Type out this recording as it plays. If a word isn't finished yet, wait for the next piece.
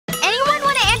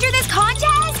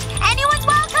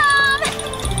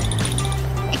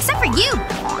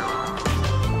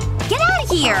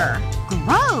here.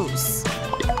 Gross.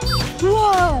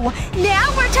 Whoa!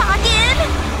 Now we're talking!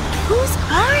 Whose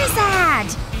car is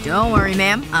that? Don't worry,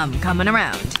 ma'am. I'm coming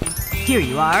around. Here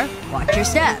you are. Watch your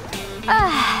step.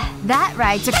 That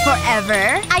ride took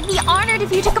forever. I'd be honored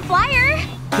if you took a flyer.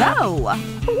 Go!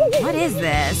 What is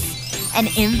this? An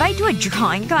invite to a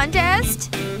drawing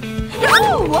contest?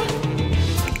 No!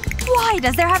 Why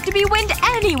does there have to be wind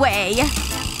anyway?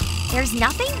 There's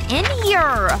nothing in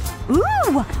here.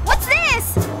 Ooh! What's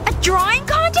this? A drawing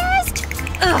contest?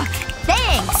 Ugh.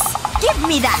 Thanks. Give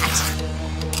me that.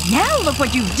 Now look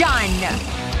what you've done.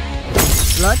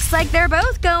 Looks like they're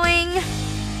both going.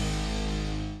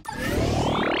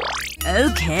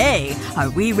 Okay. Are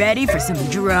we ready for some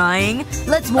drawing?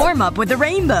 Let's warm up with the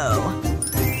rainbow.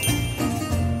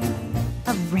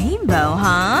 A rainbow,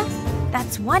 huh?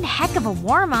 That's one heck of a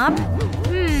warm-up.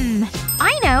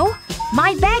 I know!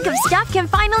 My bag of stuff can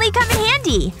finally come in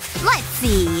handy. Let's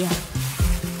see.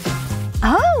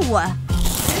 Oh!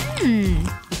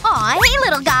 Aw, hey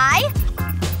little guy!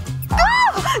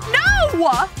 Oh!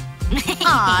 No!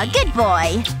 Aw, good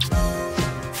boy.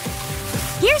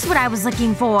 Here's what I was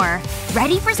looking for.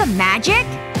 Ready for some magic?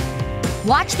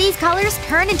 Watch these colors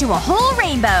turn into a whole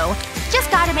rainbow. Just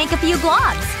gotta make a few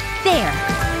globs. There.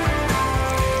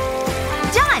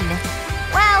 Done!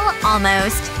 Well,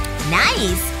 almost.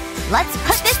 Nice! Let's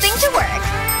put this thing to work.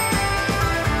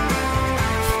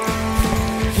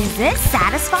 Is this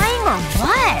satisfying or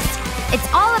what? It's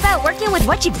all about working with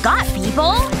what you've got,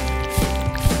 people!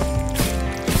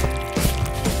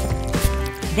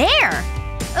 There!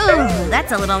 Ooh,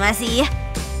 that's a little messy.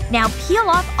 Now peel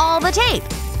off all the tape.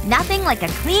 Nothing like a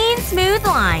clean, smooth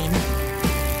line.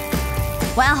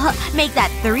 Well, make that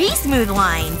 3 smooth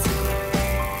lines.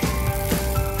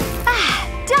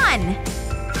 Done!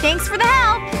 Thanks for the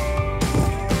help!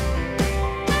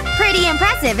 Pretty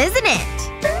impressive, isn't it?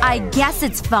 I guess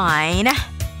it's fine.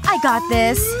 I got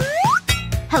this.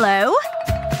 Hello?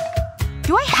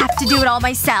 Do I have to do it all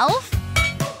myself?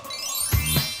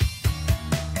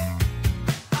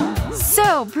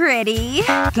 So pretty.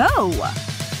 Go!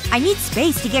 I need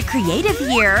space to get creative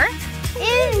here.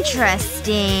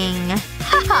 Interesting.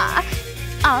 Haha.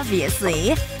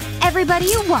 Obviously. Everybody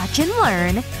watch and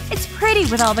learn. It's pretty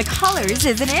with all the colors,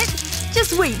 isn't it?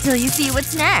 Just wait till you see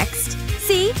what's next.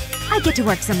 See? I get to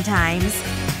work sometimes.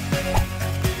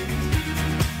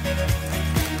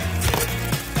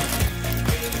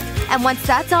 And once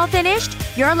that's all finished,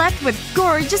 you're left with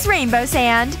gorgeous rainbow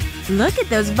sand. Look at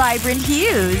those vibrant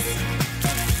hues.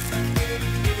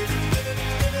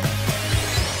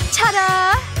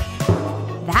 Ta-da!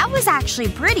 That was actually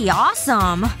pretty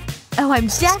awesome. Oh, I'm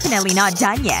definitely not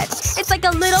done yet. It's like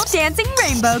a little dancing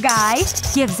rainbow guy.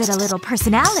 Gives it a little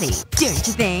personality, don't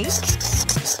you think?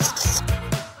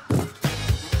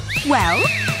 Well?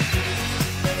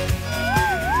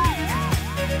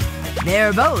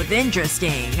 They're both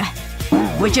interesting.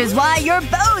 Which is why you're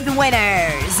both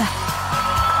winners!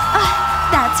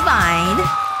 That's fine.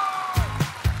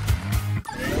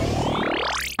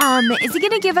 Is he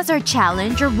gonna give us our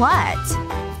challenge or what?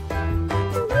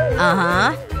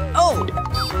 Uh-huh. Oh!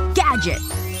 Gadget!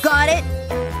 Got it?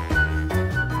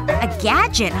 A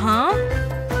gadget, huh?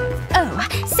 Oh,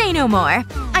 say no more.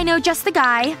 I know just the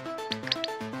guy.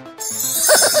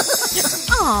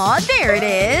 Aw, there it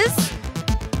is.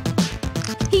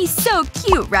 He's so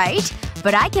cute, right?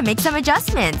 But I can make some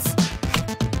adjustments.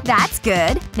 That's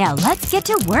good. Now let's get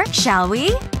to work, shall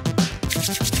we?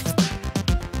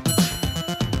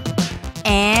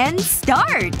 And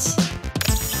start!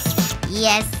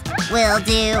 Yes, will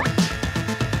do.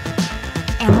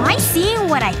 Am I seeing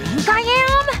what I think I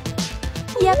am?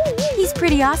 Yep, he's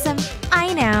pretty awesome.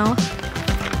 I know.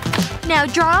 Now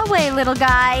draw away, little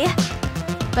guy.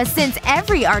 But since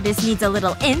every artist needs a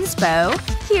little inspo,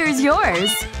 here's yours.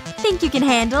 Think you can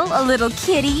handle a little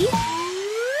kitty?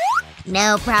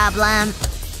 No problem.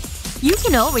 You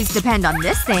can always depend on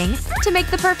this thing to make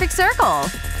the perfect circle.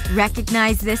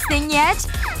 Recognize this thing yet?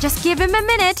 Just give him a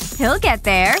minute. He'll get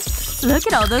there. Look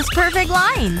at all those perfect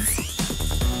lines.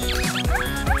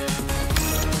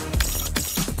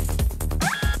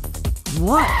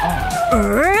 What on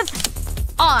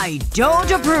earth? I don't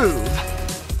approve.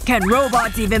 Can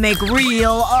robots even make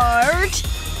real art?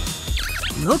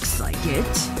 Looks like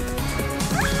it.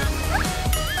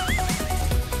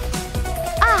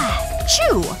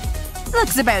 Shoo!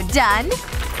 Looks about done.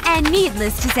 And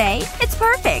needless to say, it's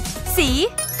perfect. See?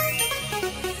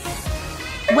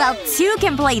 Well, two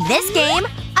can play this game.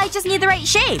 I just need the right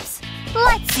shapes.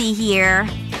 Let's see here.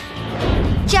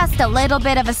 Just a little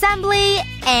bit of assembly,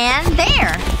 and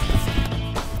there.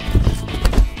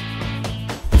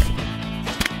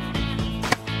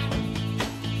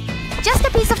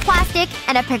 piece of plastic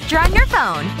and a picture on your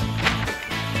phone.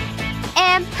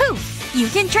 And poof! You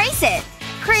can trace it.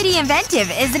 Pretty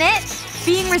inventive, isn't it?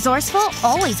 Being resourceful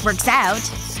always works out.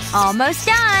 Almost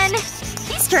done.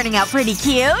 He's turning out pretty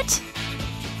cute.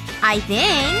 I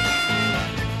think.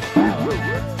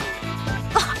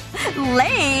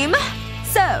 Lame.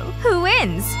 So, who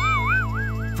wins?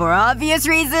 For obvious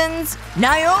reasons,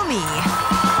 Naomi.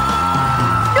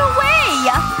 No way!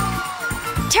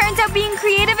 Turns out being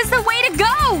creative is the way to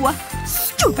go!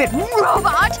 Stupid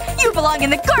robot! You belong in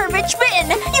the garbage bin!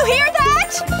 You hear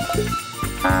that?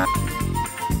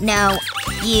 No,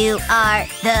 you are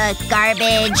the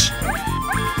garbage.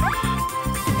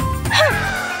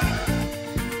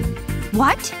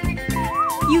 What?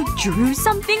 You drew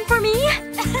something for me?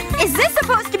 Is this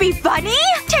supposed to be funny?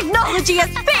 Technology has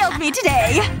failed me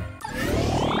today!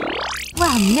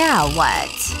 Well, now what?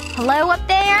 Hello up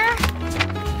there?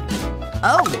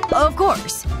 Oh, of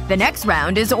course. The next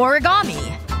round is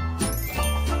origami.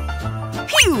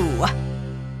 Phew!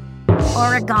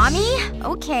 Origami?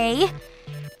 Okay.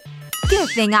 Good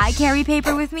thing I carry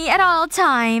paper with me at all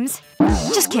times.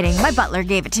 Just kidding, my butler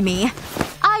gave it to me.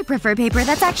 I prefer paper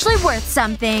that's actually worth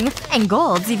something. And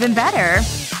gold's even better.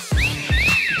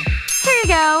 Here you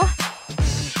go.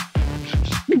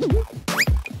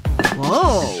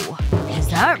 Whoa. Is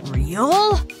that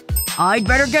real? I'd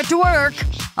better get to work.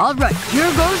 Alright,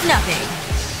 here goes nothing.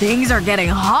 Things are getting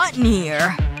hot in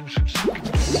here.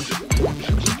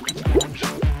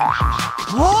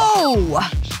 Whoa!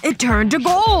 It turned to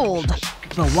gold!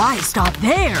 But why stop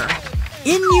there?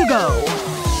 In you go!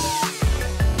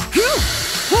 Phew!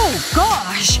 Oh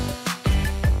gosh!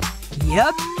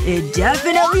 Yep, it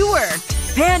definitely worked!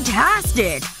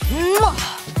 Fantastic!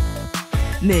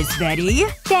 Mwah! Miss Betty?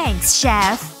 Thanks,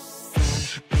 chef.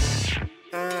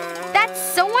 That's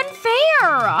so unfair!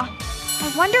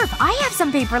 I wonder if I have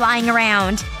some paper lying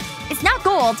around. It's not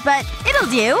gold, but it'll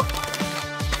do.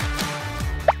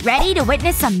 Ready to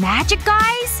witness some magic,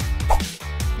 guys?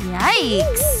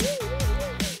 Yikes.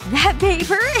 That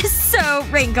paper is so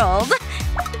wrinkled.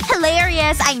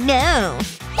 Hilarious, I know.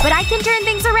 But I can turn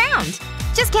things around.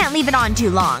 Just can't leave it on too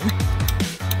long.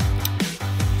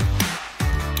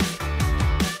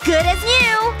 Good as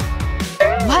new!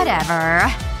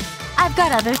 Whatever. I've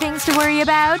got other things to worry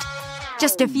about.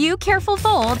 Just a few careful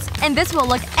folds, and this will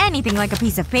look anything like a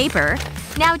piece of paper.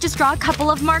 Now just draw a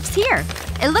couple of marks here.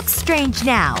 It looks strange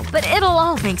now, but it'll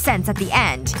all make sense at the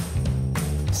end.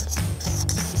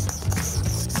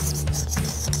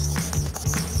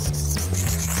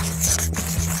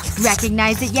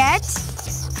 Recognize it yet?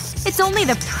 It's only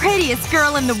the prettiest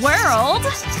girl in the world!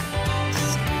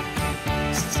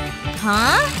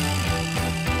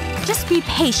 Huh? Just be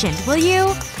patient, will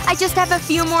you? I just have a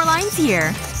few more lines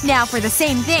here. Now for the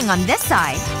same thing on this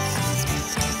side.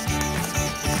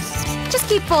 Just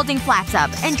keep folding flats up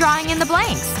and drawing in the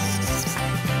blanks.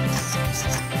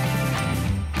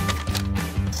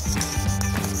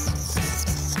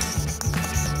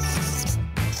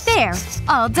 There.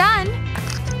 All done.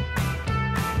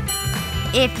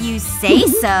 If you say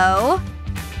so.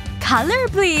 Color,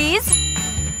 please.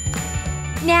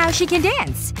 Now she can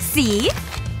dance. See?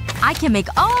 I can make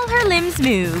all her limbs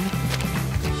move.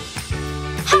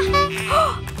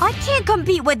 I can't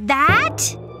compete with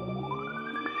that!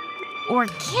 Or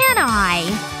can I?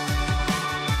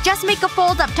 Just make a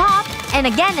fold up top, and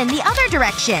again in the other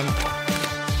direction.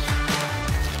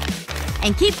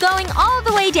 And keep going all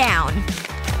the way down.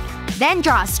 Then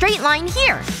draw a straight line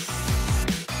here.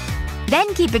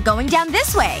 Then keep it going down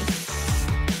this way.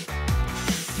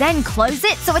 Then close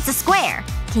it so it's a square.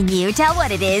 Can you tell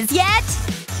what it is yet?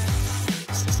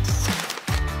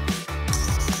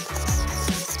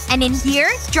 And in here,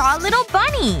 draw a little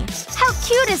bunny. How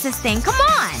cute is this thing? Come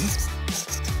on!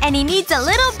 And he needs a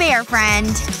little bear friend.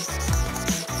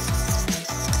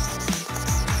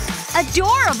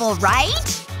 Adorable,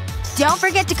 right? Don't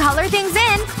forget to color things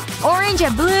in. Orange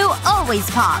and blue always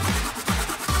pop.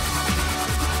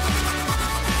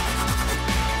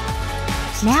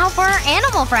 Now for our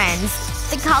animal friends.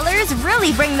 The colors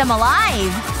really bring them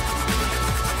alive.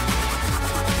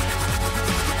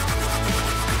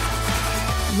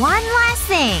 One last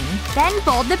thing. Then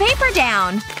fold the paper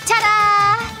down.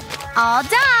 Ta-da! All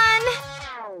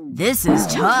done! This is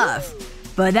tough.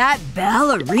 But that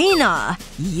ballerina!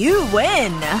 You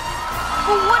win!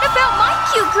 Well, what about my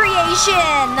cute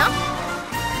creation?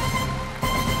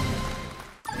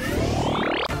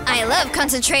 I love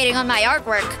concentrating on my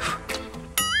artwork.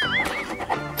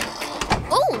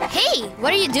 Oh, hey!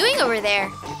 What are you doing over there?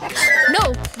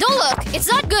 No! Don't look! It's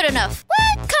not good enough! What?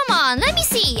 Come on, let me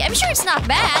see. I'm sure it's not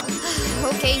bad.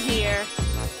 Okay, here.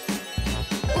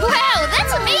 Wow,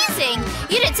 that's amazing!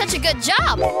 You did such a good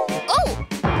job! Oh!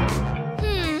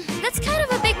 That's kind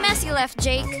of a big mess you left,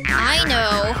 Jake. I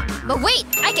know. But wait,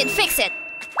 I can fix it.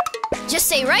 Just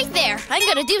stay right there. I'm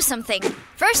gonna do something.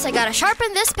 First, I gotta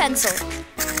sharpen this pencil.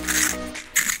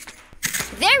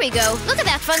 There we go. Look at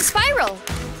that fun spiral.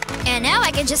 And now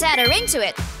I can just add a ring to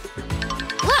it.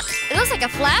 Look, it looks like a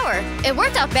flower. It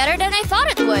worked out better than I thought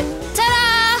it would.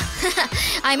 Ta-da!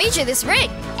 I made you this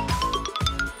ring.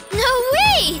 No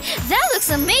way! That looks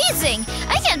amazing!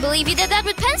 I can't believe you did that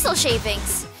with pencil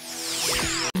shavings.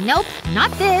 Nope,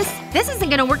 not this. This isn't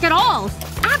gonna work at all.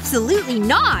 Absolutely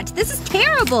not. This is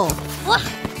terrible. Ugh.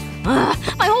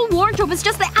 My whole wardrobe is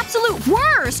just the absolute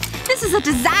worst. This is a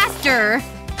disaster.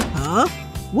 Huh?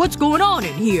 What's going on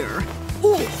in here?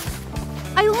 Ooh.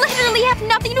 I literally have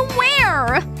nothing to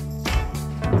wear.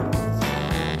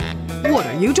 What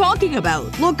are you talking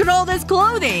about? Look at all this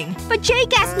clothing! But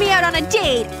Jake asked me out on a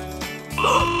date.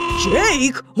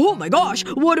 Jake? Oh my gosh,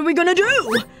 what are we gonna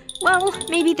do? Well,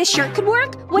 maybe this shirt could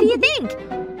work? What do you think?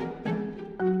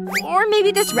 Or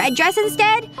maybe this red dress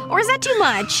instead? Or is that too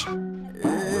much?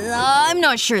 I'm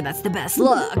not sure that's the best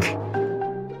look.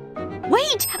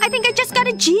 Wait! I think I just got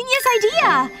a genius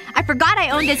idea! I forgot I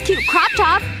owned this cute crop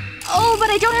top. Oh, but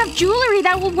I don't have jewelry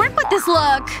that will work with this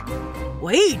look.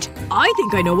 Wait, I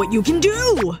think I know what you can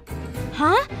do!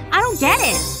 Huh? I don't get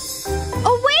it.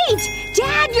 Oh wait!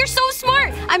 Dad, you're so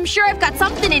smart! I'm sure I've got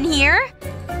something in here.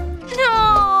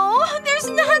 No! There's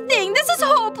nothing! This is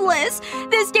hopeless!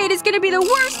 This date is gonna be the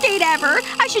worst date ever!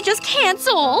 I should just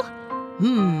cancel!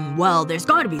 Well, there's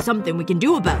gotta be something we can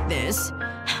do about this.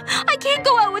 I can't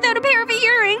go out without a pair of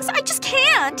earrings! I just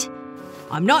can't!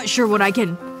 I'm not sure what I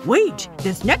can… Wait,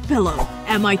 this neck pillow.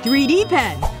 And my 3D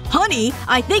pen. Honey,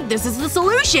 I think this is the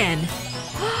solution!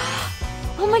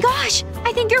 Oh my gosh!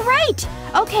 I think you're right!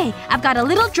 Okay, I've got a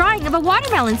little drawing of a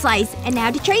watermelon slice, and now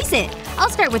to trace it. I'll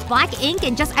start with black ink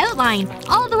and just outline,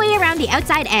 all the way around the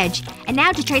outside edge. And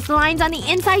now to trace the lines on the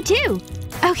inside too.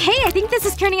 Okay, I think this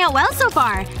is turning out well so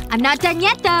far. I'm not done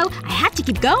yet though. I have to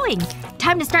keep going.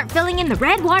 Time to start filling in the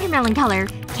red watermelon color.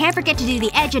 Can't forget to do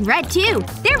the edge in red too.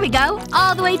 There we go!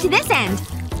 All the way to this end.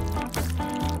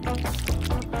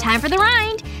 Time for the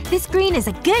rind! This green is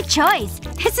a good choice.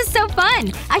 This is so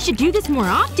fun! I should do this more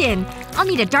often. I'll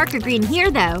need a darker green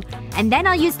here though. And then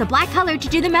I'll use the black color to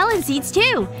do the melon seeds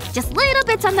too. Just little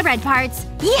bits on the red parts.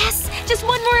 Yes! Just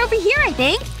one more over here, I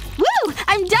think. Woo!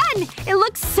 I'm done! It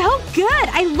looks so good!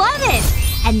 I love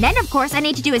it! And then of course I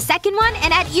need to do a second one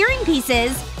and add earring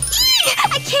pieces. Eee!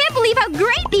 I can't believe how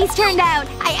great these turned out!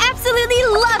 I absolutely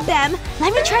love them!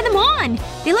 Let me try them on.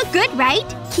 They look good, right?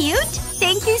 Cute?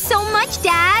 Thank you so much,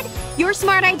 Dad! Your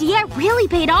smart idea really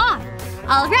paid off.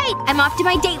 Alright, I'm off to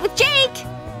my date with Jake!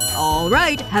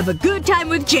 Alright, have a good time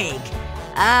with Jake.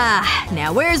 Ah,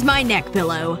 now where's my neck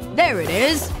pillow? There it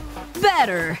is.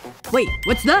 Better. Wait,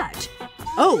 what's that?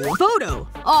 Oh, a photo.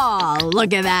 Aw,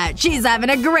 look at that. She's having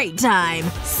a great time.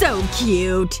 So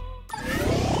cute.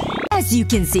 As you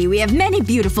can see, we have many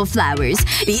beautiful flowers.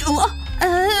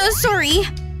 Sorry.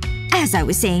 As I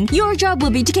was saying, your job will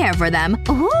be to care for them.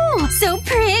 Ooh, so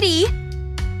pretty.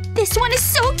 This one is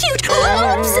so cute.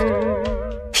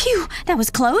 Oops! Phew, that was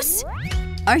close.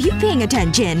 Are you paying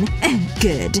attention?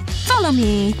 Good. Follow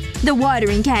me. The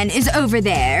watering can is over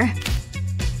there.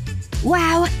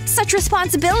 Wow, such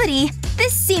responsibility.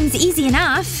 This seems easy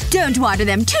enough. Don't water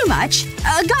them too much.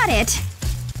 Got it.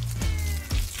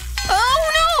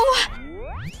 Oh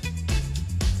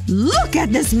no! Look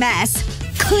at this mess!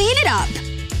 Clean it up!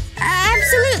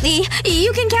 Absolutely.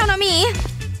 You can count on me.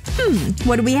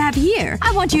 What do we have here?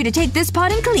 I want you to take this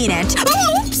pot and clean it.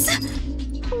 Oops!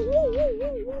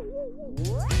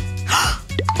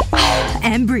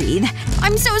 And breathe.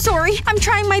 I'm so sorry. I'm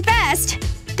trying my best.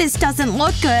 This doesn't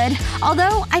look good.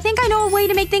 Although, I think I know a way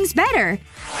to make things better.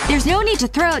 There's no need to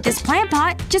throw out this plant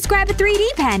pot. Just grab a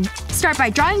 3D pen. Start by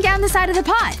drawing down the side of the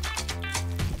pot.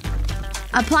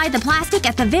 Apply the plastic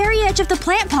at the very edge of the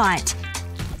plant pot.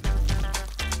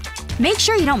 Make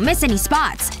sure you don't miss any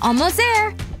spots. Almost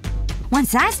there.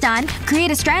 Once that's done,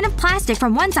 create a strand of plastic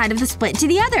from one side of the split to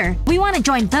the other. We want to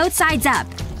join both sides up.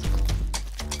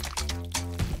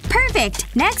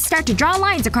 Perfect! Next, start to draw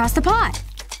lines across the pot.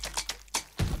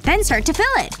 Then start to fill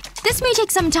it. This may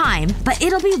take some time, but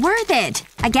it'll be worth it.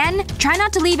 Again, try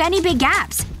not to leave any big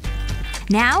gaps.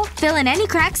 Now, fill in any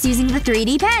cracks using the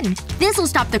 3D pen. This will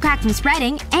stop the crack from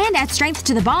spreading and add strength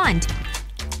to the bond.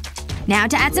 Now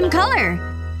to add some color.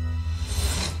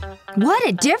 What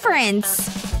a difference!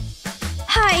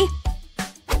 Hi.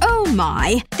 Oh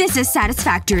my. This is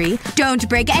satisfactory. Don't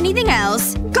break anything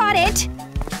else. Got it!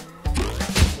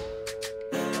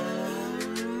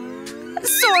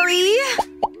 Sorry.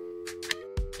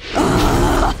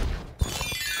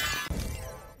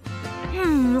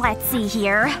 Let's see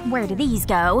here. Where do these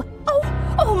go?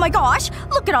 Oh my gosh!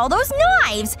 Look at all those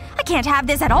knives! I can't have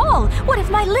this at all! What if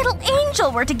my little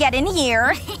angel were to get in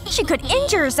here? She could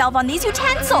injure herself on these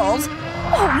utensils!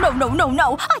 Oh,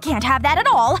 no. I can't have that at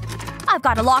all! I've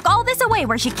gotta lock all this away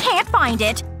where she can't find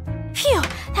it. Phew,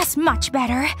 that's much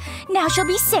better. Now she'll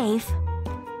be safe.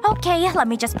 Okay, let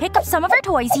me just pick up some of her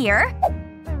toys here.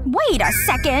 Wait a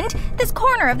second! This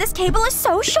corner of this table is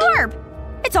so sharp!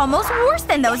 It's almost worse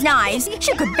than those knives!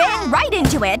 She could bang right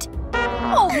into it!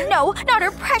 Oh no, not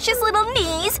her precious little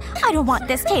knees! I don't want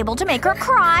this table to make her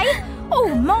cry!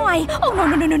 Oh my! Oh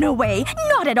no way!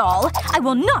 Not at all! I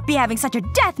will not be having such a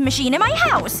death machine in my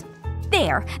house!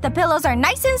 There. The pillows are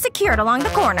nice and secured along the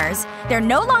corners. They're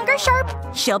no longer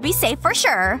sharp. She'll be safe for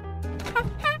sure.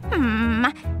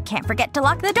 Can't forget to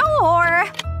lock the door.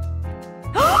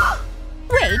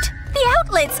 Wait! The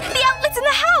outlets! The outlets in the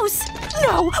house!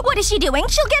 No! What is she doing?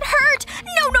 She'll get hurt!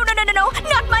 No!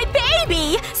 Not my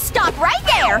baby! Stop right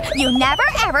there! You never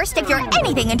ever stick your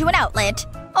anything into an outlet!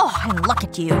 Oh, and look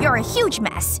at you. You're a huge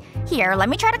mess. Here, let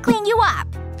me try to clean you up.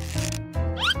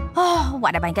 Oh,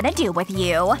 what am I gonna do with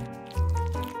you?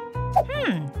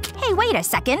 Hey, wait a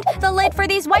second. The lid for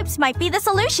these wipes might be the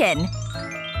solution.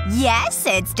 Yes,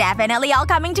 it's definitely all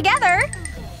coming together.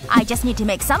 I just need to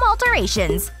make some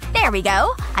alterations. There we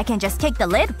go. I can just take the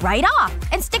lid right off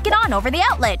and stick it on over the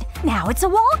outlet. Now it's a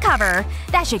wall cover.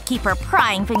 That should keep her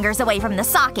prying fingers away from the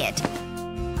socket.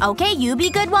 Okay, you be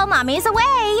good while Mommy's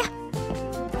away.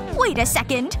 Wait a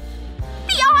second.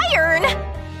 The iron!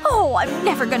 Oh, I'm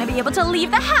never gonna be able to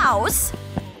leave the house.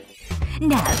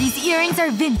 Now, these earrings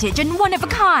are vintage and one of a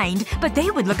kind, but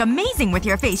they would look amazing with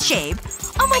your face shape.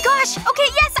 Oh my gosh! Okay,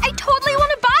 yes, I totally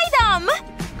want to buy them!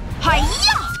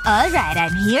 Hi-ya! Alright,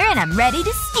 I'm here and I'm ready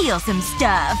to steal some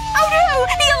stuff. Oh no!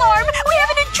 The alarm! We have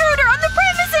an intruder on the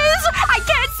premises! I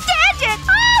can't stand it!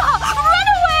 Ah! Run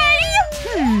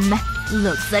away!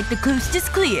 Looks like the coast is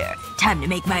clear. Time to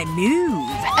make my move.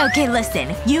 Okay,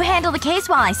 listen. You handle the case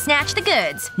while I snatch the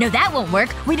goods. No, that won't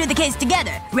work. We do the case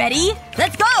together. Ready?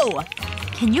 Let's go!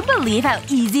 Can you believe how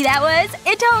easy that was?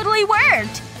 It totally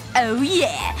worked! Oh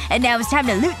yeah. And now it's time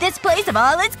to loot this place of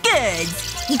all its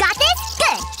goods. You got this?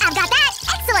 Good. I've got that.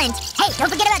 Excellent. Hey, don't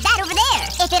forget about that over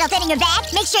there. If it'll fit in your bag,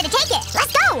 make sure to take it.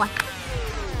 Let's go!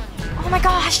 Oh my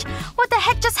gosh. What the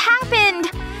heck just happened?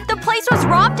 The place was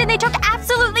robbed and they took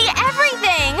absolutely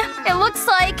everything! It looks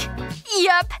like…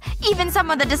 Yup. Even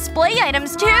some of the display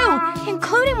items too.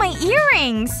 Including my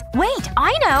earrings. Wait,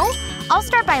 I know! I'll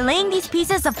start by laying these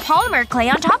pieces of polymer clay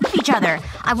on top of each other.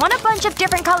 I want a bunch of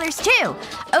different colors too.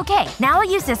 Okay, now I'll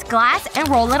use this glass and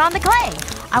roll it on the clay.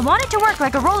 I want it to work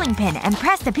like a rolling pin and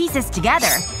press the pieces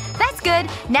together. That's good.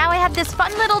 Now I have this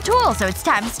fun little tool, so it's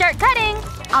time to start cutting.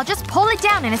 I'll just pull it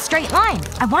down in a straight line.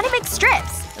 I want to make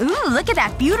strips. Ooh, look at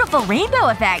that beautiful rainbow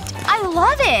effect. I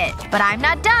love it! But I'm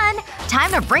not done.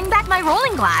 Time to bring back my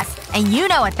rolling glass. And you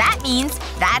know what that means.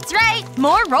 That's right!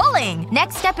 More rolling!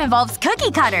 Next step involves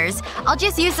cookie cutters. I'll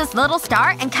just use this little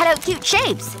star and cut out cute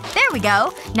shapes. There we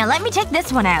go. Now let me take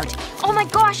this one out. Oh my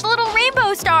gosh, little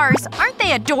rainbow stars! Aren't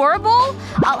they adorable?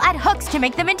 I'll add hooks to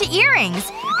make them into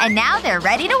earrings. And now they're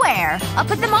ready to wear. I'll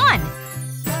put them on.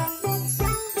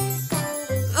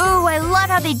 Ooh, I love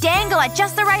how they dangle at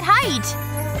just the right height.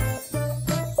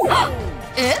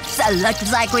 Oops,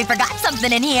 looks like we forgot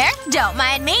something in here. Don't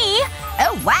mind me.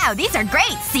 Oh wow, these are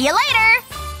great. See you later!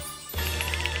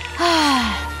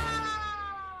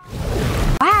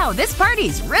 Wow, this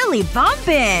party's really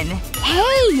bumpin'.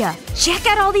 Hey! Check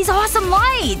out all these awesome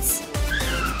lights!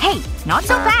 Hey, not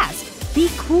so fast. Be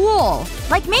cool.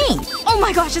 Like me. Oh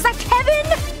my gosh, is that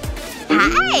Kevin?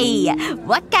 Hi!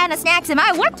 What kind of snacks am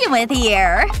I working with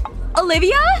here?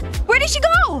 Olivia? Where did she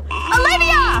go?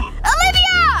 Olivia!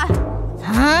 Olivia!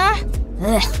 Huh?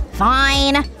 Ugh,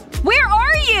 fine. Where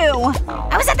are you?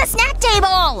 I was at the snack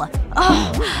table!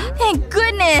 Oh, thank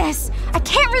goodness. I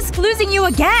can't risk losing you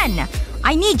again.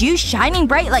 I need you shining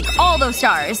bright like all those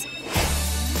stars.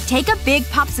 Take a big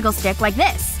popsicle stick like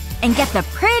this. And get the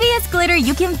prettiest glitter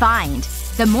you can find.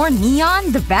 The more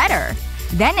neon, the better.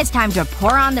 Then it's time to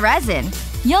pour on the resin.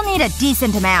 You'll need a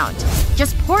decent amount.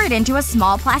 Just pour it into a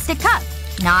small plastic cup.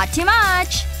 Not too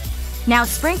much. Now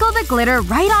sprinkle the glitter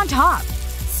right on top.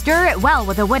 Stir it well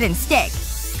with a wooden stick.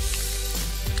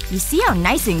 You see how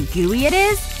nice and gooey it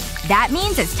is? That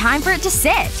means it's time for it to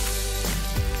sit.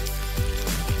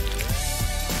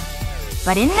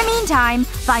 But in the meantime,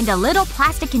 find a little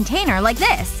plastic container like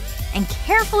this. And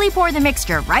carefully pour the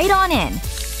mixture right on in.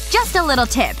 Just a little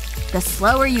tip. The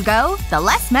slower you go, the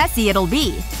less messy it'll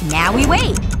be. Now we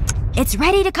wait. It's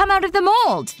ready to come out of the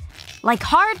mold. Like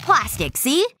hard plastic,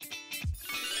 see?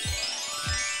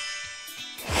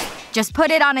 Just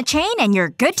put it on a chain and you're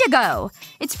good to go.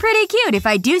 It's pretty cute if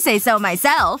I do say so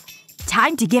myself.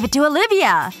 Time to give it to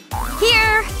Olivia.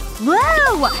 Here.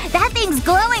 Whoa! That thing's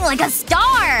glowing like a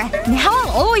star! Now I'll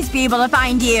always be able to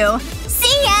find you.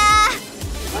 See ya!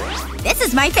 This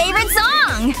is my favorite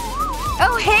song!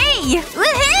 Oh hey!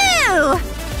 Woohoo!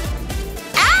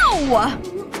 Ow!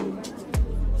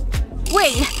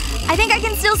 Wait. I think I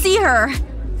can still see her.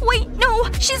 Wait,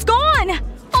 no! She's gone!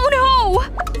 Oh no!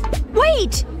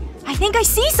 Wait! I think I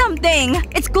see something!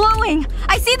 It's glowing!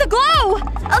 I see the glow!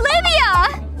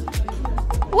 Olivia!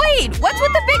 Wait, what's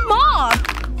with the big mob?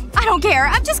 I don't care.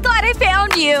 I'm just glad I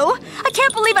found you. I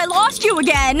can't believe I lost you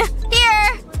again.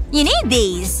 Here. You need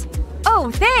these. Oh,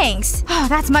 thanks. Oh,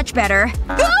 that's much better.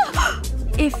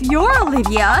 If you're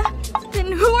Olivia,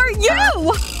 then who are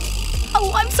you?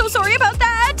 Oh, I'm so sorry about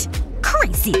that.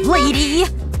 Crazy lady.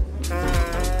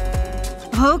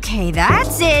 Okay,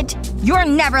 that's it. You're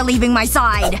never leaving my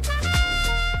side.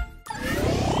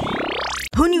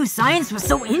 Who knew science was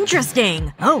so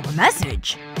interesting? Oh, a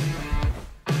message.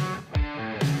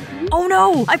 Oh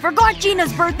no! I forgot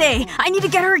Gina's birthday! I need to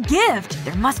get her a gift!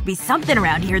 There must be something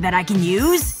around here that I can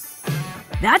use.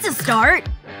 That's a start!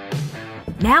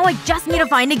 Now I just need to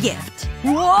find a gift.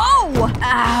 Whoa!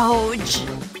 Ouch!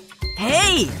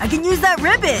 Hey! I can use that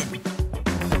ribbon!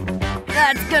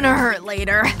 That's gonna hurt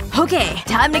later. Okay,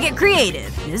 time to get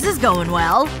creative. This is going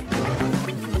well.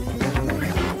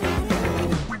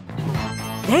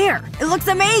 There! It looks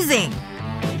amazing!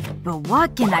 But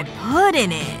what can I put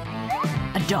in it?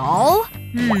 A doll?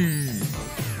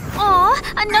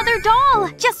 Aw, another doll!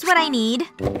 Just what I need.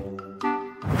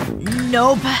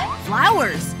 Nope.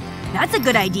 Flowers. That's a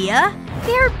good idea.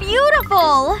 They're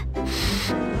beautiful!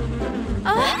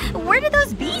 Where did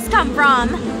those bees come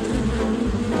from?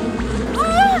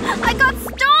 I got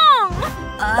stung!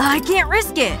 I can't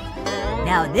risk it.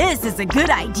 Now this is a good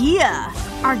idea.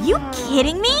 Are you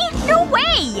kidding me? No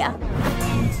way!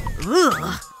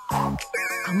 Ugh.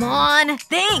 Come on,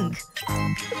 think!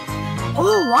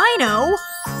 Oh, I know!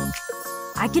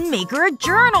 I can make her a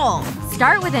journal!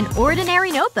 Start with an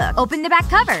ordinary notebook. Open the back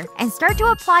cover. And start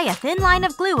to apply a thin line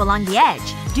of glue along the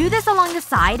edge. Do this along the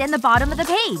side and the bottom of the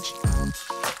page.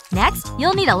 Next,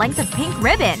 you'll need a length of pink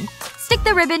ribbon. Stick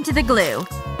the ribbon to the glue.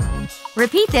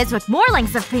 Repeat this with more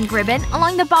lengths of pink ribbon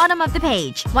along the bottom of the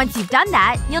page. Once you've done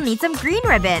that, you'll need some green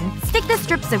ribbon. Stick the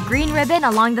strips of green ribbon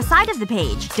along the side of the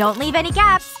page. Don't leave any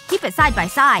gaps. Keep it side by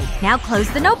side. Now close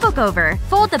the notebook over.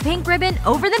 Fold the pink ribbon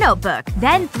over the notebook.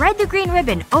 Then thread the green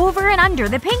ribbon over and under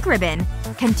the pink ribbon.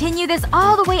 Continue this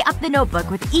all the way up the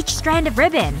notebook with each strand of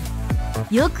ribbon.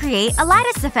 You'll create a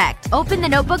lattice effect. Open the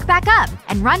notebook back up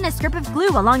and run a strip of glue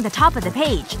along the top of the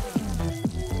page.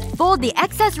 Fold the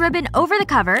excess ribbon over the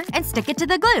cover and stick it to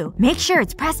the glue. Make sure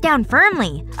it's pressed down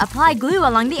firmly. Apply glue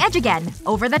along the edge again,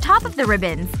 over the top of the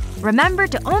ribbons. Remember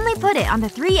to only put it on the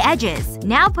 3 edges.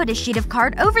 Now put a sheet of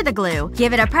card over the glue.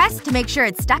 Give it a press to make sure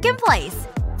it's stuck in place.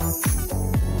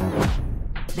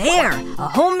 There! A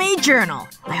homemade journal.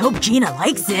 I hope Gina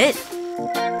likes it.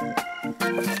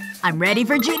 I'm ready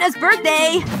for Gina's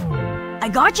birthday! I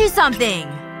got you something!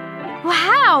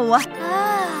 Wow!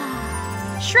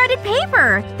 Shredded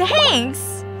paper!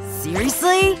 Thanks!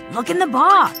 Seriously? Look in the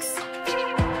box.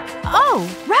 Oh,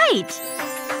 right!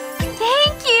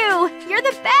 Thank you! You're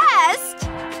the best!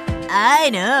 I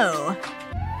know.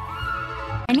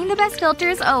 Finding the best filter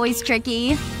is always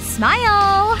tricky.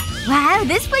 Smile! Wow,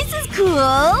 this place is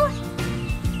cool!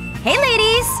 Hey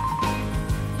ladies!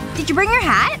 Did you bring your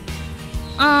hat?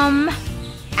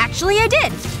 Actually I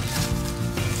did.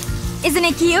 Isn't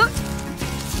it cute?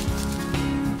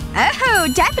 Oh,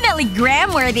 definitely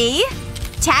gram-worthy.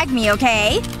 Tag me,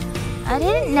 okay? I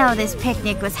didn't know this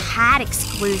picnic was hat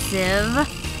exclusive.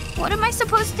 What am I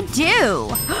supposed to do?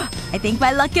 I think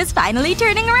my luck is finally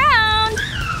turning around.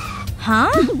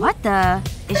 Huh? What the?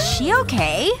 Is she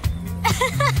okay?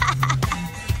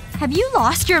 Have you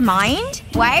lost your mind?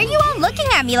 Why are you all looking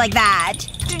at me like that?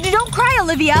 Don't cry,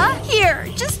 Olivia. Here,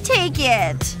 just take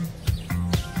it.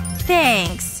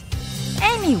 Thanks.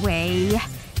 Anyway,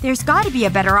 there's gotta be a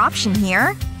better option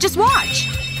here. Just watch.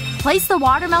 Place the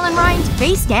watermelon rind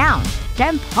face down.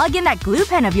 Then plug in that glue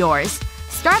pen of yours.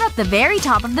 Start at the very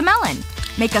top of the melon.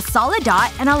 Make a solid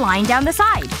dot and a line down the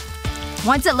side.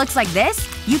 Once it looks like this,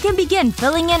 you can begin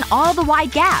filling in all the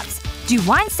wide gaps. Do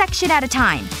one section at a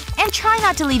time. And try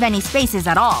not to leave any spaces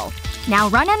at all. Now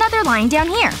run another line down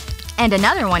here. And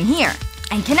another one here.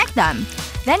 And connect them.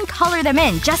 Then color them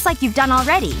in just like you've done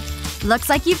already. Looks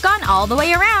like you've gone all the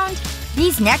way around.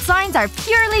 These next lines are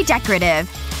purely decorative.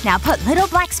 Now put little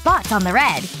black spots on the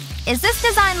red. Is this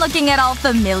design looking at all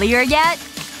familiar yet?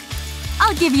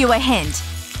 I'll give you a hint.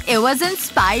 It was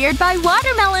inspired by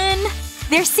watermelon.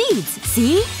 They're seeds,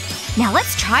 see? Now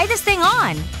let's try this thing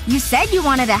on. You said you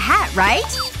wanted a hat, right?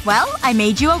 Well, I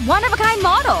made you a one-of-a-kind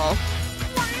model.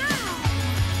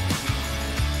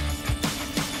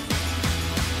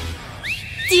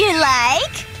 Do you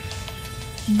like?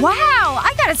 Wow,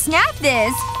 I gotta snap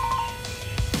this.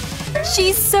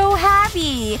 She's so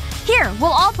happy. Here,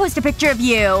 we'll all post a picture of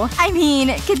you. I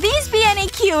mean, could these be any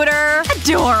cuter?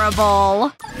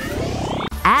 Adorable.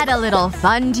 Add a little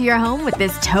fun to your home with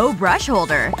this toe brush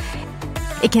holder.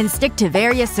 It can stick to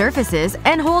various surfaces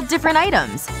and hold different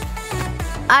items.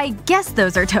 I guess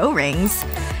those are toe rings.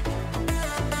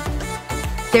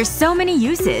 There's so many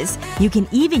uses. You can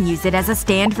even use it as a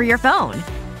stand for your phone.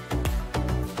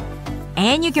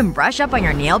 And you can brush up on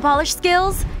your nail polish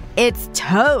skills. It's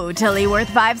totally worth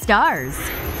 5 stars.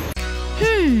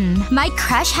 My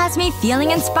crush has me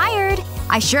feeling inspired.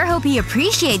 I sure hope he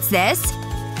appreciates this.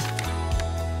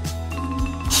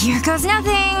 Here goes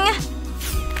nothing.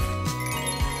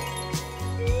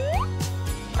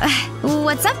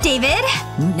 What's up, David?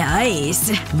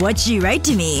 Nice. What'd she write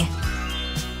to me?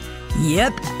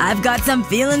 Yep, I've got some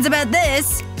feelings about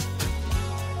this.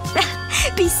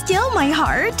 Be still, my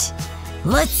heart.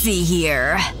 Let's see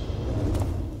here.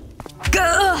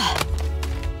 Gah!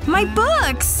 My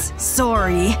books!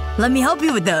 Sorry. Let me help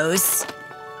you with those.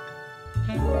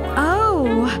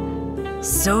 Oh.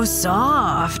 So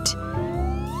soft.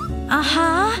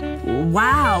 Uh-huh.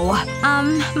 Wow.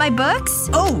 My books?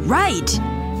 Oh, right.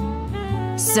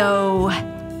 So…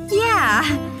 Yeah.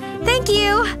 Thank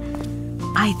you.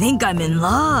 I think I'm in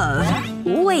love.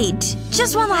 Wait.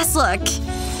 Just one last look.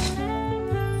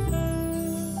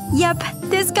 Yep.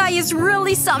 This guy is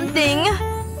really something.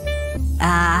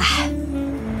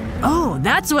 Oh,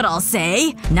 that's what I'll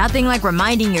say. Nothing like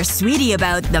reminding your sweetie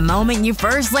about the moment you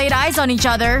first laid eyes on each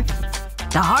other.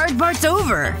 The hard part's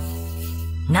over.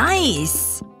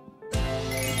 Nice.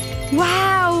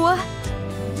 Wow.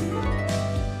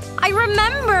 I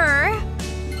remember.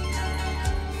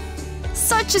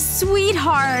 Such a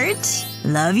sweetheart.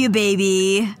 Love you,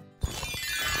 baby.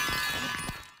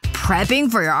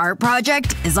 Prepping for your art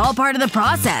project is all part of the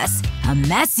process. A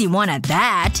messy one at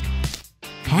that.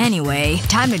 Anyway,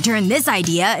 time to turn this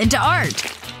idea into art.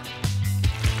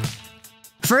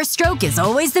 First stroke is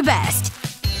always the best.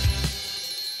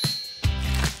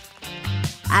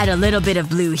 Add a little bit of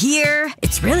blue here.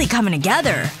 It's really coming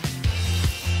together.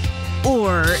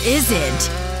 Or is it?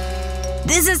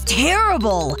 This is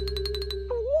terrible!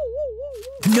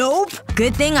 Nope.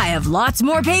 Good thing I have lots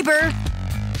more paper.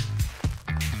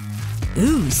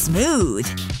 Ooh, smooth.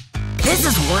 This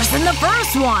is worse than the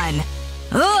first one!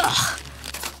 Ugh!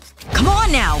 Come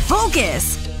on now,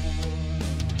 focus!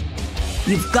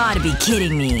 You've gotta be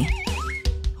kidding me.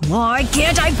 Why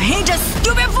can't I paint a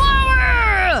stupid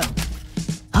flower?!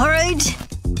 Alright.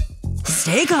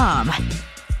 Stay calm.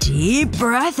 Deep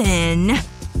breath in.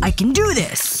 I can do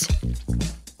this.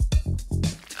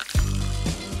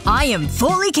 I am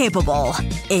fully capable.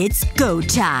 It's go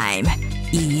time.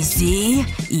 Easy.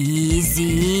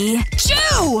 Easy.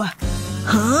 Shoo!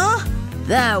 Huh?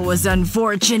 That was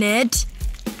unfortunate.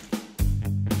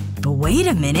 But wait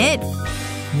a minute.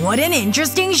 What an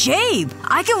interesting shape!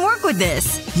 I can work with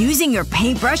this! Using your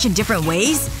paintbrush in different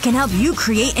ways can help you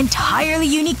create entirely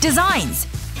unique designs.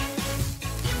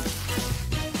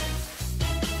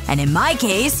 And in my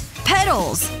case,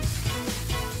 petals!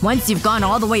 Once you've gone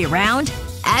all the way around,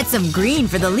 add some green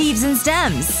for the leaves and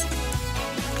stems.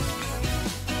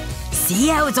 See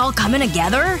how it's all coming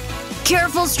together?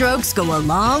 Careful strokes go a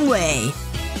long way.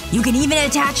 You can even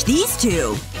attach these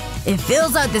two. It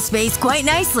fills out the space quite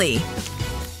nicely.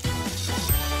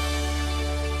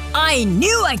 I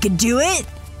knew I could do it!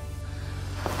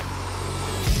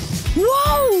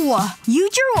 Whoa! You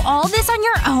drew all this on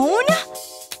your own?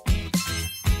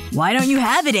 Why don't you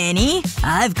have it, Annie?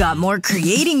 I've got more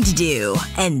creating to do.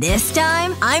 And this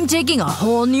time, I'm taking a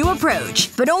whole new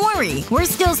approach. But don't worry, we're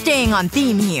still staying on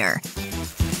theme here.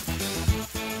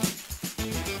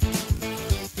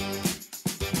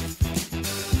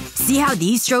 See how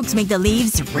these strokes make the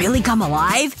leaves really come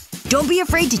alive? Don't be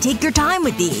afraid to take your time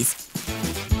with these.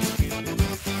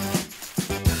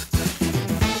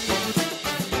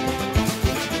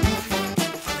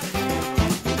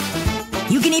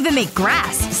 You can even make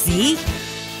grass, see?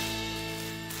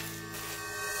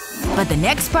 But the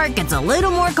next part gets a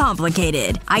little more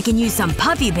complicated. I can use some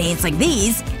puffy paints like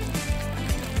these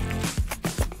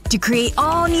to create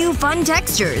all new fun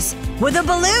textures with a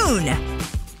balloon!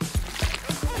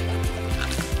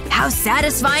 How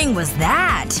satisfying was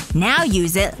that? Now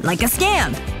use it like a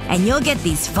stamp. And you'll get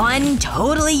these fun,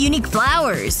 totally unique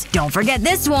flowers. Don't forget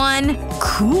this one.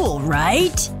 Cool,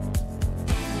 right?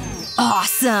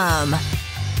 Awesome!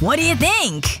 What do you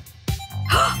think?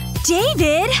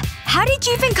 David! How did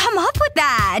you even come up with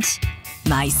that?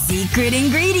 My secret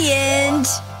ingredient!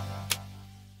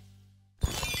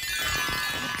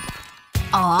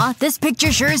 Aw, this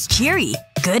picture sure is cheery.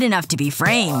 Good enough to be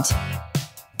framed.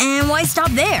 And why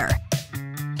stop there?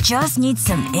 Just need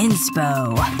some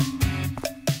inspo.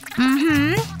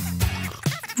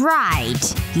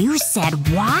 Right. You said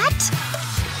what?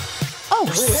 Oh,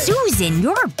 Susan,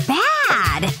 you're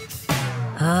bad!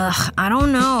 Ugh, I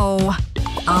don't know.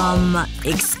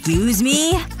 Excuse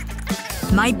me?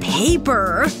 My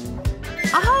paper!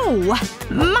 Oh,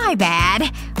 my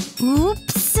bad.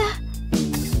 Oops.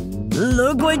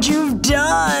 Look what you've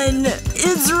done!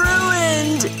 It's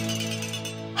ruined!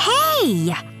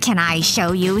 Hey! Can I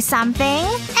show you something?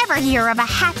 Ever hear of a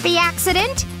happy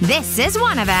accident? This is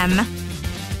one of them.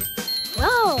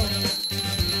 Whoa.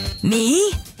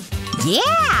 Me?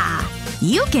 Yeah!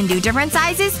 You can do different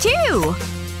sizes too!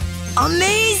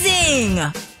 Amazing!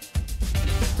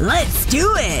 Let's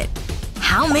do it!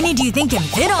 How many do you think can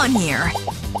fit on here?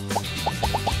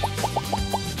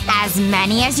 As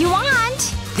many as you want!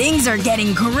 Things are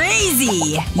getting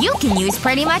crazy! You can use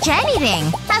pretty much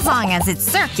anything. As long as it's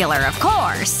circular, of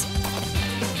course.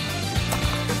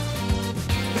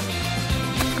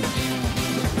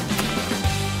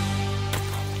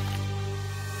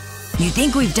 You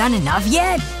think we've done enough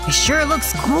yet? It sure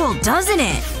looks cool, doesn't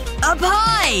it? A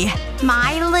pie!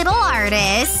 My little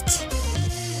artist.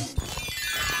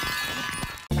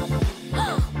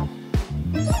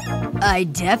 I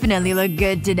definitely look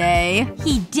good today.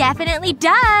 He definitely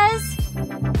does!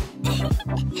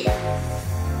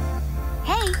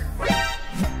 Hey.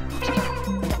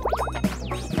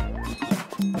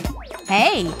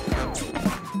 Hey.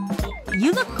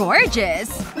 You look gorgeous.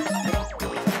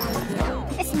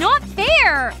 It's not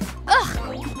fair! Ugh.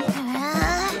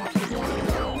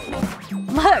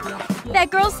 Look! That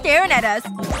girl's staring at us.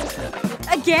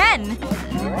 Again!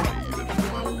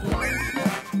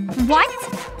 What?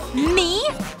 Me?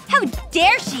 How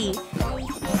dare she?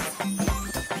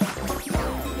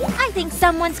 I think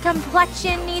someone's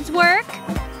complexion needs work.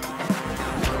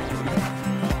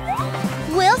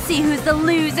 We'll see who's the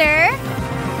loser.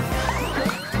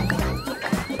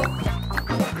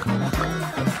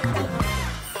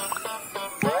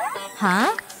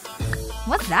 Huh?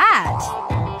 What's that?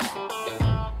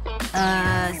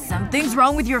 Something's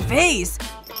wrong with your face.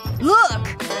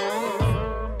 Look!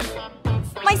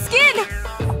 My skin!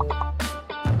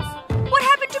 What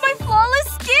happened to my flawless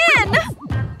skin?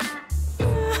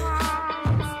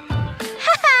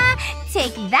 Haha!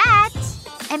 Take that!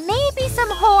 And maybe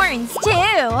some horns,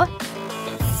 too!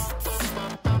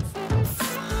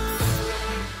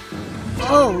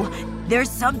 Oh, there's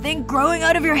something growing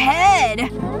out of your head!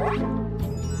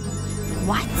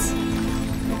 What?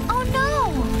 Oh no!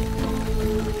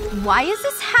 Why is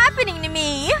this happening to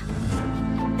me?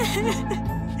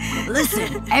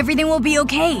 Listen, everything will be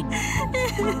okay.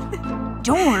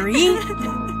 Don't worry.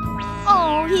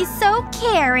 Oh, he's so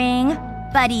caring.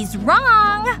 But he's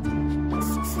wrong.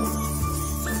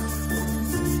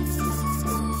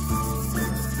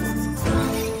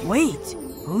 Wait,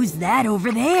 who's that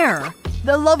over there?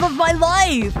 The love of my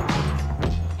life!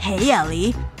 Hey,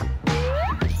 Ellie.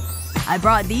 I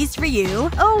brought these for you.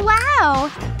 Oh, wow!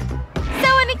 So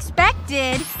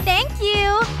unexpected. Thank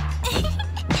you.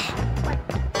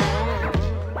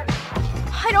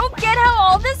 I don't get how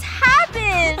all this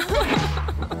happened.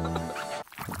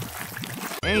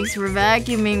 Thanks for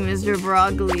vacuuming, Mr.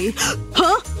 Broccoli.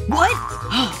 Huh? What?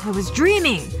 Oh, I was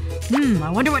dreaming. I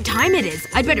wonder what time it is.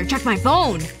 I'd better check my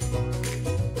phone.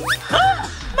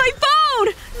 My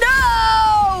phone!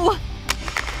 No!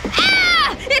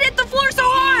 Ah! It hit the floor so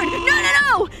hard!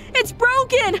 No! It's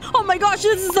broken! Oh my gosh,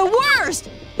 this is the worst!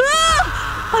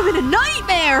 Ah! I'm in a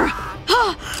nightmare!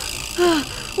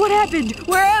 What happened?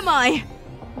 Where am I?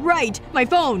 Right, my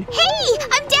phone. Hey!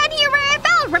 I'm down here where I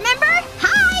fell, remember?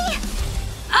 Hi!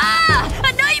 Ah!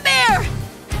 A nightmare!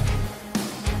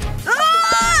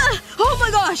 Ah! Oh my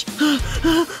gosh!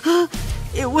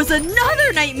 It was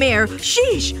another nightmare!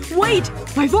 Sheesh! Wait!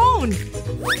 My phone!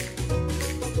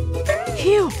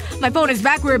 Phew! My phone is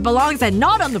back where it belongs and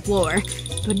not on the floor.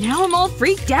 But now I'm all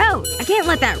freaked out. I can't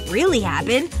let that really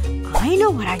happen. I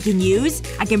know what I can use.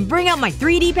 I can bring out my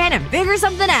 3D pen and figure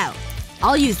something out.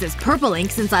 I'll use this purple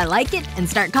ink since I like it and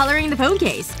start coloring the phone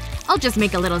case. I'll just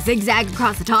make a little zigzag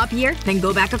across the top here, then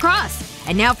go back across.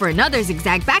 And now for another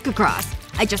zigzag back across.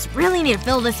 I just really need to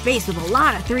fill this space with a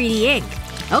lot of 3D ink.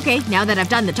 Okay, now that I've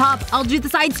done the top, I'll do the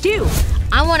sides too.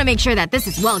 I want to make sure that this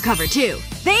is well covered too.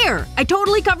 There! I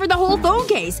totally covered the whole phone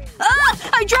case. Ah!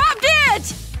 I dropped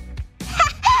it!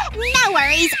 No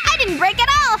worries. I didn't break it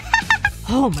all.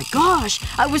 Oh my gosh.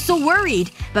 I was so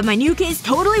worried. But my new case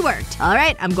totally worked.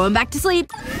 Alright, I'm going back to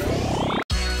sleep.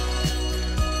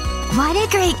 What a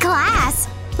great class!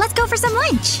 Let's go for some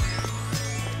lunch.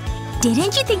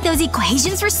 Didn't you think those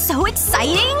equations were so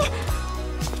exciting?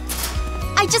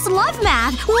 I just love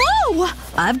math. Whoa!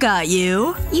 I've got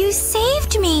you. You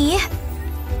saved me.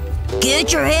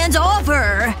 Get your hands off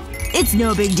her! It's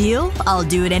no big deal. I'll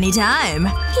do it anytime.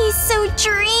 He's so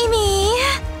dreamy.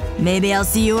 Maybe I'll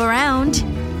see you around.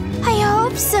 I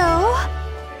hope so.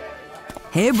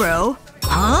 Hey, bro.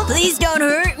 Huh? Please don't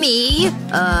hurt me.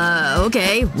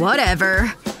 Okay.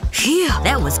 Whatever. Phew,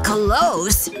 that was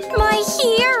close. My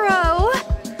hero.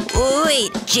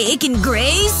 Wait, Jake and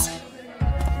Grace?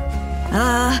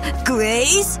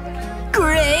 Grace?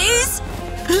 Grace?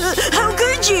 How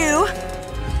could you?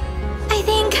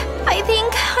 I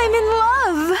think I'm in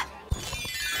love.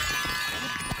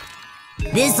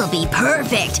 This'll be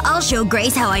perfect. I'll show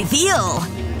Grace how I feel.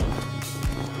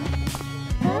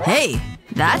 Hey,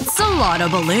 that's a lot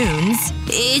of balloons.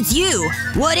 It's you.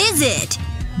 What is it?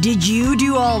 Did you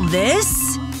do all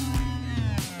this?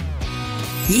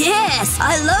 Yes,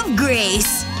 I love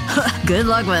Grace. Good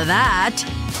luck with that.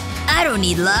 I don't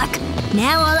need luck.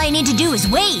 Now all I need to do is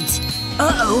wait.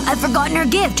 Uh-oh, I've forgotten her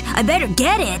gift. I better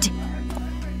get it.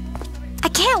 I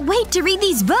can't wait to read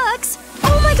these books.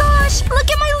 Oh my gosh! Look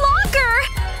at my locker!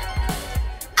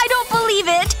 I don't believe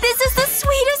it! This is the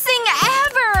sweetest thing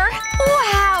ever!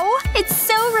 Wow! It's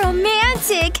so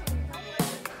romantic!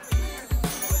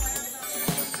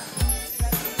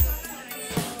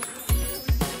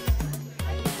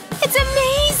 It's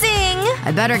amazing!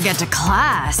 I better get to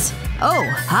class. Oh,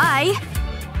 hi.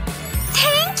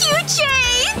 Thank you,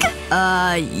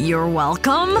 Jake! You're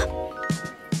welcome?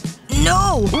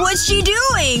 No! What's she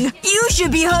doing? You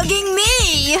should be hugging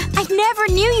me! I never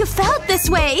knew you felt this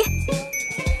way.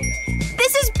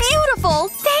 This is beautiful!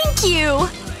 Thank you!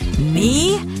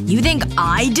 Me? You think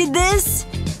I did this?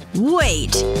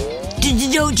 Wait.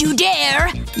 Don't you dare!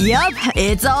 Yup,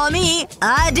 it's all me.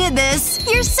 I did this.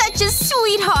 You're such a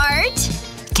sweetheart!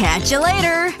 Catch you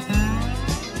later.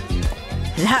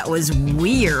 That was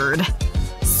weird.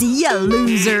 See ya,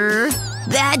 loser.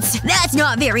 That's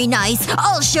not very nice.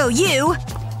 I'll show you.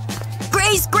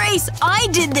 Grace, I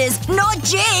did this, not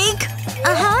Jake!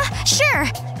 Uh-huh, sure.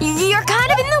 You're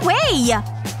kind of in the way.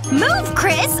 Move,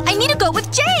 Chris! I need to go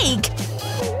with Jake!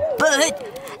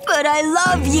 But I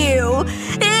love you.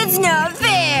 It's not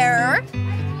fair.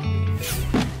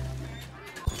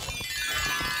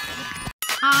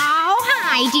 Oh,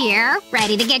 hi, dear.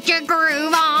 Ready to get your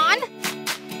groove on?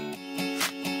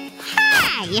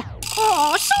 Hi!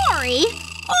 Oh, sorry.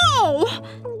 Oh,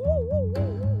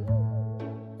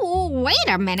 wait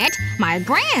a minute. My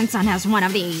grandson has one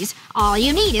of these. All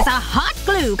you need is a hot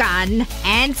glue gun.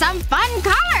 And some fun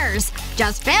colors.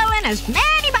 Just fill in as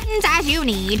many buttons as you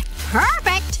need.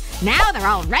 Perfect! Now they're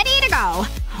all ready to go.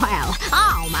 Well,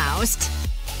 almost.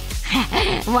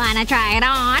 Wanna try it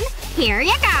on? Here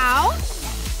you go.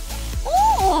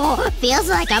 Ooh, feels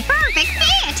like a perfect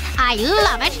fit. I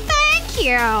love it. Thank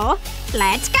you.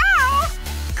 Let's go.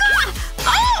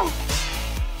 Oh!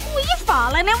 We've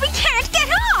fallen and we can't get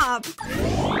up!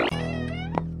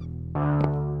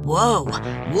 Whoa,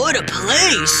 what a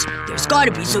place! There's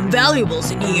gotta be some valuables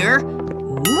in here.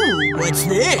 Ooh, what's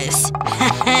this?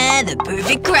 Haha, the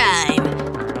perfect crime.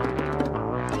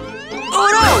 Oh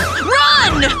no!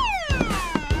 Run!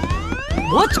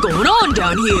 What's going on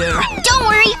down here? Don't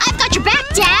worry, I've got your back,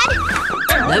 Dad!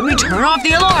 Let me turn off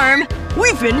the alarm.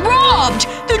 We've been robbed!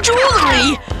 The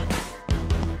jewelry!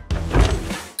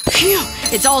 Phew,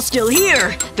 it's all still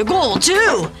here. The gold,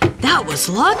 too. That was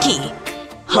lucky.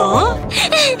 Huh?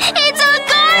 It's all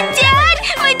gone, Dad!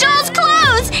 My doll's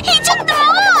clothes! He took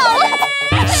them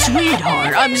all!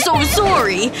 Sweetheart, I'm so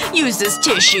sorry. Use this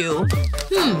tissue.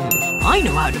 I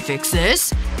know how to fix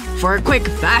this. For a quick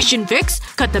fashion fix,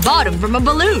 cut the bottom from a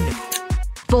balloon.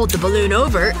 Fold the balloon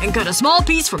over and cut a small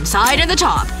piece from side and the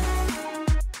top.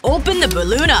 Open the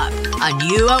balloon up. A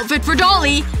new outfit for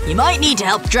Dolly. You might need to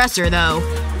help dress her, though.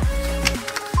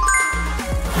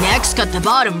 Next, cut the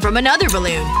bottom from another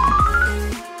balloon.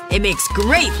 It makes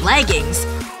great leggings.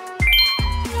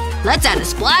 Let's add a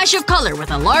splash of color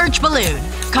with a large balloon.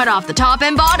 Cut off the top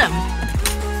and bottom.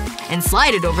 And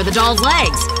slide it over the doll's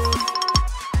legs.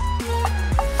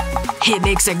 It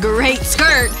makes a great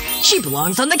skirt. She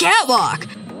belongs on the catwalk.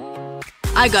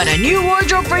 I got a new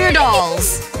wardrobe for your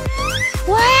dolls.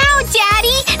 Wow,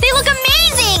 Daddy! They look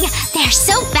amazing! They're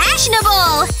so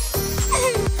fashionable!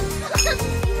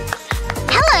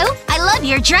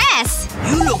 your dress.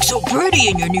 You look so pretty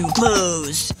in your new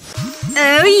clothes.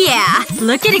 Oh yeah.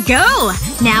 Look at it go.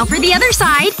 Now for the other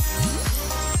side.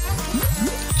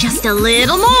 Just a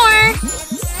little more.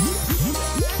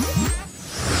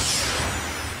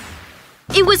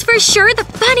 It was for sure the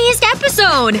funniest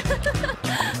episode!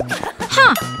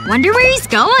 Huh. Wonder where he's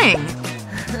going.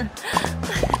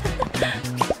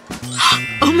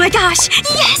 Oh my gosh!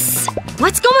 Yes!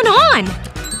 What's going on?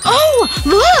 Oh!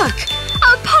 Look!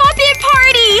 A Pop-It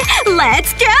party!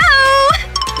 Let's go!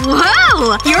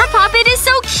 Whoa! Your Pop-It is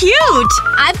so cute!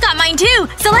 I've got mine too,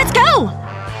 so let's go!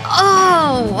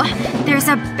 Oh. There's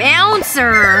a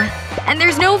bouncer. And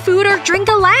there's no food or drink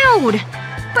allowed.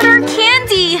 But our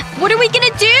candy! What are we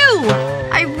gonna do?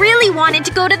 I really wanted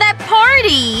to go to that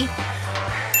party!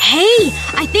 Hey!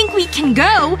 I think we can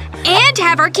go and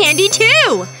have our candy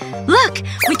too! Look!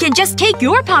 We can just take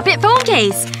your Pop-It phone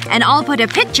case. And I'll put a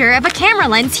picture of a camera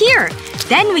lens here.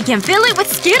 Then we can fill it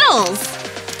with Skittles.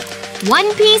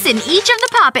 One piece in each of the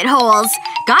Pop-It holes.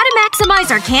 Gotta maximize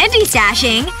our candy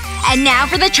stashing. And now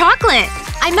for the chocolate.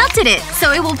 I melted it,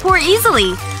 so it will pour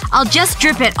easily. I'll just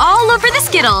drip it all over the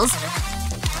Skittles.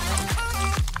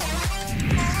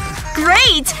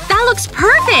 Great! That looks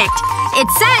perfect!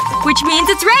 It's set, which means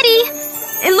it's ready.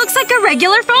 It looks like a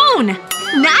regular phone.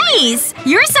 Nice!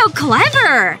 You're so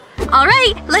clever!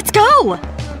 Alright, let's go!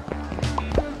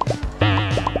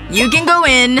 You can go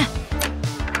in.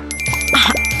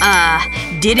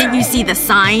 Didn't you see the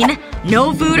sign?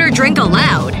 No food or drink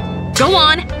allowed. Go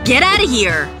on, get out of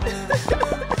here.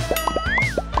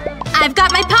 I've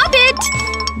got my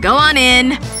Pop-It! Go on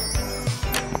in.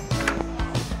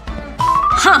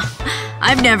 Huh.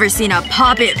 I've never seen a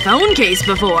Pop-It phone case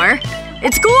before.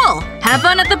 It's cool. Have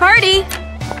fun at the party.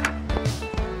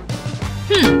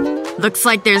 Looks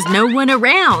like there's no one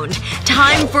around.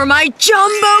 Time for my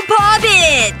Jumbo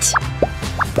Pop-It!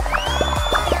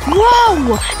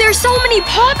 Whoa! There's so many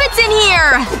Pop-Its in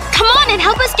here! Come on and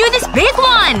help us do this big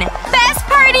one! Best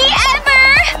party ever!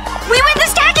 We win the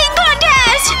stacking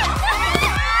contest!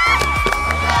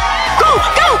 Go!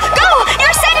 Go! Go!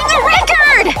 You're setting the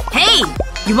record! Hey!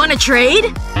 You wanna trade?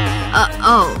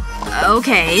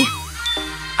 Okay.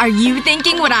 Are you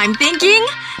thinking what I'm thinking?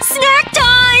 Snack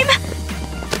time!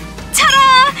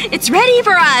 Ta-da! It's ready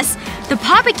for us! The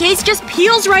Pop-It case just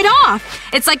peels right off.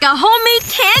 It's like a homemade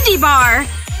candy bar.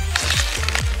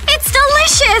 It's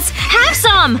delicious! Have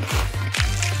some!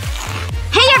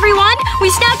 Hey everyone! We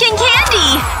snuck in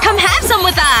candy! Come have some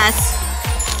with us!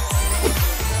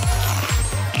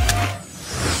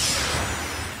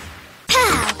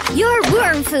 Pow! You're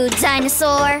worm food,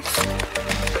 dinosaur.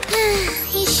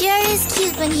 He sure is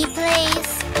cute when he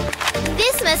plays.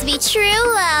 This must be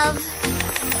true love.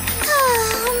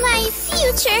 Oh, my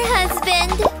future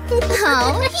husband.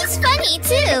 Oh, he's funny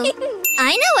too.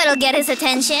 I know what'll get his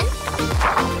attention.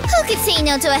 Who could say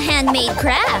no to a handmade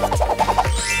craft?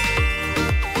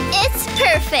 It's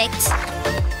perfect.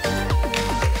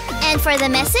 And for the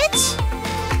message?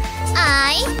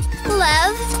 I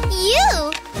love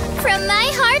you. From my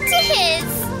heart to his.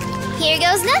 Here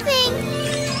goes nothing.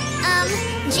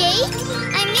 Jake?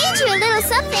 I made you a little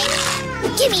something.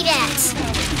 Give me that.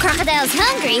 Crocodile's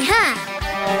hungry, huh?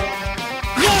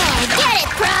 Yeah, get it,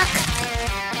 Croc!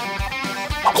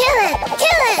 Kill it!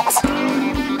 Kill it!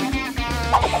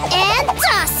 And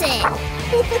toss it!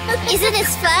 Isn't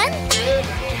this fun?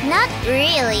 Not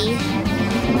really.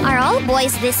 Are all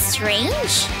boys this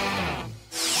strange?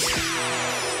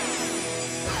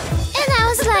 And I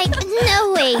was like,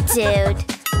 no way, dude.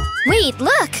 Wait,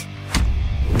 look!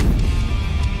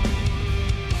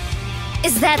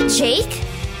 Is that Jake?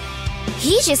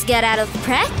 He just got out of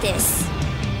practice.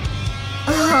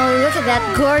 Oh, look at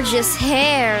that gorgeous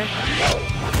hair.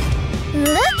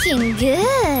 Looking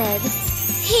good.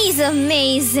 He's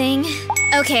amazing.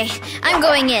 Okay, I'm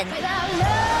going in.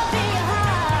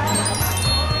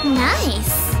 Nice.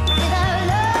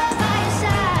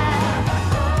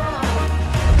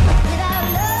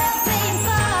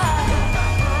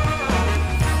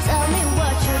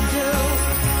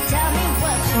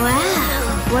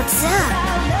 Wow, what's up?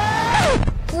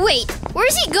 Wait,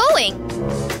 where's he going?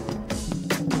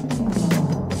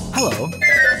 Hello.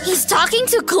 He's talking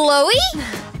to Chloe?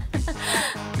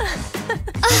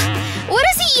 What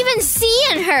does he even see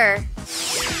in her?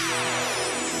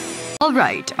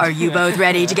 Alright, are you both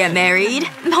ready to get married?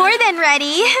 More than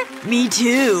ready. Me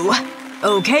too.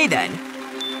 Okay then.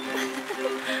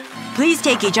 Please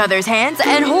take each other's hands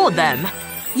and hold them.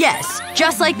 Yes,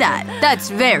 just like that. That's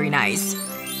very nice.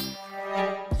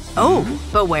 Oh,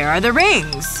 but where are the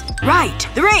rings? Right,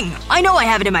 the ring! I know I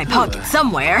have it in my pocket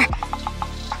somewhere.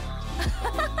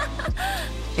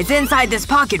 It's inside this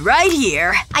pocket right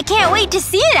here. I can't wait to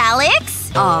see it, Alex!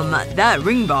 That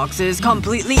ring box is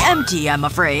completely empty, I'm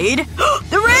afraid.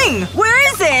 The ring!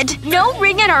 Where is it? No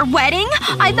ring at our wedding?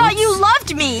 I thought you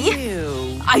loved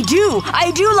me! I do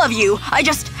love you.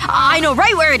 I know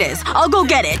right where it is. I'll go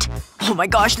get it. Oh my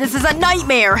gosh, this is a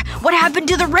nightmare. What happened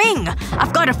to the ring?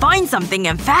 I've gotta find something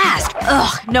and fast.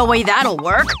 Ugh, no way that'll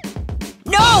work.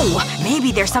 No!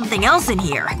 Maybe there's something else in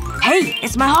here. Hey,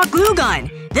 it's my hot glue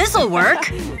gun. This'll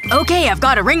work. Okay, I've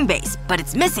got a ring base, but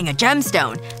it's missing a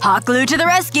gemstone. Hot glue to the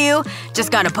rescue. Just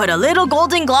gotta put a little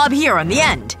golden glob here on the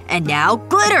end. And now,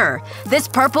 glitter. This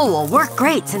purple will work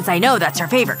great since I know that's her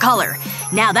favorite color.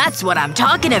 Now that's what I'm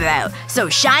talking about. So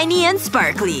shiny and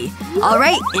sparkly.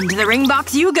 Alright, into the ring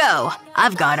box you go.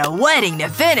 I've got a wedding to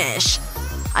finish.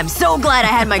 I'm so glad I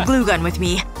had my glue gun with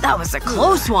me. That was a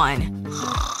close one.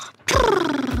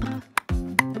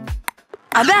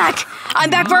 I'm back! I'm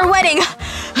back for our wedding!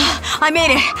 I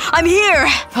made it! I'm here!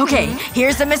 Okay,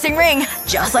 here's the missing ring.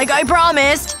 Just like I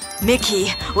promised. Mickey,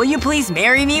 will you please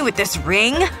marry me with this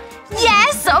ring?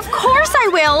 Yes, of course I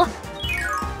will!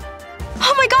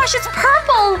 Oh my gosh, it's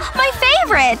purple! My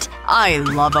favorite! I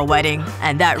love a wedding.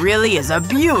 And that really is a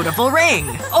beautiful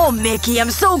ring. Oh, Mickey,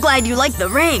 I'm so glad you like the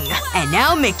ring. And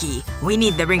now, Mickey, we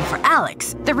need the ring for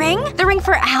Alex. The ring? The ring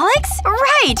for Alex?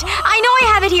 Right! I know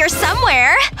I have it here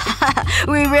somewhere!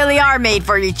 We really are made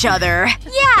for each other.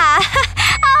 Yeah!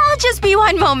 I'll just be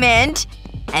one moment.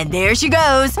 And there she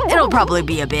goes. It'll probably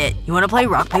be a bit. You wanna play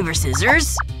rock, paper,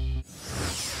 scissors?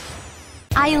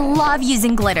 I love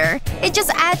using glitter. It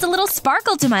just adds a little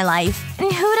sparkle to my life.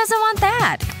 And who doesn't want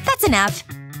that? That's enough.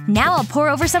 Now I'll pour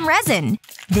over some resin.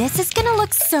 This is gonna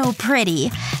look so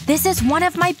pretty. This is one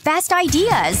of my best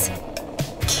ideas.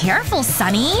 Careful,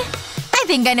 Sunny. I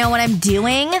think I know what I'm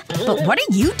doing. But what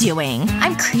are you doing?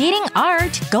 I'm creating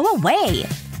art. Go away.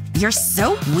 You're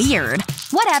so weird.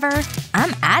 Whatever.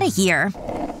 I'm outta here.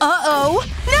 Uh-oh.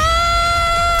 No!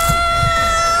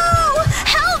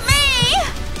 Help me!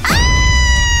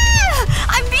 Ah!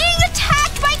 I'm being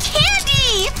attacked by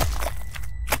candy!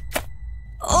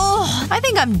 Oh, I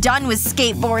think I'm done with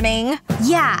skateboarding.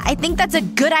 Yeah, I think that's a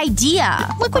good idea.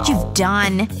 Look what you've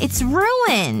done. It's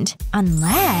ruined.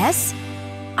 Unless…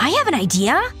 I have an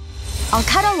idea. I'll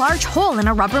cut a large hole in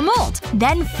a rubber mold.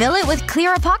 Then fill it with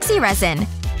clear epoxy resin.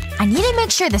 I need to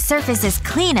make sure the surface is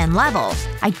clean and level.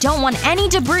 I don't want any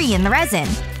debris in the resin.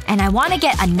 And I want to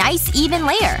get a nice even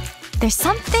layer. There's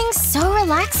something so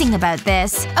relaxing about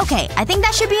this. Okay, I think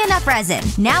that should be enough resin.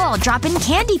 Now I'll drop in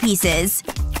candy pieces.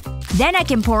 Then I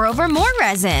can pour over more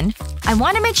resin. I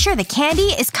want to make sure the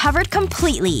candy is covered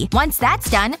completely. Once that's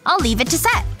done, I'll leave it to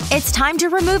set. It's time to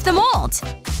remove the mold.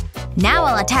 Now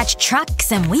I'll attach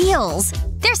trucks and wheels.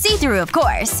 They're see-through, of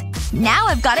course. Now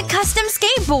I've got a custom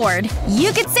skateboard.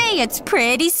 You could say it's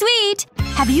pretty sweet.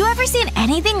 Have you ever seen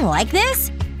anything like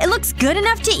this? It looks good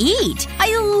enough to eat.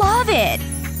 I love it.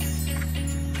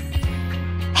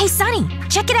 Hey, Sunny,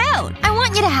 check it out. I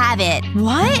want you to have it.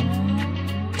 What?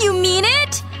 You mean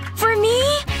it? For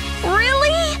me?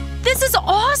 Really? This is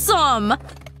awesome!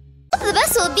 The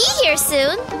bus will be here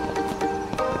soon.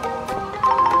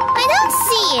 I don't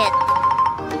see it.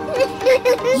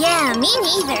 Yeah, me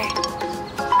neither.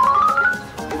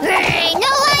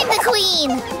 No, I'm the queen!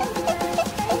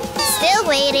 Still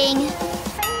waiting.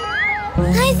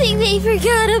 I think they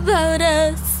forgot about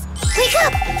us. Wake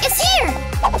up! It's here!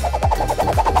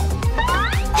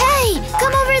 Hey!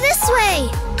 Come over this way!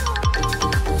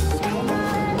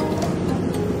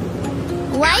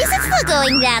 Why is it still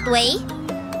going that way?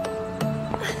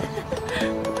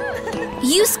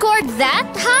 You scored that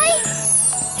high?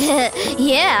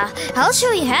 Yeah, I'll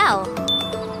show you how.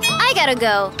 I gotta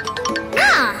go.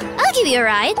 Nah, I'll give you a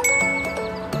ride.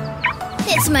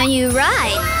 It's my new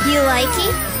ride. You like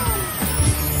it?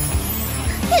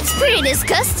 It's pretty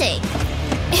disgusting.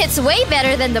 It's way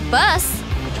better than the bus.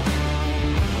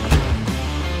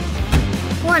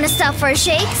 Wanna stop for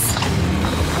shakes?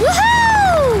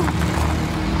 Woohoo!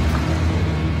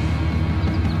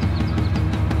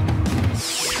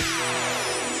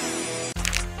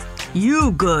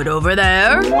 You good over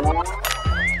there?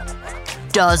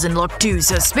 Doesn't look too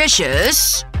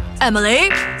suspicious.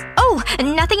 Emily? Oh,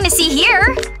 nothing to see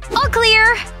here. All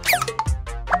clear.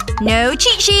 No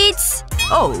cheat sheets.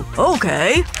 Oh,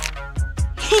 okay.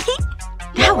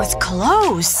 That was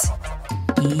close.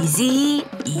 Easy,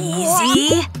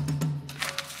 easy.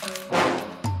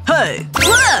 Hey!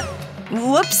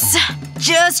 Whoops.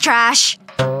 Just trash.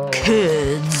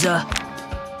 Kids.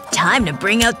 Time to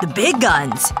bring out the big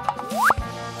guns.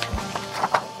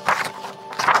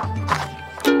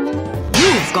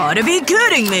 You've gotta be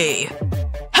kidding me!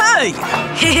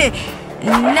 Hey!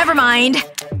 Never mind.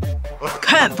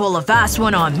 can't pull a fast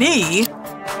one on me.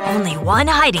 Only one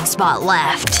hiding spot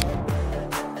left.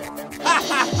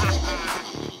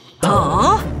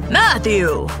 Huh?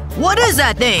 Matthew! What is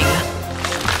that thing?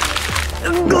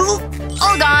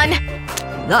 All gone.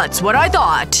 That's what I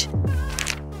thought.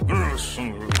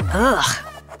 Ugh.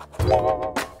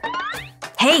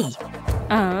 Hey.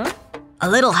 A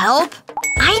little help?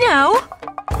 I know.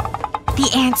 The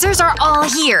answers are all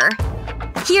here.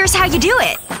 Here's how you do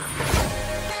it.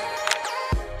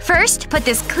 First, put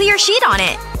this clear sheet on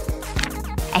it.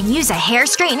 And use a hair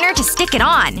straightener to stick it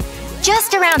on.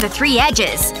 Just around the 3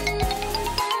 edges.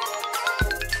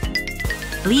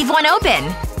 Leave one open.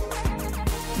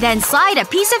 Then slide a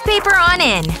piece of paper on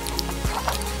in.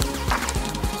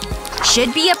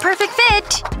 Should be a perfect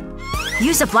fit.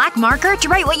 Use a black marker to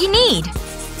write what you need.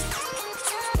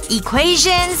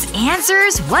 Equations,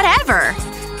 answers, whatever.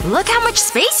 Look how much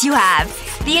space you have.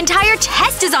 The entire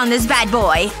test is on this bad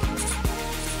boy.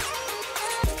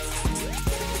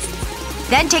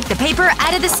 Then take the paper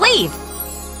out of the sleeve.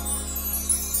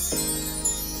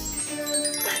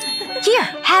 Here,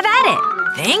 have at it.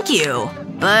 Thank you.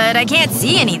 But I can't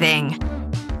see anything.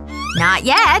 Not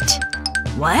yet.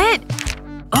 What?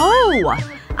 Oh!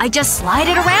 I just slide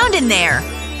it around in there.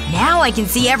 Now I can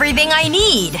see everything I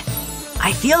need.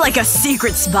 I feel like a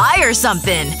secret spy or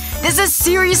something. This is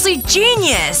seriously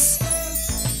genius!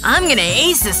 I'm gonna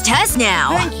ace this test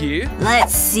now. Thank you.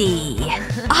 Let's see.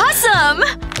 Awesome!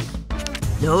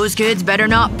 Those kids better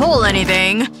not pull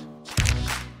anything.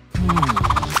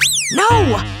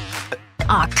 No!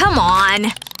 Aw, come on.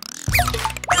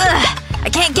 Ugh, I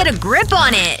can't get a grip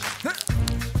on it.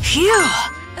 Phew.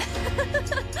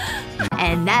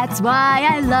 And that's why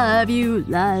I love you,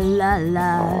 la la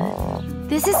la.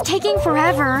 This is taking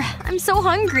forever. I'm so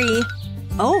hungry.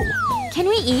 Oh. Can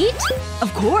we eat?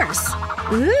 Of course.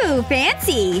 Ooh,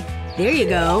 fancy. There you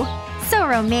go. So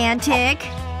romantic.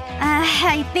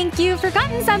 I think you've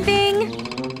forgotten something.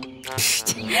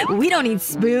 We don't need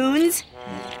spoons.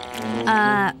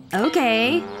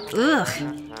 Okay. Ugh.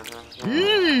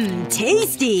 Mmm,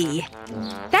 tasty.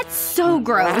 That's so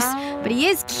gross. But he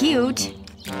is cute.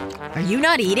 Are you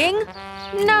not eating?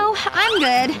 No, I'm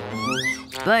good.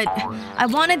 But I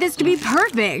wanted this to be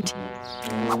perfect.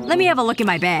 Let me have a look in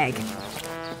my bag.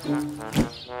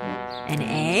 An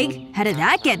egg? How did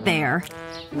that get there?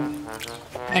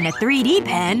 And a 3D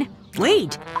pen?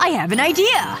 Wait, I have an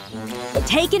idea!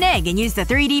 Take an egg and use the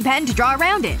 3D pen to draw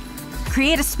around it.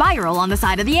 Create a spiral on the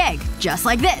side of the egg, just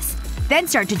like this. Then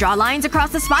start to draw lines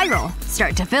across the spiral.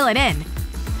 Start to fill it in.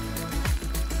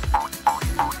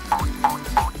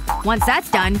 Once that's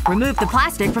done, remove the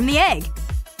plastic from the egg.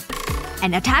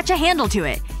 And attach a handle to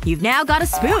it. You've now got a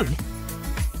spoon.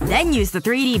 Then use the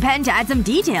 3D pen to add some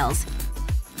details.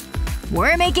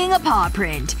 We're making a paw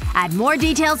print. Add more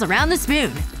details around the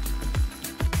spoon.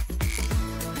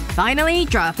 Finally,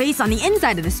 draw a face on the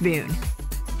inside of the spoon.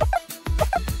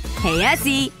 Hey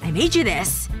Essie, I made you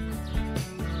this.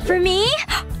 For me?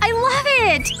 I love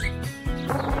it!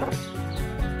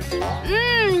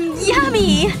 Mmm,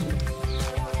 yummy!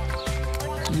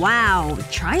 Wow,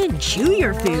 try and chew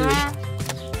your food.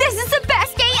 This is the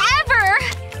best day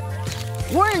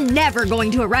ever! We're never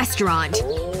going to a restaurant.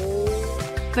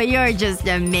 But you're just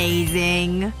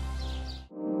amazing.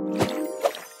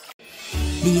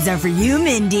 These are for you,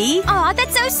 Mindy. Aw,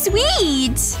 that's so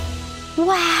sweet!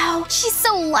 Wow, she's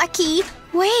so lucky.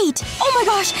 Wait. Oh my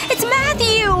gosh, it's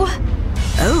Matthew!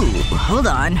 Oh, hold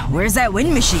on. Where's that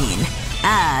wind machine?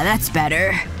 Ah, that's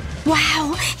better.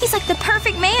 Wow, he's like the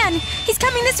perfect man. He's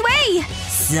coming this way.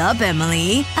 Sup,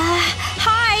 Emily?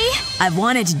 Hi. I've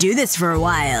wanted to do this for a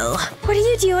while. What are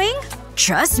you doing?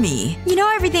 Trust me. You know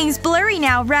everything's blurry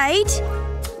now, right?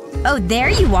 Oh, there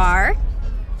you are.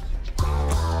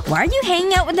 Why are you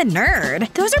hanging out with a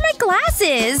nerd? Those are my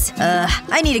glasses.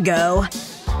 I need to go.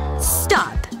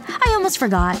 Stop. I almost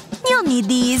forgot. You'll need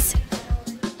these.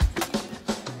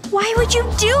 Why would you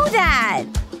do that?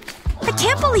 I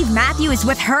can't believe Matthew is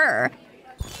with her.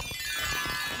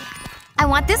 I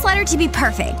want this letter to be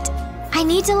perfect. I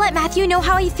need to let Matthew know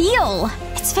how I feel.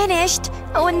 It's finished.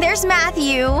 Oh, and there's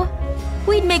Matthew.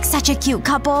 We'd make such a cute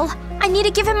couple. I need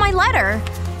to give him my letter.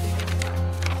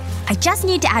 I just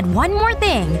need to add one more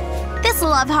thing. This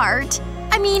love heart.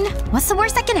 I mean, what's the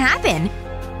worst that can happen?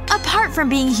 Apart from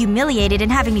being humiliated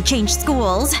and having to change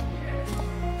schools.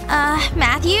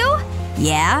 Matthew?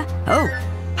 Yeah? Oh.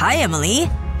 Hi, Emily.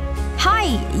 Hi.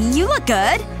 You look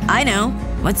good. I know.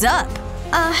 What's up?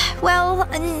 Well,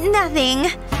 nothing.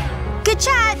 Good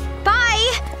chat.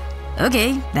 Bye!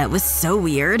 Okay, that was so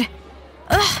weird.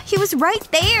 Ugh, he was right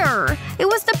there. It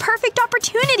was the perfect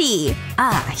opportunity.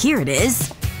 Ah, here it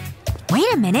is.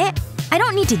 Wait a minute. I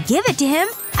don't need to give it to him.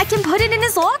 I can put it in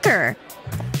his locker.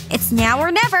 It's now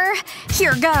or never.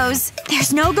 Here goes.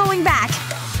 There's no going back.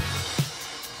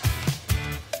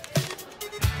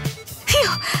 Phew!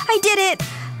 I did it!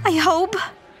 I hope.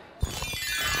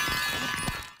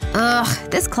 Ugh,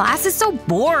 this class is so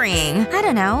boring. I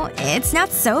don't know. It's not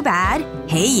so bad.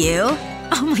 Hey, you.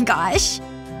 Oh my gosh.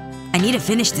 I need to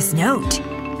finish this note.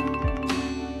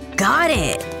 Got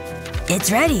it.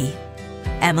 It's ready.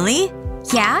 Emily?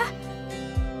 Yeah?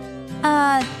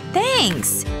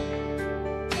 Thanks.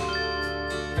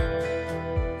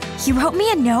 He wrote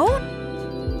me a note?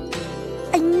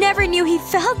 I never knew he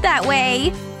felt that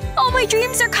way. All my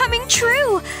dreams are coming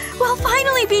true. We'll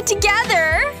finally be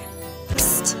together.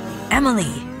 Psst.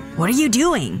 Emily, what are you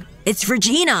doing? It's for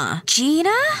Gina. Gina?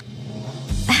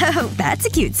 Oh, that's a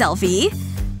cute selfie.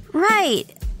 Right.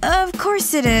 Of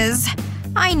course it is.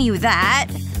 I knew that.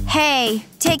 Hey,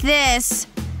 take this.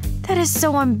 That is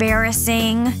so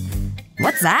embarrassing.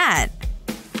 What's that?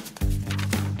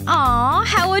 Aw,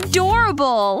 how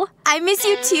adorable. I miss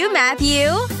you too, Matthew.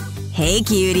 Hey,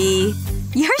 cutie.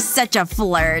 You're such a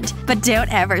flirt. But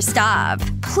don't ever stop.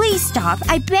 Please stop.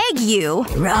 I beg you.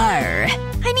 Rawr.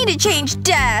 I need to change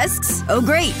desks. Oh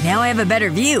great, now I have a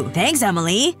better view. Thanks,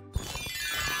 Emily.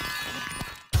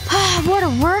 What a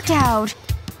workout.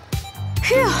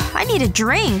 Phew, I need a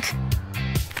drink.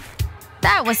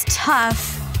 That was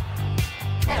tough.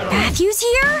 Matthew's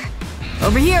here?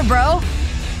 Over here, bro.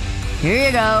 Here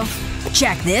you go.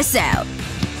 Check this out.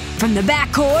 From the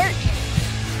backcourt.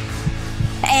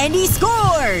 And he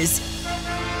scores!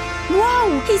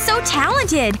 Whoa! He's so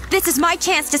talented! This is my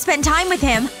chance to spend time with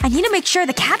him. I need to make sure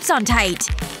the cap's on tight.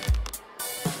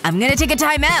 I'm gonna take a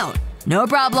timeout. No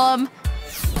problem.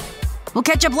 We'll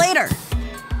catch up later.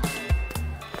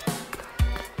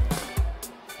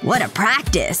 What a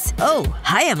practice. Oh,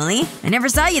 hi Emily. I never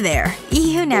saw you there.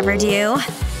 You never do.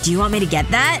 Do you want me to get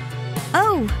that?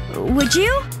 Oh, would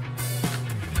you?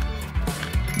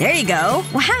 There you go.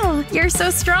 Wow, you're so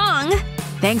strong.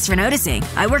 Thanks for noticing.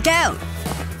 I work out.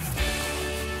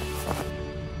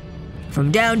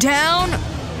 From downtown?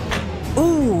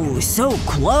 Ooh, so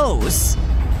close.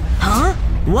 Huh?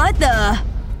 What the?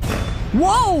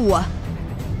 Whoa!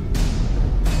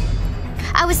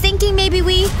 I was thinking maybe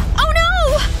we… Oh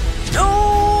no!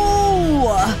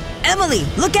 Oh! Emily,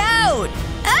 look out!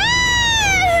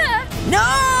 Ah!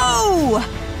 No!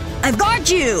 I've got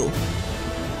you!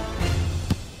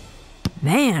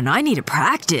 Man, I need to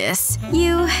practice.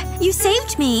 You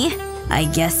saved me. I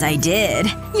guess I did.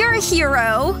 You're a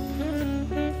hero.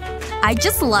 I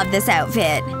just love this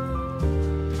outfit.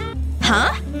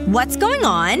 Huh? What's going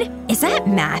on? Is that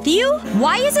Matthew?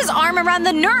 Why is his arm around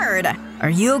the nerd? Are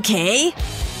you okay?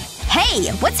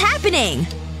 Hey, what's happening?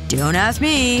 Don't ask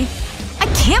me. I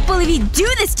can't believe he'd do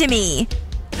this to me!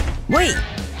 Wait,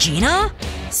 Gina?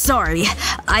 Sorry,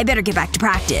 I better get back to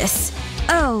practice.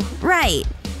 Oh, right.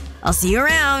 I'll see you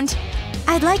around.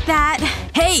 I'd like that.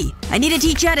 Hey! I need to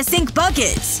teach you how to sink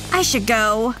buckets! I should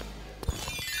go.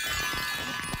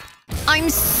 I'm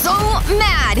so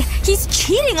mad! He's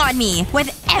cheating on me! With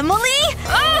Emily?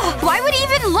 Ugh! Why would he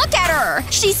even look at her?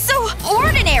 She's so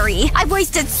ordinary! I've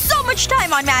wasted so much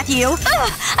time on Matthew!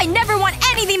 Ugh! I never want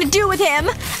anything to do with him!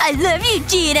 I love you,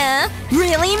 Gina!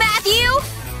 Really, Matthew?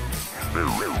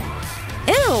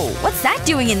 Ew, what's that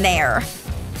doing in there?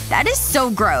 That is so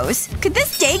gross. Could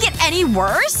this day get any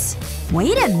worse?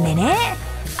 Wait a minute.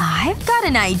 I've got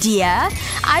an idea.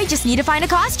 I just need to find a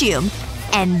costume.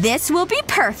 And this will be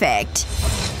perfect.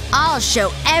 I'll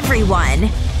show everyone.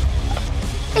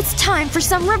 It's time for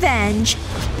some revenge.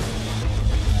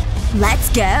 Let's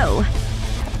go.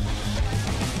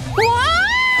 Whoa!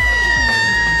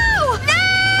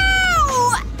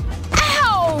 No!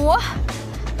 Ow!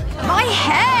 My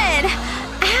head!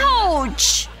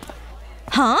 Ouch!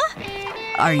 Huh?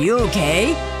 Are you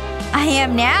okay? I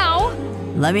am now.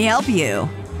 Let me help you.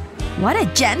 What a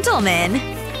gentleman.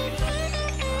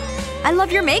 I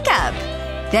love your makeup.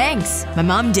 Thanks. My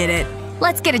mom did it.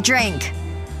 Let's get a drink.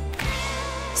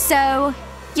 So,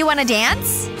 you wanna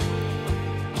dance?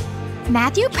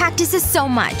 Matthew practices so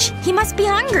much. He must be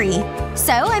hungry.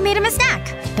 So I made him a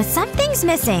snack. But something's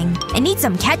missing. I need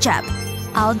some ketchup.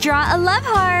 I'll draw a love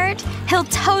heart. He'll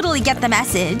totally get the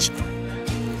message.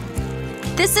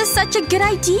 This is such a good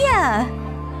idea.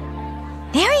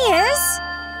 There he is!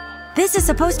 This is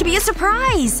supposed to be a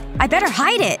surprise. I better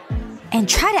hide it. And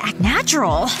try to act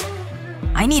natural.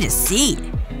 I need a seat.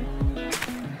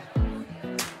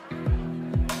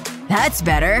 That's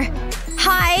better.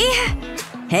 Hi.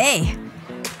 Hey.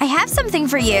 I have something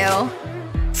for you.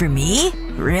 For me?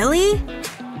 Really?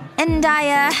 And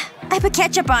I put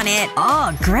ketchup on it.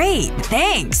 Oh, great.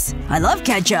 Thanks. I love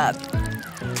ketchup.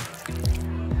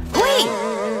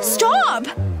 Wait! Stop!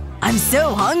 I'm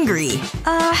so hungry.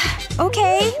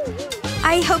 Okay.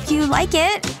 I hope you like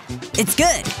it. It's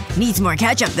good. Needs more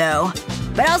ketchup, though.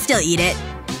 But I'll still eat it.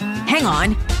 Hang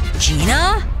on.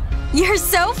 Gina? You're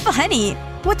so funny.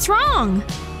 What's wrong?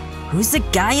 Who's the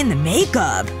guy in the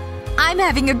makeup? I'm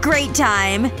having a great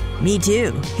time. Me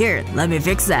too. Here, let me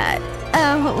fix that.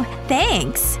 Oh,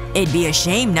 thanks. It'd be a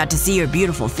shame not to see your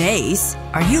beautiful face.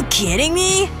 Are you kidding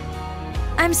me?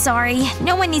 I'm sorry.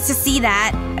 No one needs to see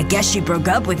that. I guess she broke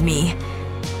up with me.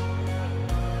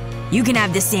 You can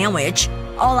have this sandwich.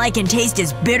 All I can taste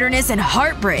is bitterness and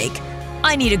heartbreak.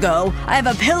 I need to go. I have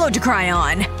a pillow to cry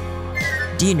on.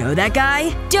 Do you know that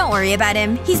guy? Don't worry about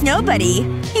him. He's nobody.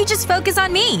 You just focus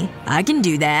on me. I can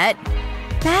do that.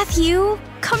 Matthew,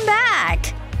 come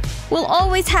back. We'll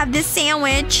always have this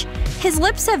sandwich. His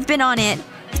lips have been on it.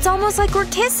 It's almost like we're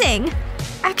kissing.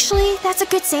 Actually, that's a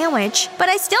good sandwich. But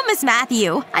I still miss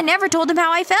Matthew. I never told him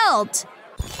how I felt.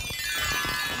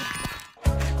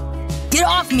 Get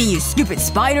off me, you stupid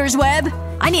spider's web!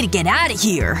 I need to get out of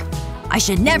here. I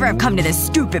should never have come to this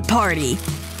stupid party.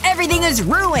 Everything is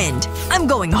ruined! I'm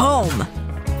going home.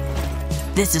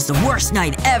 This is the worst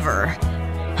night ever.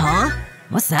 Huh?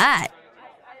 What's that?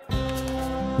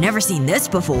 Never seen this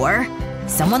before.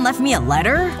 Someone left me a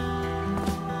letter?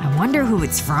 I wonder who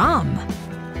it's from.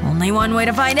 Only one way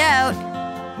to find out.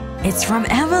 It's from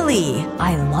Emily.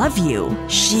 I love you.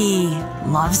 She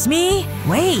loves me?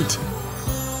 Wait.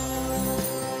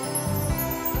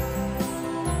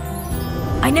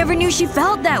 I never knew she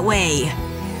felt that way.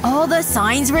 All the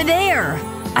signs were there.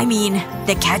 I mean,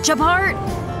 the ketchup heart?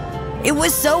 It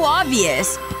was so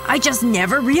obvious. I just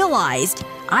never realized.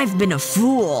 I've been a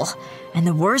fool. And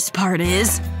the worst part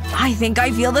is, I think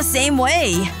I feel the same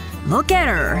way. Look at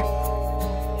her.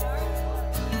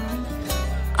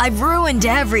 I've ruined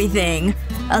everything.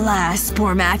 Alas,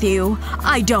 poor Matthew.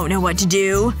 I don't know what to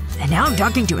do. And now I'm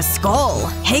talking to a skull.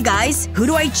 Hey guys, who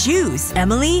do I choose?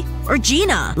 Emily or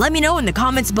Gina? Let me know in the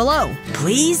comments below.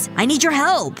 Please? I need your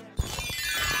help.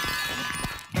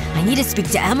 I need to speak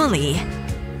to Emily.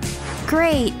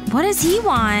 Great. What does he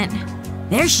want?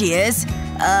 There she is.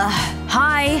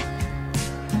 Hi.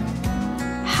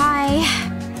 Hi.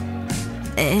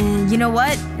 You know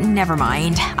what? Never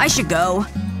mind. I should go.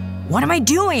 What am I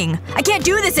doing? I can't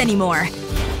do this anymore.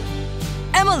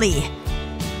 Emily!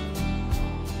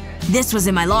 This was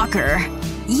in my locker.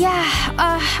 Yeah,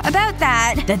 about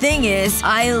that. The thing is,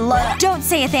 Don't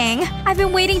say a thing. I've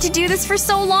been waiting to do this for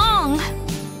so long.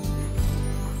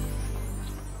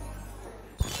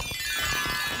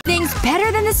 Things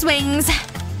better than the swings.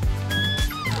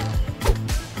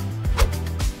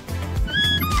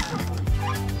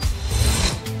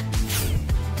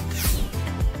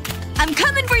 I'm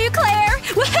coming for you, Claire!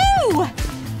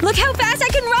 Woohoo! Look how fast I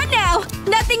can run now!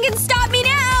 Nothing can stop me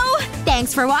now!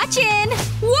 Thanks for watching!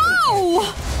 Whoa!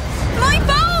 My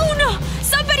phone!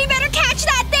 Somebody better catch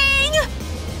that thing!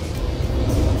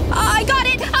 I got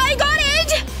it! I got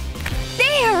it!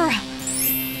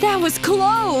 There! That was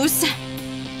close.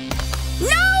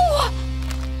 No!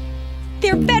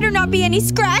 There better not be any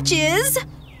scratches.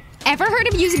 Ever heard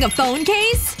of using a phone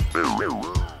case?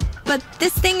 But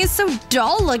this thing is so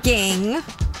dull looking.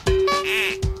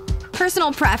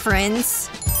 Personal preference.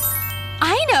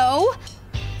 I know!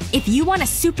 If you want a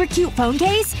super cute phone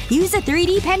case, use a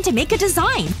 3D pen to make a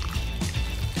design.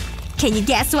 Can you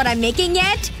guess what I'm making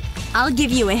yet? I'll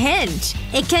give you a hint.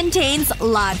 It contains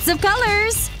lots of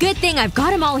colors. Good thing I've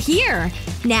got them all here.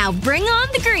 Now bring on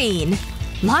the green.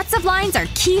 Lots of lines are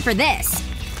key for this.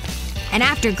 And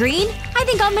after green, I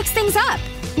think I'll mix things up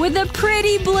with a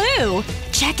pretty blue.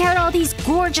 Check out all these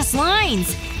gorgeous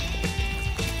lines.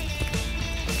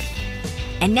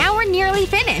 And now we're nearly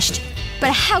finished.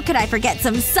 But how could I forget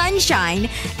some sunshine?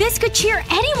 This could cheer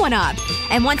anyone up.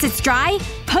 And once it's dry,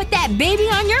 put that baby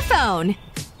on your phone.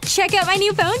 Check out my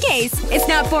new phone case. It's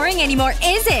not boring anymore,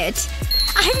 is it?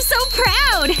 I'm so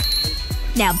proud!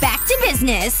 Now back to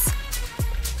business.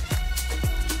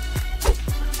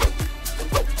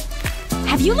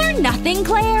 Have you learned nothing,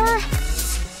 Claire?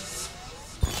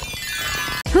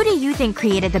 Who do you think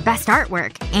created the best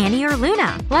artwork? Annie or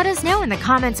Luna? Let us know in the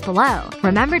comments below.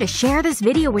 Remember to share this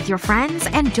video with your friends,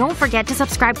 and don't forget to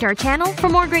subscribe to our channel for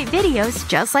more great videos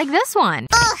just like this one.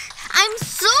 Ugh, I'm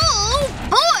so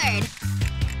bored!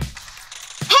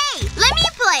 Hey, let me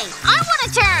play! I want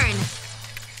a turn!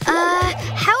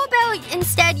 How about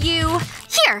instead you…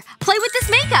 Here, play with this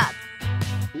makeup.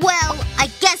 Well, I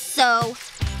guess so.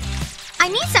 I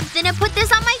need something to put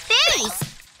this on my face.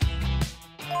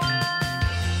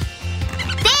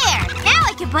 There! Now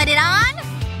I can put it on.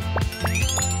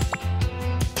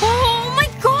 Oh my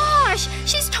gosh!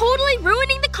 She's totally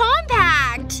ruining the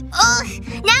compact! Ugh,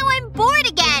 now I'm bored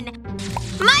again.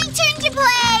 My turn to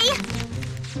play!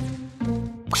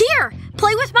 Here!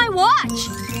 Play with my watch!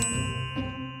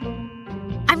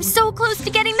 I'm so close to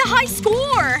getting the high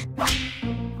score!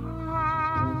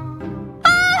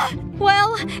 Ah!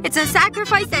 Well, it's a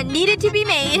sacrifice that needed to be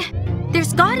made.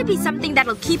 There's gotta be something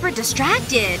that'll keep her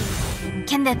distracted.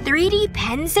 Can the 3D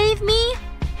pen save me?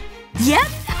 Yep!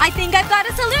 I think I've got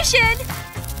a solution!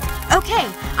 Okay,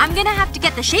 I'm gonna have to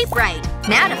get the shape right.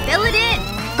 Now to fill it in.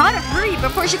 Gotta hurry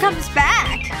before she comes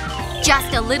back.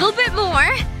 Just a little bit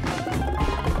more.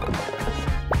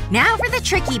 Now for the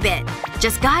tricky bit.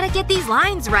 Just gotta get these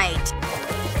lines right.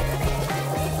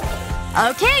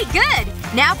 Okay, good!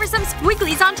 Now for some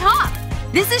squigglies on top.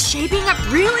 This is shaping up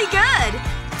really good!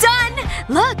 Done!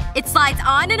 Look, it slides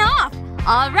on and off.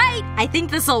 Alright, I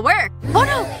think this'll work. Oh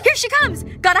no! Here she comes!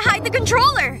 Gotta hide the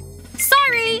controller!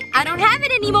 Sorry, I don't have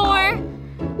it anymore.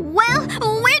 Well,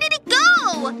 where did it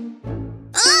go?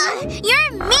 Ugh,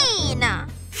 you're mean!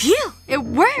 Phew! It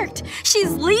worked!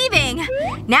 She's leaving!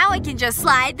 Now I can just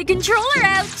slide the controller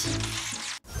out.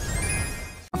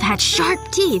 Had sharp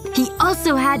teeth. He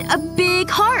also had a big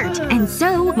heart. And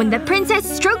so, when the princess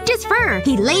stroked his fur,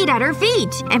 he laid at her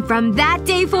feet. And from that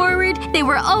day forward, they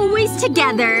were always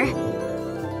together.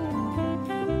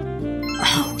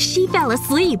 Oh, she fell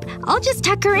asleep. I'll just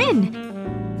tuck her in.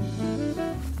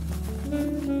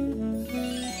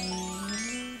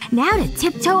 Now to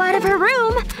tiptoe out of her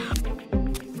room.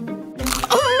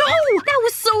 Oh no! That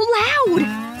was so loud!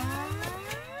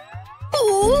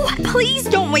 Oh, please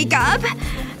don't wake up!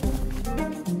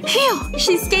 Phew,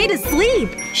 she stayed asleep.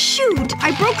 Shoot,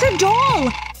 I broke her doll.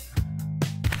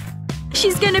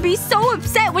 She's gonna be so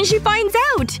upset when she finds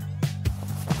out.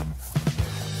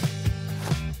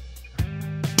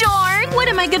 Darn, what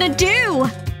am I gonna do?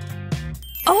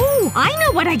 Oh, I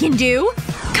know what I can do.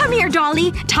 Come here,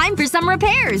 Dolly. Time for some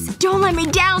repairs. Don't let me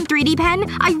down, 3D pen.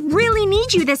 I really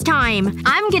need you this time.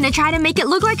 I'm gonna try to make it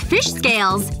look like fish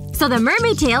scales. So the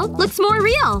mermaid tail looks more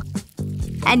real.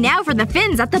 And now for the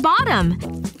fins at the bottom.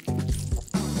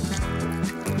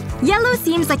 Yellow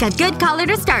seems like a good color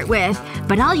to start with.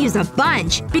 But I'll use a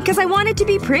bunch, because I want it to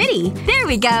be pretty. There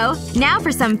we go. Now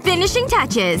for some finishing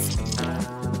touches.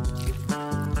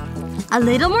 A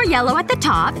little more yellow at the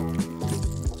top.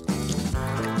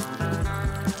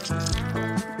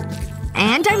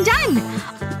 And I'm done!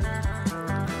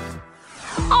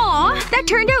 Aw, that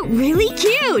turned out really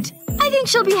cute! I think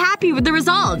she'll be happy with the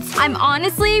results. I'm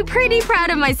honestly pretty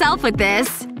proud of myself with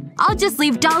this. I'll just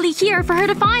leave Dolly here for her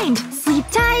to find. Sleep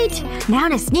tight. Now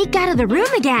to sneak out of the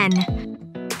room again.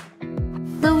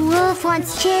 The wolf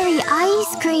wants cherry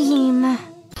ice cream.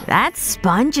 That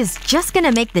sponge is just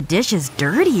gonna make the dishes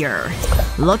dirtier.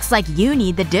 Looks like you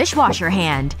need the dishwasher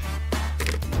hand.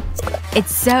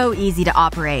 It's so easy to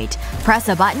operate. Press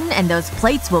a button and those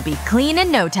plates will be clean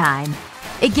in no time.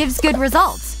 It gives good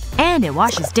results. And it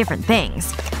washes different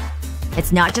things.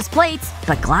 It's not just plates,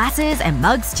 but glasses and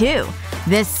mugs too.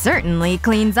 This certainly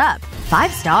cleans up.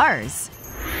 5 stars.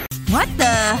 What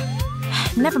the…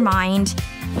 Never mind.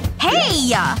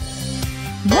 Hey!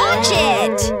 Watch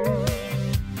it!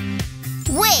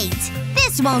 Wait,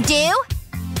 this won't do.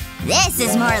 This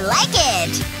is more like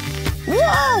it.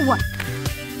 Whoa!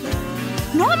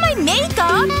 Not my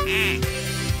makeup!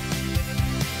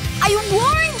 I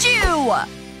warned you!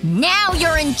 Now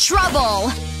you're in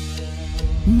trouble!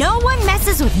 No one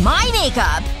messes with my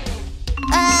makeup!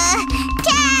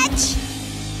 Catch!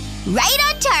 Right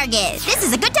on target. This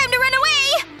is a good time to run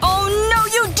away. Oh no,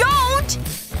 you don't!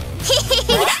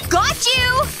 Got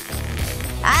you!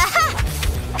 Aha!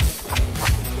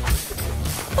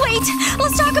 Wait,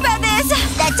 let's talk about this!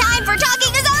 The time for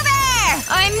talking is over!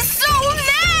 I'm so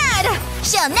mad!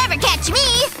 She'll never catch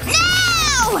me!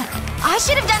 No! I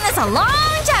should have done this a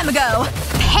long time ago!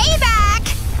 Payback!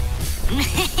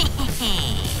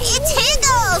 It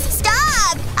tickles!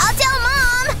 Stop! I'll tell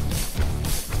Mom!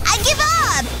 I give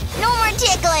up! No more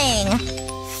tickling!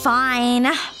 Fine.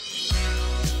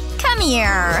 Come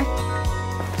here.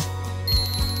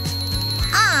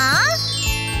 Aww.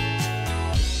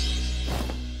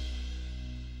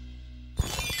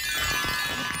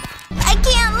 I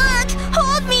can't look!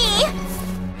 Hold me!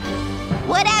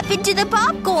 What happened to the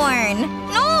popcorn?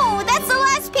 No, that's the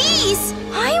last piece!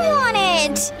 I want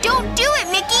it! Don't do it,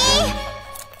 Mickey!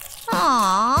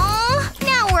 Aww.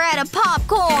 Now we're out of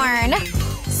popcorn.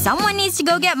 Someone needs to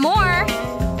go get more.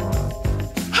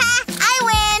 Ha! I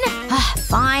win!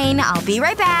 Fine, I'll be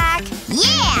right back.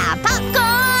 Yeah!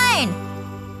 Popcorn!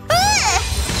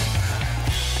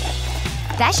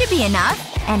 That should be enough.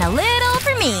 And a little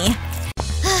for me.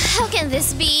 How can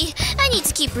this be? I need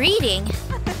to keep reading.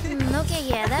 Okay,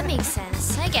 yeah, that makes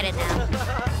sense. I get it now.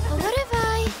 But what if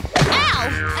I… Ow!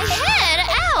 My head!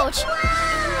 Ouch!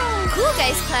 Cool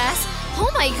guys class. Oh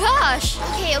my gosh!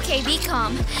 Okay, be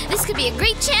calm. This could be a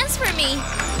great chance for me.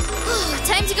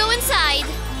 Time to go inside.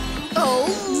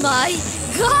 Oh my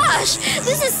gosh!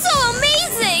 This is so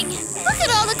amazing! Look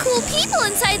at all the cool people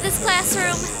inside this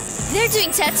classroom. They're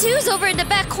doing tattoos over in the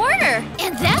back corner.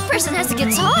 And that person has a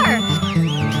guitar.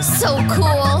 So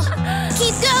cool.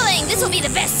 Keep going! This will be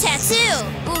the best tattoo!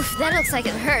 Oof, that looks like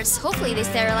it hurts. Hopefully they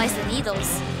sterilize the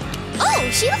needles. Oh,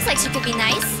 she looks like she could be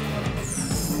nice.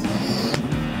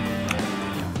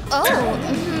 Oh,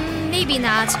 maybe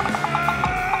not.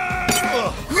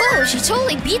 Whoa, she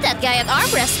totally beat that guy at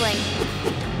arm wrestling.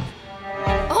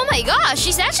 Oh my gosh,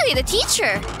 she's actually the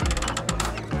teacher.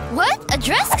 What? A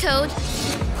dress code?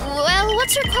 Well,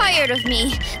 what's required of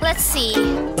me? Let's see.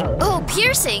 Oh,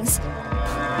 piercings.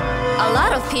 A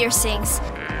lot of piercings.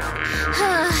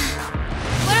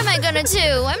 What am I gonna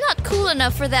do? I'm not cool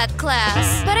enough for that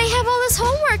class. But I have all this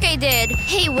homework I did.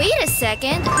 Hey, wait a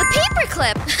second. The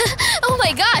paperclip! Oh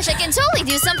my gosh, I can totally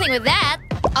do something with that.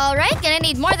 Alright, gonna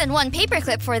need more than one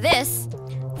paperclip for this.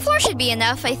 4 should be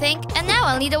enough, I think. And now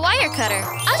I'll need a wire cutter.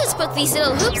 I'll just put these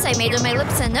little hoops I made on my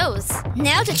lips and nose.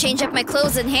 Now to change up my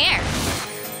clothes and hair.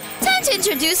 Time to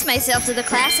introduce myself to the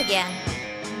class again.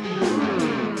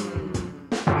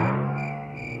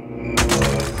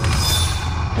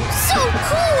 So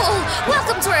cool!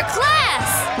 Welcome to our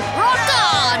class! Rock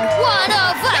on! One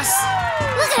of us!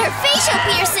 Look at her facial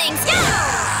piercings!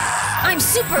 I'm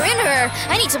super into her!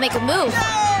 I need to make a move.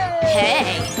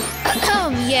 Hey.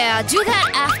 Yeah, do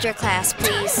that after class,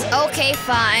 please. Okay,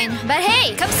 fine. But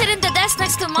hey, come sit in the desk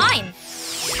next to mine.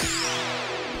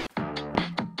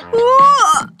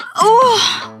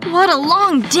 Oh, what a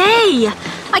long day!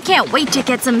 I can't wait to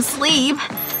get some sleep.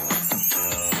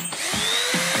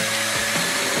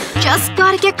 Just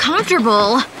gotta get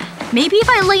comfortable. Maybe if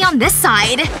I lay on this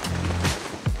side.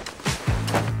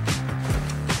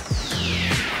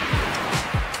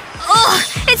 Ugh!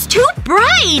 It's too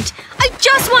bright! I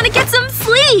just want to get some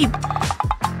sleep!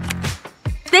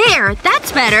 There,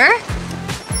 that's better.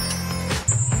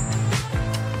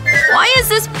 Why is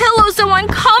this pillow so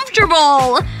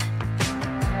uncomfortable?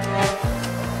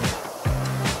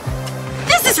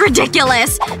 This is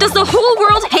ridiculous! Does the whole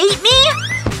world hate me?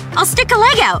 I'll stick a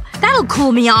leg out. That'll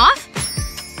cool me off.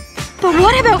 But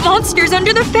what about monsters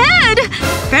under the bed?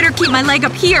 Better keep my leg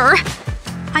up here.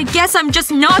 I guess I'm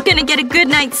just not gonna get a good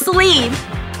night's sleep.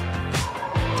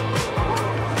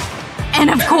 And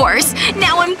of course,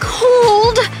 now I'm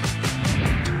cold.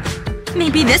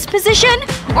 Maybe this position?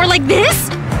 Or like this?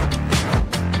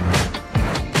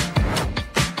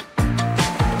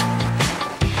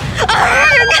 Ugh,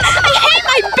 I hate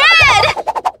my bed!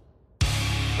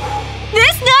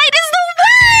 This night is the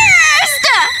worst!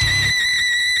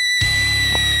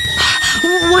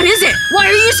 What is it? Why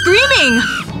are you screaming?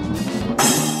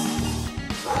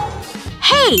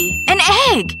 Hey, an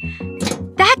egg!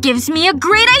 That gives me a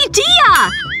great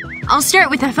idea! I'll start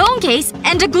with a phone case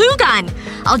and a glue gun.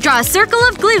 I'll draw a circle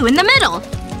of glue in the middle.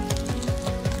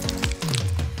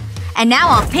 And now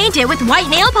I'll paint it with white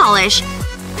nail polish.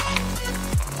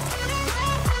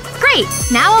 Great!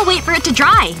 Now I'll wait for it to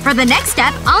dry. For the next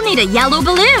step, I'll need a yellow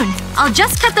balloon. I'll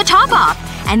just cut the top off.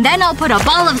 And then I'll put a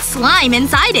ball of slime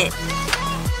inside it.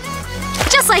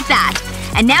 Just like that.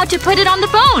 And now to put it on the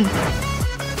phone.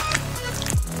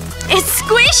 It's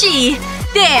squishy!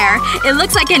 There! It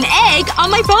looks like an egg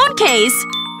on my phone case.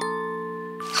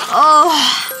 Oh,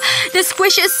 the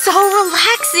squish is so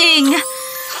relaxing.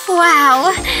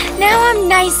 Wow. Now I'm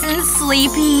nice and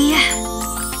sleepy.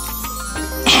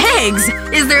 Eggs!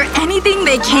 Is there anything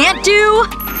they can't do?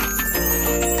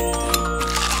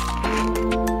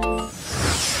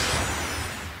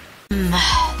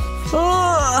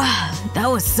 Oh, that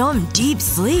was some deep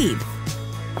sleep.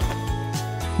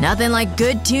 Nothing like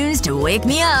good tunes to wake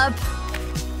me up.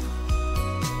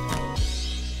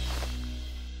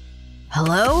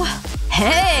 Hello?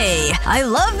 Hey! I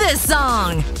love this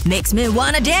song! Makes me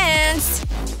wanna dance!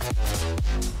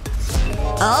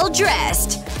 All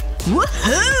dressed.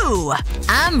 Woohoo!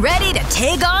 I'm ready to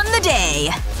take on the day.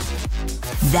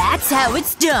 That's how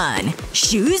it's done.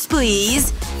 Shoes,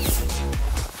 please.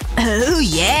 Oh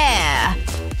yeah!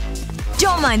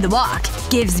 Don't mind the walk.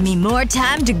 Gives me more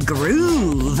time to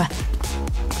groove.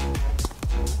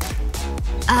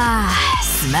 Ah,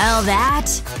 smell that?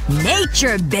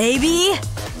 Nature, baby!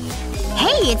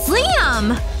 Hey, it's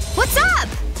Liam! What's up?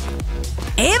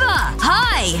 Ava,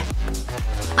 hi!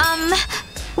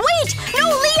 Wait! No,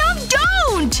 Liam,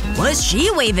 don't! What What's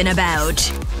she waving about?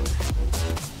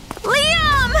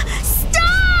 Liam!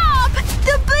 Stop!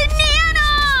 The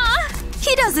banana!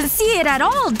 He doesn't see it at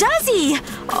all, does he?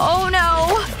 Oh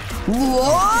no.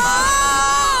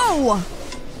 Whoa!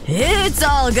 It's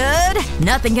all good.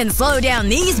 Nothing can slow down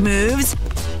these moves.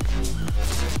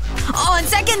 On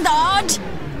second thought…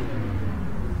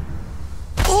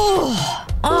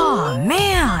 Oh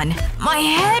man. My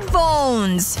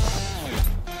headphones!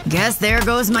 Guess there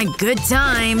goes my good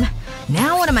time.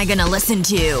 Now what am I gonna listen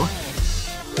to?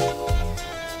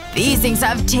 These things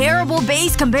have terrible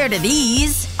bass compared to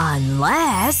these.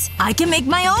 Unless I can make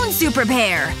my own super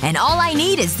pair. And all I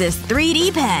need is this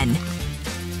 3D pen.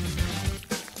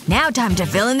 Now time to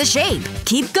fill in the shape.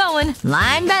 Keep going,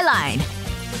 line by line.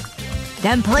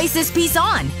 Then place this piece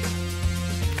on.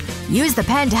 Use the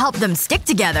pen to help them stick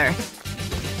together.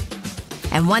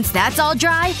 And once that's all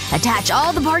dry, attach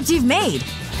all the parts you've made.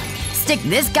 Stick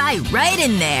this guy right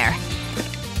in there.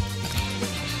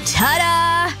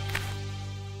 Ta-da!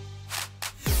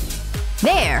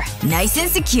 There. Nice and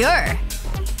secure.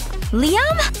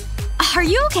 Liam? Are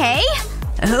you okay?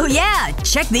 Oh yeah,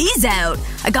 check these out.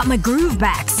 I got my groove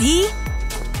back, see?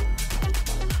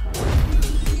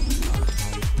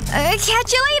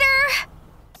 Catch you later!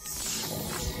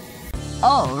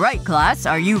 Alright class,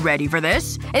 are you ready for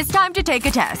this? It's time to take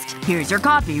a test. Here's your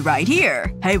copy right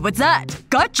here. Hey, what's that?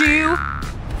 Got you!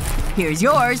 Here's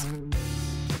yours.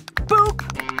 Boop!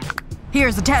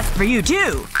 Here's a test for you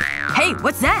too. Hey,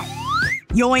 what's that?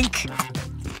 Yoink.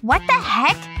 What the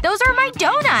heck? Those are my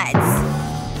donuts!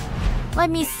 Let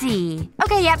me see.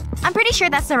 Okay, yep. I'm pretty sure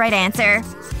that's the right answer.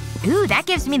 Ooh, that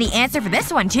gives me the answer for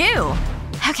this one too.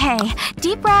 Okay.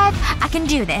 Deep breath. I can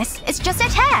do this. It's just a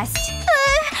test.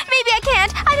 Maybe I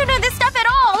can't. I don't know this stuff at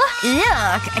all.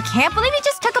 Ugh. I can't believe he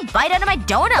just took a bite out of my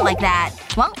donut like that.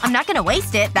 Well, I'm not gonna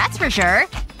waste it, that's for sure.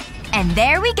 And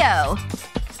there we go.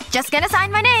 Just gonna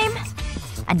sign my name.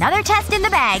 Another test in the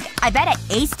bag. I bet I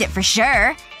aced it for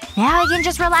sure. Now I can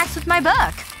just relax with my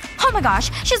book. Oh my gosh,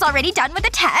 she's already done with the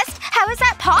test? How is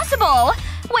that possible?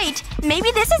 Wait, maybe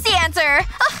this is the answer.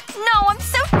 Ugh, no, I'm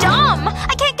so dumb!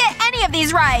 I can't get any of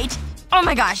these right. Oh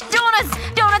my gosh, donuts!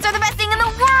 Donuts are the best thing in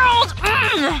the world!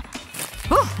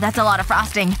 Whew, that's a lot of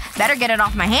frosting. Better get it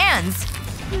off my hands.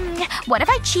 What if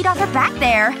I cheat off her back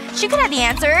there? She could have the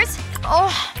answers.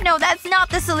 Oh, no, that's not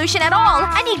the solution at all.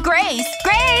 I need Grace.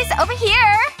 Grace, over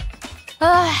here!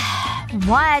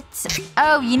 What?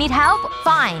 Oh, you need help?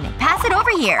 Fine. Pass it over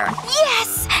here.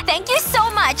 Yes! Thank you so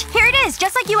much! Here it is,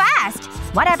 just like you asked.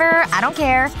 Whatever. I don't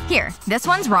care. Here. This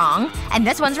one's wrong. And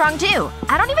this one's wrong too.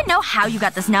 I don't even know how you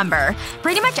got this number.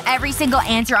 Pretty much every single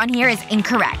answer on here is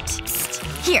incorrect. Psst.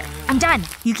 Here. I'm done.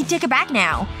 You can take it back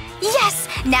now. Yes!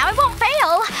 Now I won't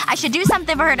fail! I should do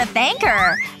something for her to thank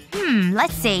her.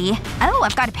 Let's see. Oh,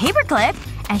 I've got a paperclip.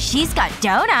 And she's got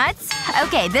donuts.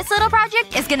 Okay, this little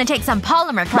project is gonna take some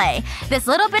polymer clay. This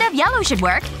little bit of yellow should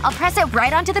work. I'll press it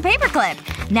right onto the paperclip.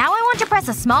 Now I want to press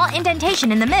a small indentation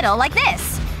in the middle like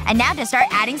this. And now to start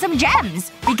adding some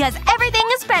gems. Because everything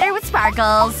is better with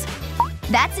sparkles.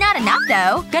 That's not enough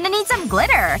though. Gonna need some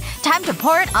glitter. Time to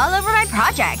pour it all over my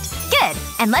project. Good.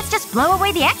 And let's just blow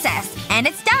away the excess. And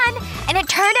it's done. And it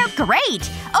turned out great.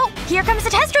 Oh, here comes the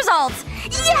test results.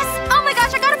 Yes! Oh my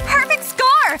gosh, I got a perfect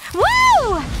score!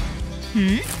 Woo!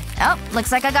 Oh,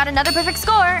 looks like I got another perfect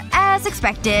score. As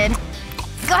expected.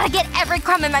 Gotta get every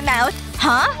crumb in my mouth.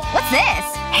 Huh? What's this?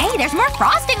 Hey, there's more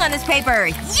frosting on this paper!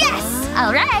 Yes!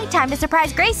 Alright, time to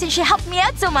surprise Grace since she helped me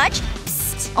out so much.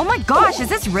 Psst. Oh my gosh, is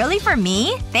this really for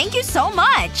me? Thank you so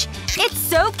much! It's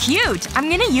so cute! I'm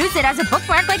gonna use it as a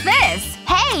bookmark like this.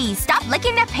 Hey! Stop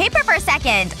licking that paper for a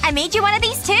second! I made you one of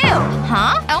these too!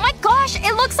 Huh? Oh my gosh,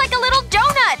 it looks like a little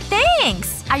donut!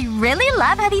 Thanks! I really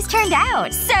love how these turned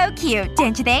out. So cute,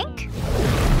 don't you think?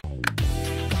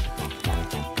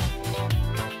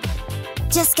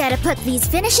 Just gotta put these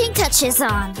finishing touches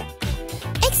on.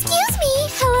 Excuse me,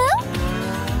 hello?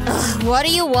 Ugh, what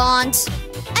do you want?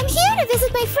 I'm here to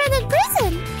visit my friend in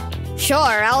prison.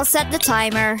 Sure, I'll set the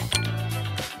timer.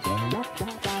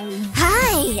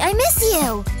 Hi, I miss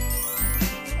you.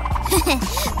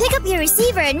 Pick up your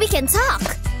receiver and we can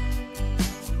talk.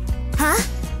 Huh?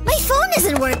 My phone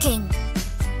isn't working.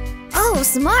 Oh,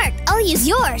 smart. I'll use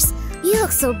yours. You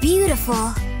look so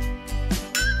beautiful.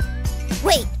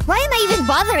 Wait, why am I even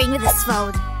bothering with this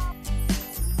phone?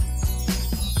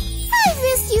 I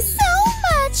miss you so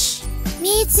much!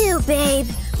 Me too, babe.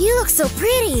 You look so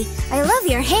pretty. I love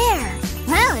your hair.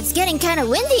 Wow, it's getting kinda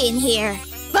windy in here.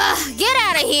 Bah, get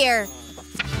out of here!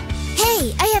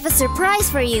 Hey, I have a surprise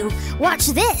for you. Watch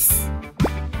this.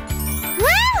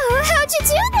 Wow, how'd you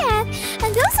do that?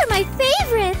 And those are my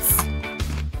favorites.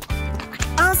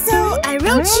 Also, So, I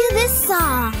wrote you this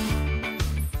song.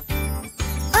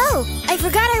 Oh, I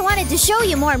forgot I wanted to show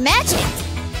you more magic.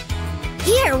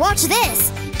 Here, watch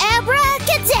this.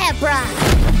 Abracadabra!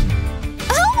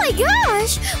 Oh my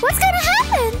gosh! What's gonna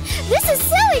happen? This is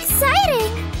so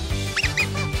exciting!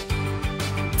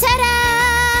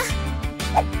 Ta-da!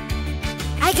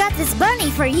 I got this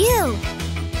bunny for you.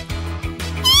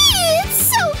 It's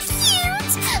so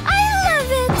cute! I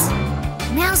love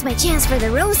it! Now's my chance for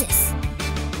the roses.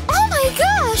 Oh my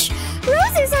gosh!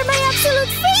 Roses are my absolute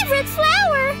favorite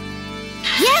flower!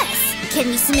 Yes! Can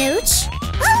we smooch?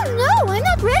 Oh no! I'm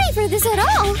not ready for this at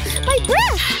all! My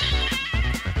breath!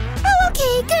 Oh,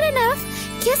 okay, good enough.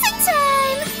 Kissing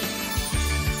time!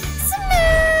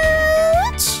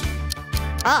 Smooch!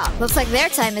 Ah, looks like their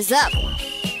time is up.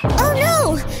 Oh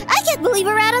no! I can't believe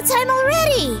we're out of time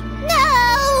already!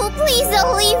 No! Please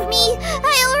don't leave me!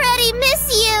 I already miss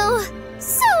you!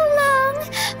 So long!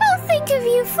 I'll think of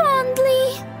you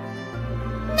fondly.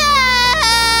 No!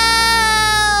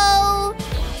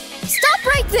 Stop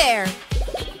right there!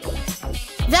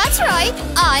 That's right!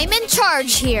 I'm in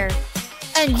charge here.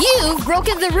 And you've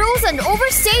broken the rules and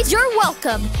overstayed your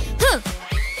welcome. Huh.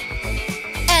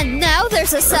 And now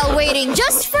there's a cell waiting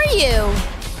just for you.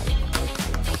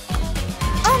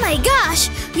 Oh my gosh!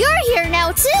 You're here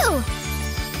now too!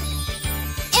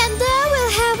 And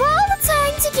we'll have all the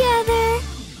time together.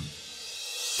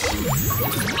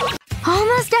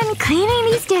 Almost done cleaning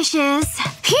these dishes.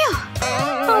 Phew!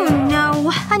 Oh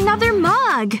no, another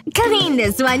mug. Clean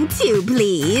this one too,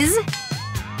 please.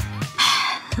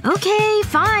 Okay,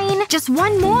 fine. Just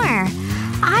one more.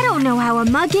 I don't know how a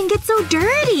mug can get so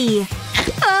dirty.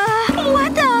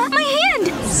 What the? My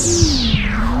hand!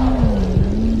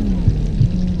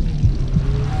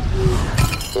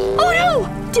 Oh no!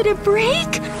 Did it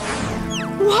break?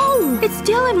 Whoa! It's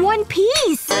still in one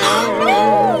piece!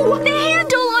 No! The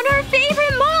handle on her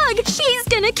favorite mug! She's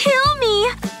gonna kill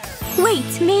me!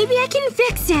 Wait, maybe I can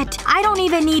fix it. I don't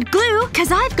even need glue, cause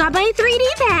I've got my 3D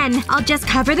pen. I'll just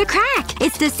cover the crack.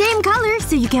 It's the same color,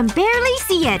 so you can barely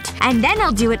see it. And then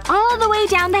I'll do it all the way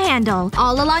down the handle.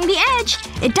 All along the edge.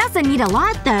 It doesn't need a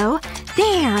lot, though.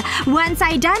 There. One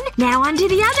side done, now onto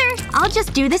the other. I'll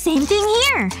just do the same thing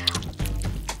here.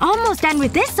 Almost done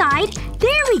with this side.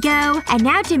 There we go. And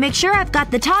now to make sure I've got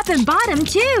the top and bottom,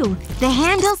 too. The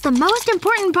handle's the most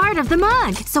important part of the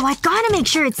mug, so I gotta make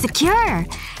sure it's secure.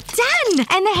 Done!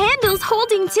 And the handle's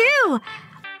holding, too.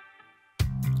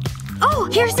 Oh,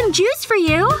 here's some juice for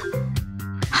you.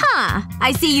 Huh.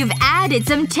 I see you've added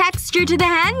some texture to the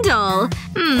handle.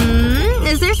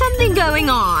 Is there something going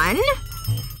on?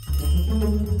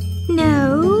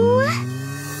 No?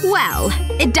 Well,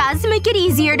 it does make it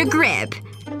easier to grip.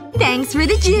 Thanks for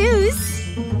the juice.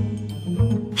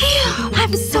 Phew,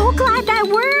 I'm so glad that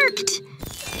worked.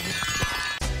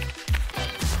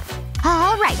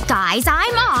 Alright guys,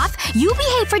 I'm off. You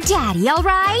behave for Daddy,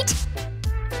 alright?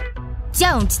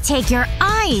 Don't take your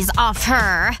eyes off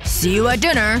her. See you at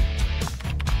dinner.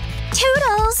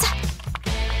 Toodles!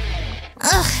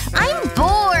 Ugh, I'm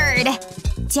bored.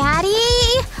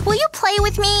 Daddy? Will you play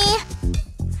with me?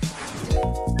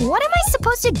 What am I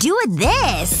supposed to do with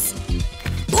this?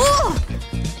 Ugh!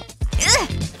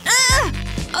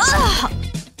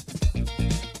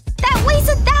 That weighs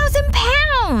 1,000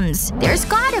 pounds! There's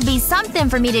gotta be something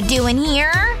for me to do in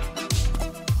here.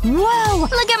 Whoa!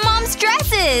 Look at Mom's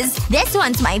dresses! This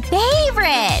one's my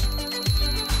favorite!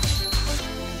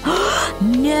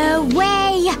 No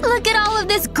way! Look at all of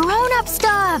this grown-up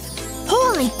stuff!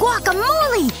 Holy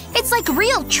guacamole! It's like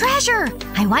real treasure!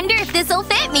 I wonder if this'll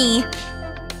fit me.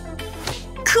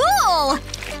 Cool!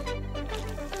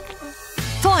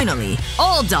 Finally.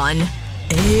 All done.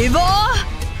 Ava?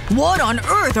 What on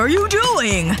earth are you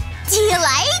doing? Do you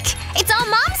like? It's all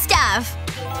Mom stuff.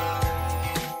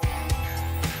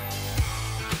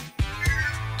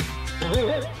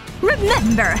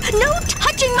 Remember, no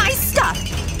touching my stuff!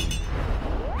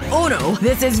 Oh no,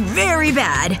 this is very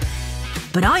bad.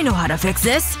 But I know how to fix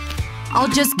this. I'll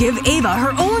just give Ava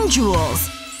her own jewels.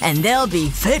 And they'll be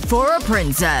fit for a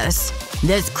princess.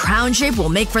 This crown shape will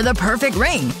make for the perfect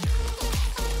ring.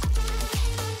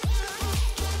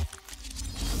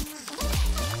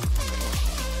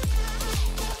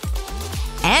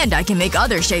 And I can make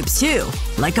other shapes too.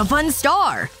 Like a fun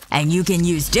star. And you can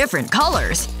use different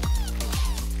colors.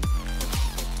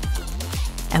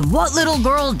 And what little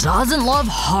girl doesn't love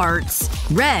hearts?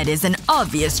 Red is an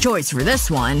obvious choice for this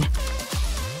one.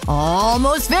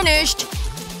 Almost finished!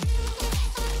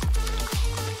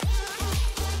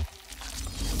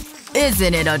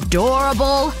 Isn't it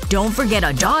adorable? Don't forget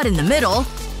a dot in the middle.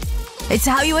 It's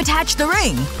how you attach the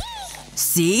ring.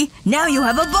 See? Now you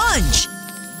have a bunch!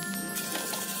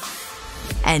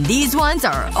 And these ones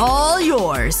are all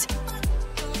yours.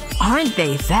 Aren't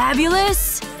they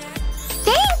fabulous?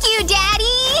 Thank you,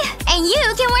 Daddy! And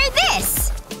you can wear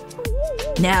this!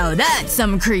 Now that's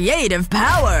some creative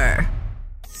power!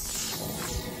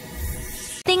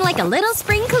 Thing like a little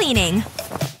spring cleaning.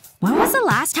 When was the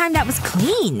last time that was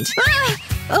cleaned?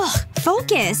 Ugh,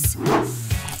 focus.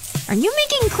 Are you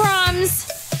making crumbs?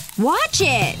 Watch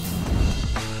it!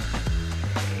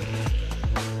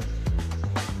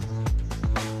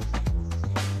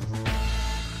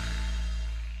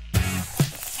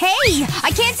 Hey!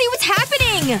 I can't see what's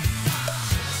happening!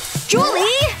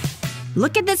 Julie!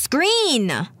 Look at the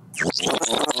screen!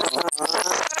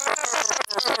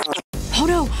 Oh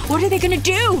no! What are they gonna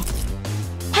do?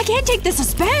 I can't take the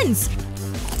suspense!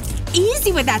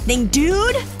 Easy with that thing,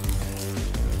 dude!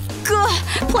 Gah!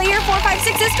 Player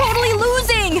 456 is totally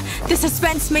losing! The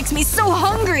suspense makes me so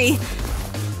hungry!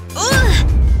 Ugh!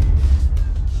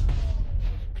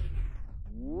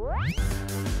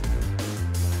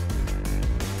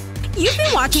 You've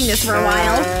been watching this for a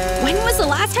while. When was the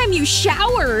last time you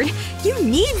showered? You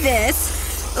need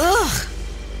this. Ugh.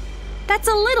 That's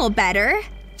a little better.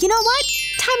 You know what?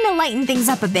 Time to lighten things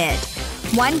up a bit.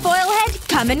 One foil head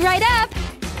coming right up.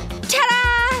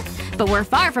 Ta-da! But we're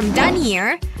far from done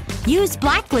here. Use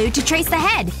black glue to trace the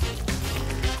head.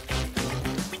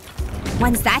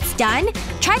 Once that's done,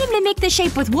 try to mimic the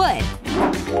shape with wood.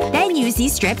 Then use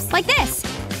these strips like this.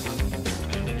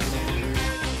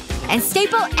 And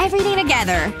staple everything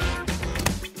together.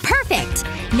 Perfect!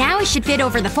 Now it should fit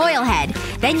over the foil head.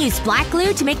 Then use black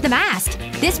glue to make the mask.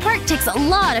 This part takes a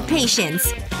lot of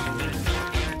patience.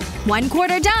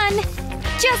 1/4 done.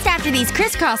 Just after these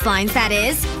crisscross lines, that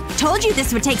is. Told you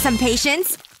this would take some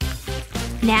patience.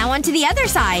 Now onto the other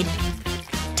side.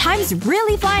 Time's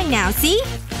really flying now, see?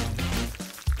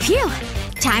 Phew.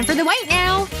 Time for the white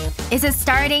now. Is it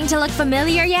starting to look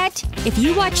familiar yet? If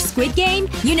you watch Squid Game,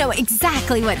 you know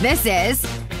exactly what this is.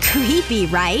 Creepy,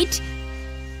 right?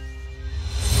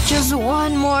 Just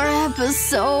one more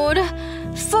episode.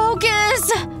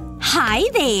 Focus! Hi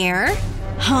there.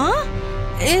 Huh?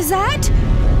 Is that…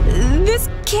 This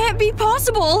can't be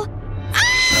possible.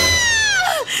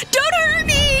 Ah! Don't hurt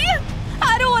me!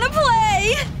 I don't want to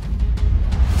play!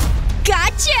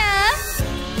 Gotcha!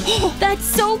 That's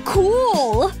so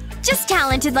cool! Just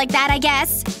talented like that, I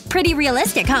guess. Pretty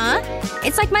realistic, huh?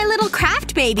 It's like my little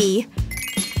craft baby.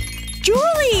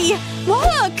 Julie!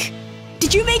 Look!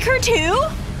 Did you make her too?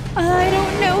 I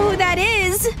don't know who that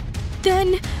is.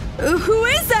 Then, who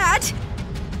is that?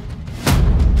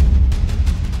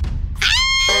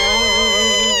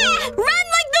 Ah! Run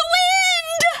like the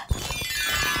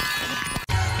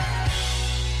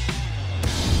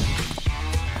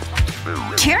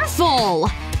wind! Careful!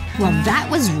 Well, that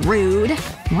was rude.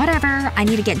 Whatever, I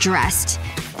need to get dressed.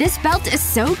 This belt is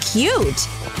so cute.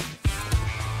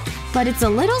 But it's a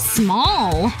little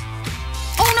small.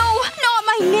 Oh no! Not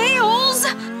my nails!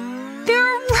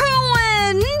 They're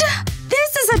ruined!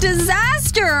 This is a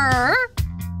disaster!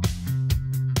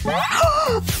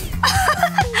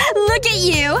 Look at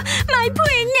you! My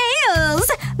poor nails!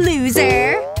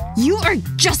 Loser! You are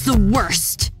just the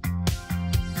worst!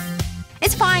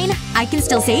 It's fine. I can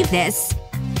still save this.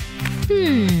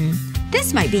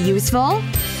 This might be useful.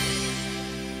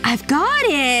 I've got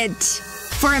it!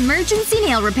 For emergency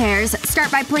nail repairs,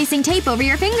 start by placing tape over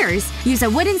your fingers. Use a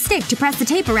wooden stick to press the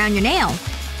tape around your nail.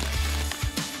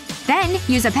 Then,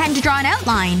 use a pen to draw an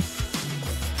outline.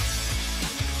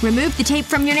 Remove the tape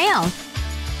from your nail.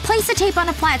 Place the tape on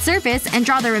a flat surface and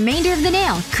draw the remainder of the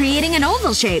nail, creating an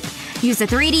oval shape. Use a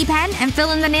 3D pen and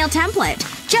fill in the nail template.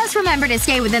 Just remember to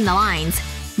stay within the lines.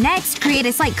 Next, create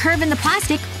a slight curve in the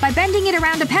plastic by bending it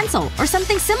around a pencil or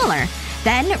something similar.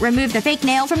 Then, remove the fake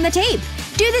nail from the tape.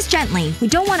 Do this gently. We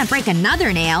don't want to break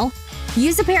another nail.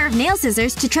 Use a pair of nail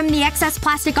scissors to trim the excess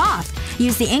plastic off.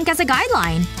 Use the ink as a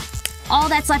guideline. All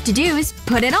that's left to do is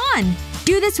put it on.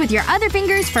 Do this with your other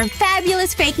fingers for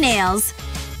fabulous fake nails.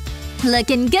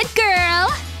 Looking good, girl!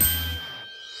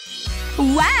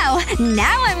 Wow!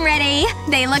 Now I'm ready!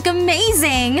 They look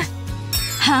amazing!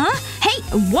 Huh? Hey!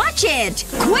 Watch it!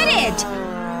 Quit it!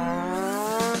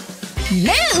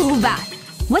 Move!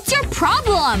 What's your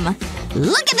problem?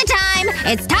 Look at the time!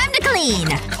 It's time to clean!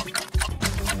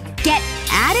 Get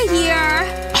out of here!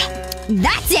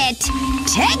 That's it!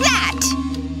 Take that!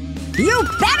 You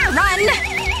better run!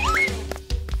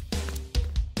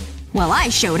 Well, I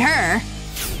showed her.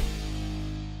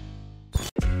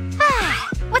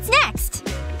 What's next?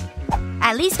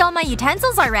 At least all my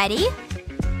utensils are ready.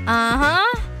 Uh-huh.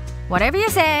 Whatever you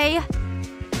say.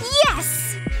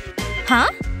 Yes!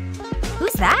 Huh?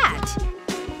 Who's that?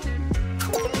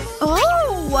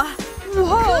 Oh!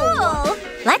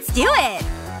 do it!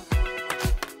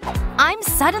 I'm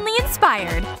suddenly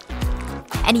inspired.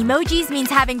 And emojis means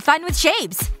having fun with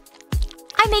shapes.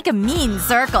 I make a mean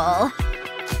circle.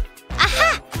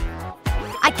 Aha!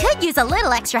 I could use a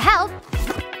little extra help.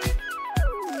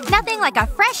 Nothing like a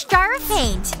fresh jar of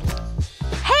paint.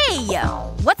 Hey!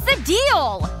 What's the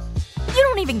deal? You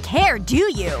don't even care,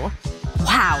 do you?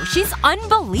 Wow, she's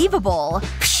unbelievable.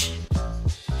 Psh.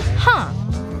 Huh.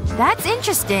 That's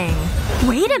interesting.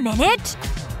 Wait a minute.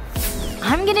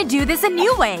 I'm gonna do this a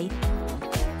new way.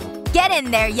 Get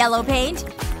in there, yellow paint.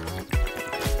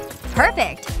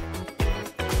 Perfect.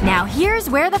 Now here's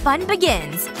where the fun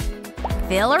begins.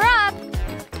 Fill her up.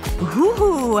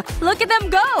 Ooh, look at them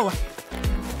go!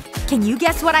 Can you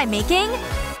guess what I'm making?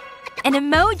 An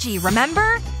emoji,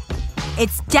 remember?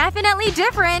 It's definitely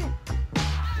different.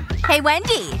 Hey,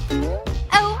 Wendy.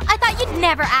 Oh, I thought you'd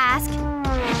never ask.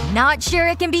 Not sure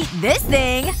it can beat this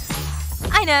thing.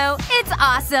 I know, it's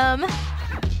awesome.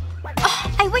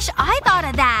 Oh, I wish I thought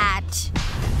of that.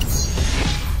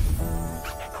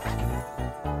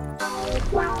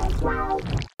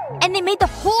 And they made the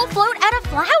whole float out of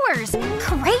flowers.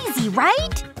 Crazy,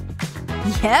 right?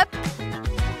 Yep.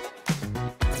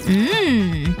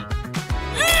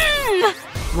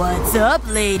 What's up,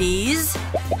 ladies?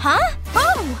 Huh?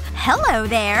 Oh, hello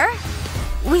there.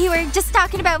 We were just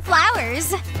talking about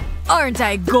flowers. Aren't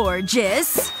I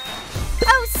gorgeous?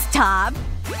 Oh, stop.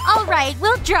 Alright,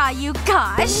 we'll draw you,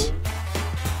 gosh.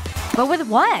 But with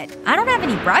what? I don't have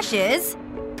any brushes.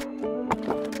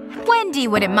 Wendy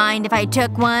wouldn't mind if I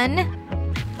took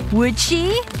one. Would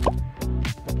she?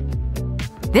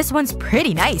 This one's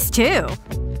pretty nice, too.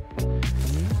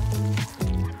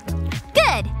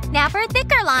 Good. Now for a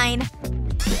thicker line.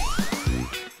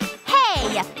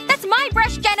 Hey! That's my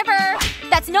brush, Jennifer!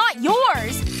 That's not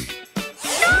yours!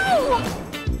 No!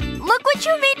 Look what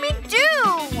you made me do!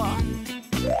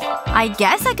 I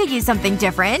guess I could use something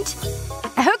different.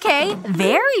 Okay,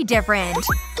 very different.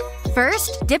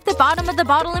 First, dip the bottom of the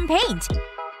bottle in paint.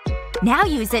 Now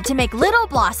use it to make little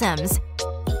blossoms.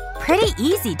 Pretty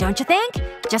easy, don't you think?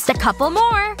 Just a couple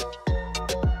more.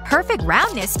 Perfect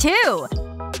roundness, too.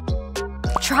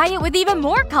 Try it with even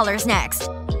more colors next.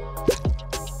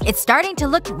 It's starting to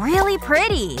look really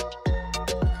pretty.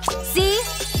 See?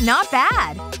 Not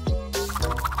bad.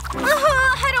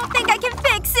 I don't think I can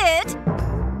fix it.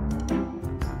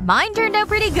 Mine turned out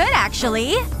pretty good,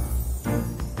 actually.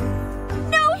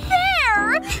 No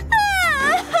fair!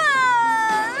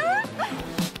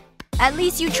 At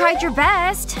least you tried your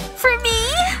best. For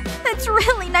me? That's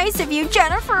really nice of you,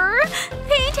 Jennifer.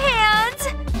 Paint hands.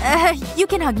 You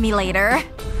can hug me later.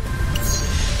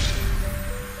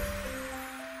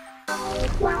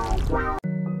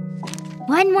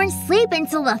 One more sleep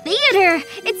until the theater!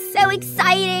 It's so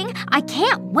exciting! I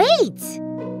can't wait!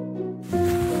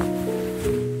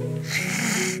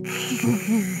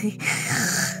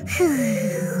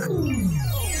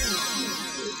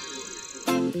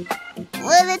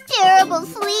 What a terrible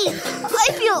sleep! I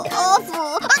feel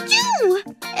awful! Achoo!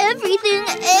 Everything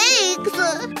aches!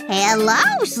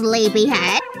 Hello,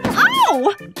 sleepyhead!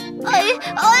 Oh!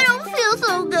 I don't feel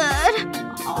so good.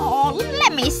 Oh,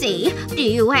 let me see. Do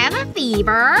you have a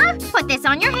fever? Put this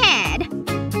on your head.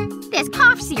 This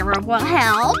cough syrup will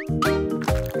help.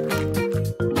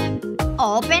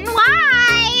 Open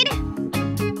wide!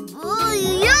 Oh,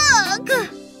 yuck!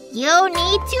 You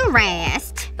need to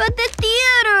rest. But the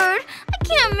theater! I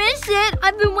can't miss it.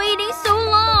 I've been waiting so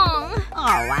long.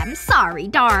 Oh, I'm sorry,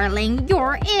 darling.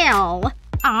 You're ill.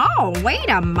 Oh, wait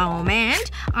a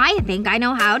moment. I think I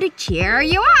know how to cheer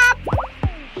you up.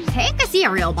 Take a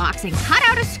cereal box and cut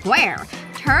out a square.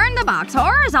 Turn the box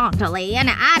horizontally and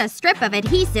add a strip of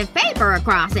adhesive paper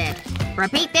across it.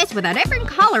 Repeat this with a different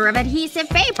color of adhesive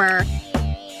paper.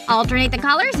 Alternate the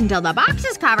colors until the box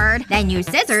is covered. Then use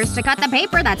scissors to cut the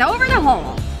paper that's over the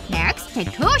hole. Next,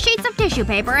 take 2 sheets of tissue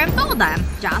paper and fold them,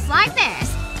 just like this.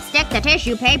 Stick the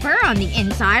tissue paper on the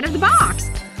inside of the box.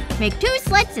 Make 2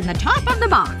 slits in the top of the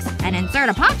box, and insert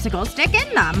a popsicle stick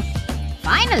in them.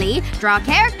 Finally, draw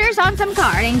characters on some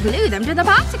card and glue them to the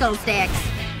popsicle sticks.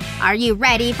 Are you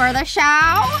ready for the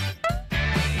show?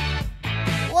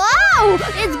 Whoa!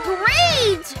 It's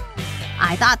great!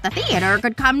 I thought the theater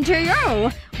could come to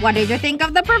you. What did you think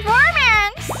of the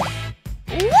performance?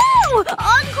 Woo!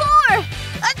 Encore!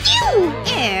 Achoo!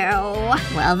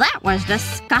 Ew. Well, that was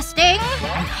disgusting.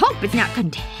 I hope it's not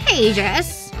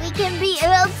contagious. We can be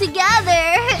ill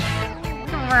together.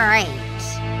 Great.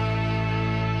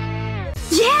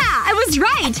 Yeah! I was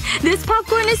right! This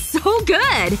popcorn is so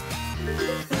good!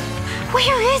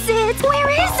 Where is it? Where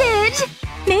is it?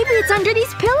 Maybe it's under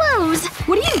these pillows.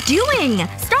 What are you doing?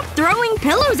 Stop throwing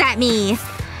pillows at me.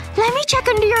 Let me check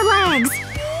under your legs.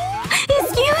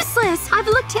 It's useless! I've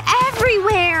looked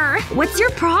everywhere! What's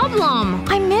your problem?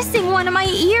 I'm missing one of my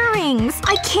earrings.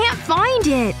 I can't find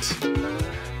it.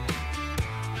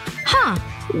 Huh.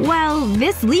 Well,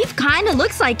 this leaf kinda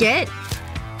looks like it.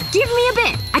 Give me a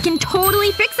bit. I can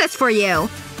totally fix this for you.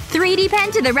 3D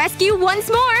pen to the rescue once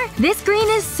more! This green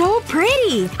is so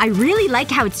pretty! I really like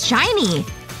how it's shiny.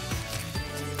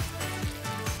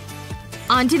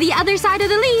 Onto the other side of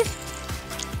the leaf.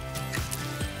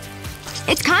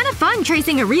 It's kind of fun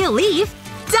tracing a real leaf.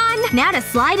 Done! Now to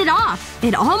slide it off.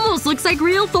 It almost looks like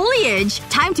real foliage.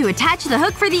 Time to attach the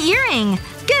hook for the earring.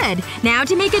 Good. Now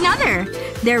to make another.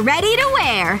 They're ready to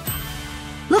wear.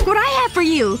 Look what I have for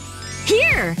you!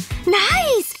 Here!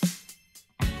 Nice!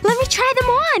 Let me try them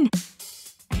on!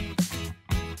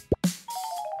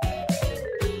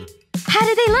 How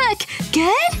do they look?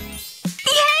 Good?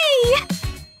 Yay!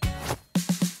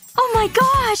 Oh my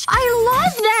gosh! I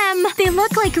love them! They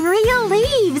look like real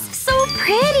leaves! So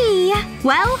pretty!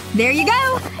 Well, there you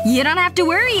go. You don't have to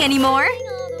worry anymore.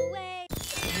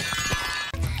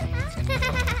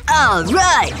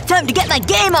 Alright! Time to get my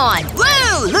game on!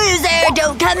 Woo! Loser!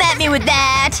 Don't come at me with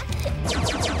that!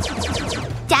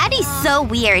 Daddy's so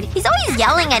weird. He's always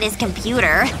yelling at his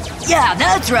computer. Yeah,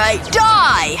 that's right!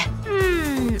 Die!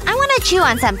 I wanna chew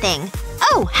on something.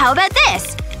 Oh, how about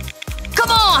this? Come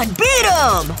on! Beat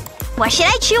him! What should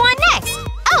I chew on next?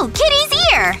 Oh, Kitty's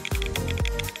ear!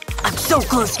 I'm so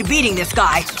close to beating this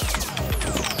guy.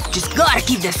 Just gotta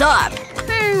keep this up.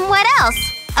 What else?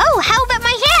 Oh, how about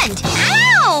my hand?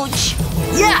 Ouch!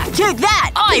 Yeah, take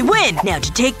that! I win! Now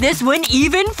to take this one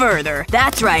even further.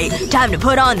 That's right. Time to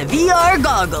put on the VR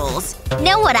goggles.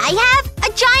 Know what I have?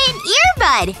 A giant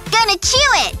earbud! Gonna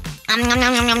chew it!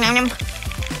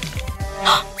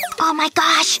 Oh my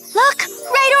gosh! Look!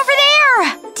 Right over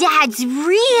there! Dad's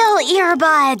real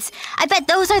earbuds! I bet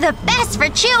those are the best for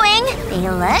chewing! They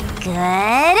look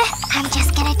good. I'm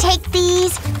just gonna take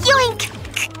these. Yoink!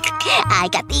 I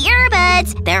got the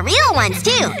earbuds! They're real ones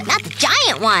too, not the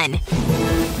giant one.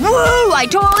 Woo! I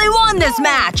totally won this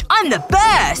match! I'm the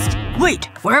best! Wait,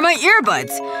 where are my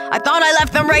earbuds? I thought I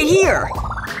left them right here.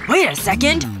 Wait a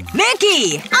second.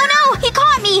 Mickey! Oh no! He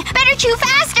caught me! Better chew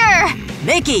faster!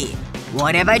 Mickey!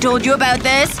 What have I told you about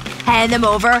this? Hand them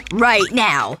over right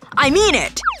now. I mean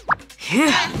it!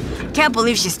 Phew. Can't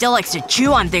believe she still likes to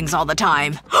chew on things all the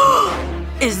time.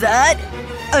 Is that…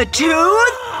 a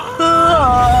tooth?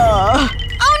 Oh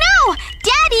no!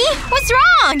 Daddy! What's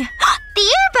wrong? The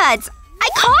earbuds! I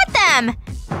caught them!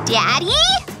 Daddy?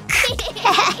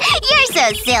 You're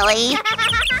so silly.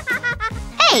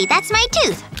 Hey, that's my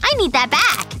tooth. I need that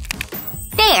back.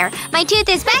 There. My tooth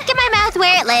is back in my mouth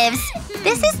where it lives.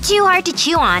 This is too hard to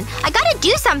chew on. I gotta do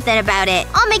something about it.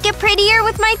 I'll make it prettier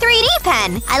with my 3D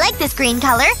pen. I like this green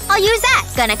color. I'll use that.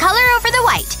 Gonna color over the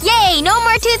white. Yay! No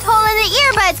more tooth hole in the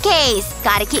earbuds case!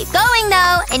 Gotta keep going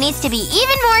though. It needs to be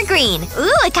even more green.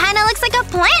 Ooh, it kinda looks like a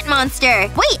plant monster.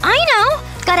 Wait, I know!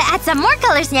 Gotta add some more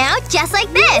colors now, just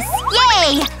like this.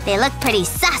 Yay! They look pretty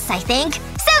sus, I think.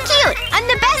 So cute! I'm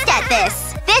the best at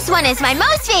this. This one is my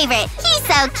most favorite. He's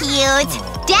so cute.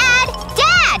 Dad!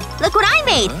 Dad! Look what I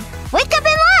made! Wake up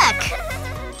and look!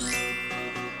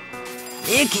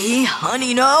 Mickey,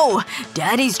 honey, no.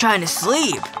 Daddy's trying to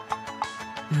sleep.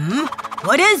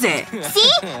 What is it?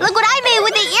 See? Look what I made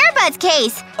with the earbuds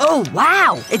case! Oh,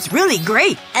 wow! It's really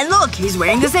great! And look, he's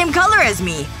wearing the same color as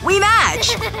me! We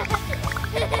match!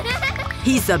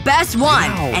 He's the best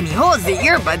one! And he holds the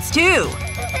earbuds, too!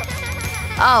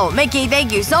 Oh, Mickey,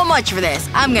 thank you so much for this.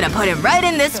 I'm gonna put him right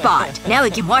in this spot. Now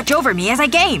he can watch over me as I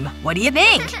game. What do you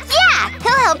think? Yeah!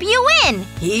 He'll help you win!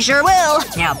 He sure will.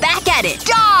 Now back at it.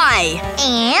 Die!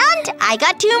 And I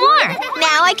got 2 more.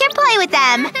 Now I can play with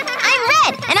them. I'm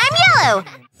red and I'm yellow.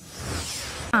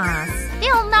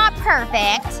 Still not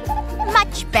perfect.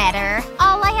 Much better.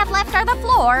 All I have left are the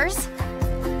floors.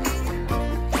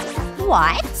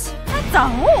 What? That's a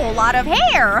whole lot of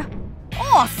hair!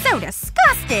 Oh, so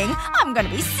disgusting! I'm gonna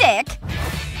be sick.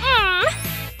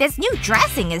 This new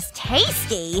dressing is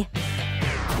tasty.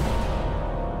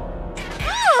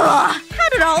 Ugh! How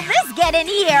did all this get in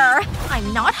here?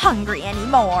 I'm not hungry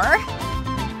anymore.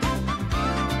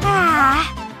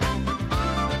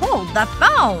 Hold the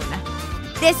phone.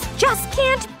 This just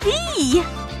can't be!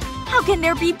 How can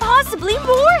there be possibly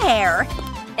more hair?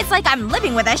 It's like I'm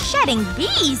living with a shedding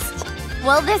beast.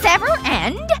 Will this ever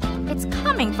end? It's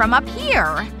coming from up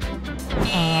here.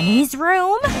 Annie's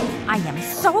room? I am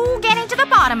so getting to the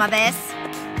bottom of this.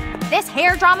 This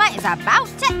hair drama is about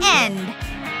to end.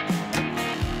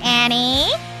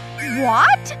 Annie?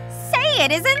 What? Say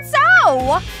it isn't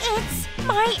so! It's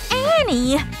my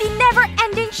Annie, the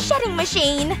never-ending shedding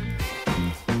machine.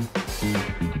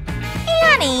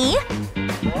 Annie!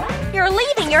 You're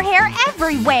leaving your hair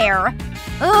everywhere.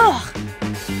 Ugh.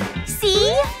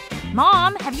 See?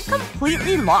 Mom, have you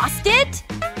completely lost it?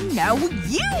 No,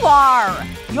 you are!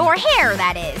 Your hair,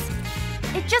 that is.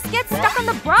 It just gets stuck on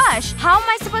the brush. How am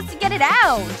I supposed to get it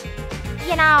out?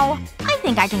 You know, I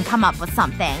think I can come up with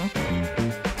something.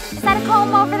 Is that a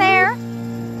comb over there?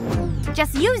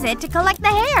 Just use it to collect the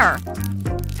hair.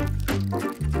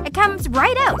 It comes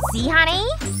right out, see, honey?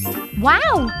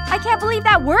 Wow! I can't believe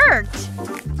that worked!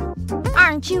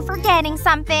 Aren't you forgetting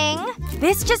something?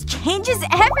 This just changes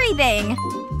everything!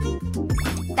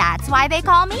 That's why they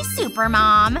call me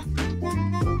Supermom.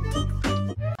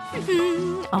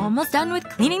 Almost done with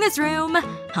cleaning this room.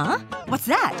 Huh? What's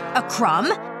that? A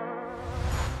crumb?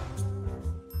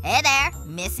 Hey there.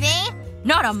 Miss me?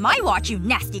 Not on my watch, you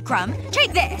nasty crumb.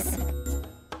 Take this!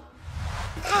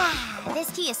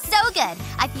 This tea is so good.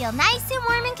 I feel nice and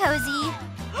warm and cozy.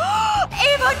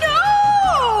 Ava,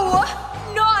 no!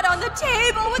 Not on the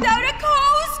table without a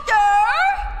coaster!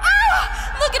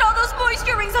 Ah! Look at all those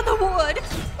moisture rings on the wood!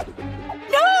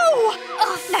 No!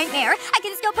 Oh, nightmare. I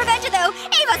can still prevent it though.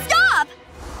 Ava, stop!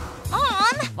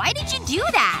 Mom, why did you do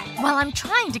that? Well, I'm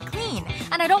trying to clean,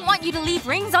 and I don't want you to leave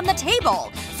rings on the table.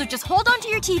 So just hold on to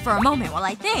your tea for a moment while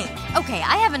I think. Okay,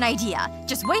 I have an idea.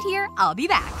 Just wait here, I'll be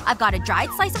back. I've got a dried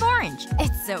slice of orange.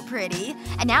 It's so pretty.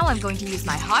 And now I'm going to use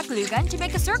my hot glue gun to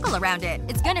make a circle around it.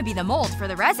 It's gonna be the mold for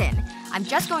the resin. I'm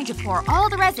just going to pour all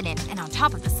the resin in and on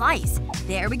top of the slice.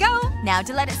 There we go. Now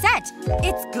to let it set.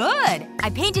 It's good! I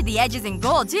painted the edges in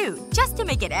gold too, just to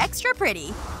make it extra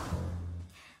pretty.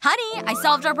 Honey, I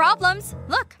solved our problems.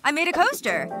 Look, I made a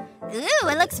coaster. Ooh,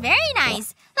 it looks very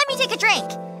nice. Let me take a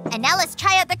drink. And now let's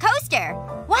try out the coaster.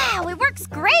 Wow, it works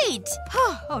great!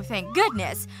 Oh, thank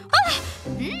goodness.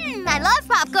 I love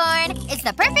popcorn. It's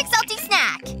the perfect salty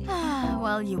snack.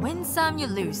 Well, you win some, you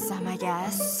lose some, I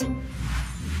guess.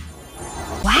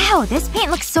 Wow, this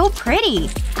paint looks so pretty.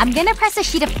 I'm gonna press a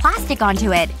sheet of plastic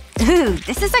onto it. Ooh,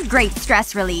 this is a great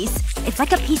stress release. It's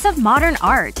like a piece of modern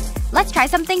art. Let's try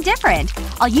something different.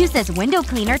 I'll use this window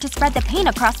cleaner to spread the paint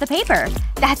across the paper.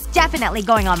 That's definitely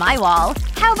going on my wall.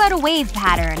 How about a wave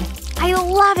pattern? I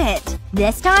love it!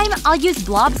 This time, I'll use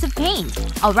blobs of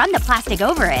paint. I'll run the plastic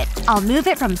over it. I'll move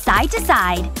it from side to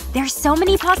side. There's so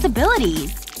many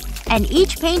possibilities. And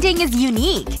each painting is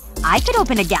unique. I could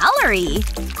open a gallery.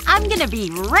 I'm gonna be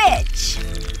rich.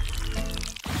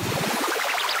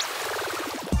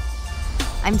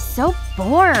 I'm so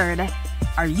bored.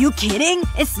 Are you kidding?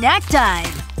 It's snack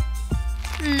time!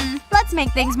 Let's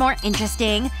make things more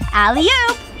interesting.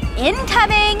 Alley-oop!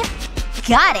 Incoming!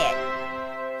 Got it!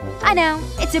 I know.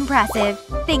 It's impressive.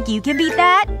 Think you can beat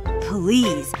that?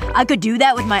 Please. I could do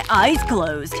that with my eyes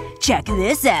closed. Check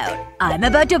this out. I'm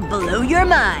about to blow your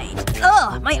mind.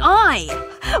 Ugh, my eye!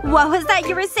 What was that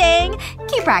you were saying?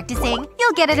 Keep practicing.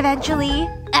 You'll get it eventually.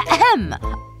 Ahem.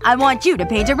 I want you to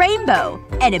paint a rainbow.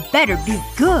 And it better be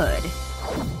good.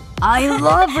 I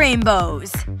love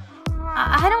rainbows.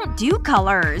 I don't do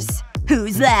colors.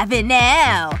 Who's laughing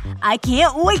now? I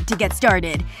can't wait to get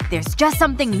started. There's just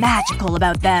something magical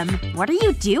about them. What are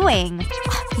you doing?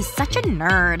 He's such a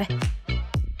nerd.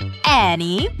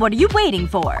 Annie, what are you waiting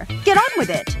for? Get on with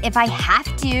it. If I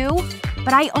have to.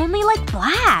 But I only like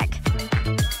black.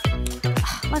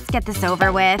 Let's get this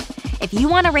over with. If you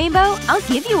want a rainbow, I'll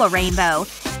give you a rainbow.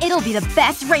 It'll be the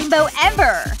best rainbow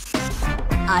ever!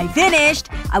 I finished!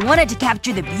 I wanted to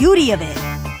capture the beauty of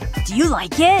it. Do you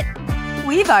like it?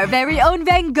 We've our very own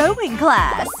Van Gogh in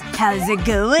class. How's it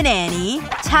going, Annie?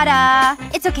 Ta-da!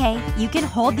 It's okay. You can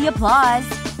hold the applause.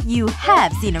 You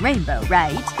have seen a rainbow,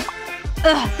 right?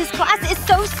 Ugh, this class is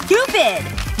so stupid!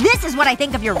 This is what I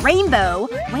think of your rainbow!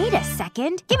 Wait a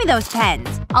second. Give me those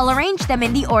pens. I'll arrange them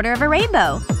in the order of a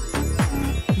rainbow.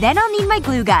 Then I'll need my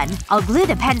glue gun. I'll glue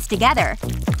the pens together.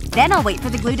 Then I'll wait for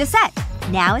the glue to set.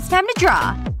 Now it's time to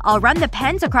draw. I'll run the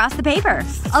pens across the paper.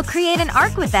 I'll create an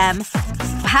arc with them.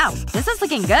 Wow, this is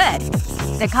looking good.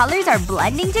 The colors are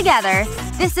blending together.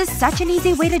 This is such an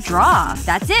easy way to draw.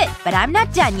 That's it. But I'm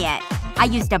not done yet. I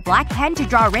used a black pen to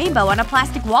draw a rainbow on a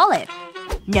plastic wallet.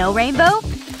 No rainbow?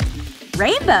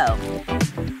 Rainbow.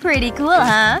 Pretty cool,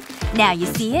 huh? Now you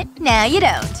see it, now you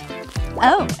don't.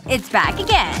 Oh, it's back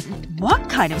again. What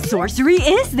kind of sorcery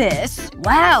is this?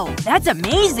 Wow, that's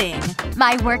amazing!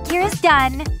 My work here is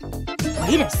done.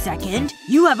 Wait a second.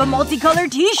 You have a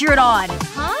multicolored t-shirt on!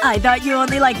 Huh? I thought you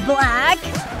only liked black.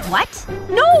 What?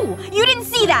 No! You didn't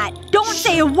see that! Don't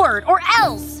say a word, or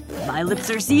else! My lips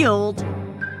are sealed.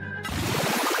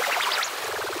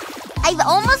 I've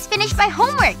almost finished my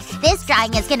homework. This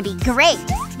drawing is gonna be great.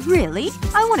 Really?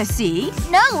 I wanna see.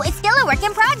 No, it's still a work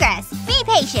in progress. Be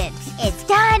patient. It's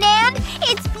done and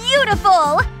it's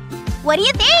beautiful! What do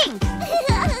you think?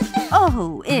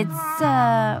 Oh, it's,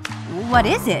 what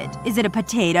is it? Is it a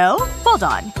potato? Hold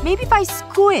on. Maybe if I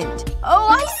squint. Oh,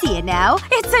 I see it now.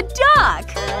 It's a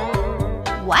duck!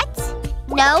 What?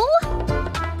 No?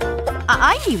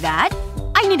 I knew that.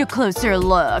 I need a closer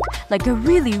look. Like a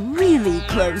really, really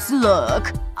close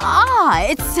look. Ah,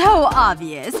 it's so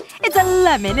obvious. It's a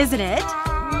lemon, isn't it?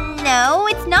 No,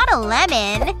 it's not a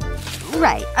lemon.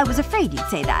 Right. I was afraid you'd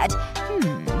say that.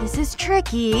 This is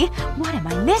tricky. What am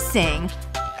I missing?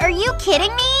 Are you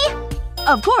kidding me?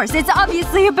 Of course, it's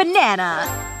obviously a banana.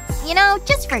 You know,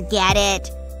 just forget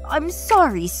it. I'm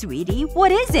sorry, sweetie.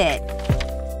 What is it?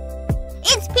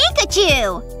 It's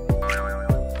Pikachu!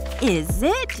 Is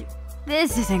it?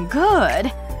 This isn't good.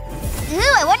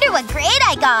 Ooh, I wonder what grade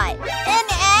I got. An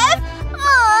F?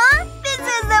 Aw, this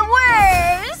is the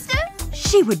worst!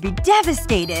 She would be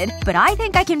devastated. But I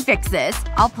think I can fix this.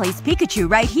 I'll place Pikachu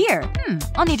right here.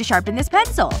 I'll need to sharpen this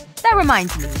pencil. That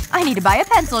reminds me. I need to buy a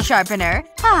pencil sharpener.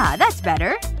 Ah, that's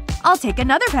better. I'll take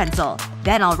another pencil.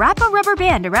 Then I'll wrap a rubber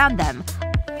band around them.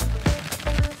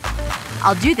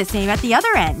 I'll do the same at the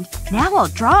other end. Now I'll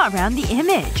draw around the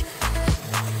image.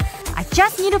 I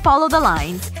just need to follow the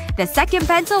lines. The second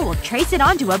pencil will trace it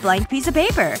onto a blank piece of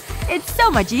paper. It's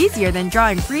so much easier than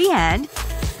drawing freehand.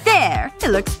 There! It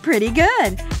looks pretty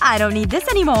good. I don't need this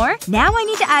anymore. Now I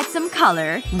need to add some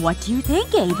color. What do you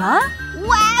think, Ava?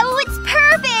 Wow, it's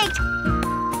perfect!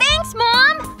 Thanks,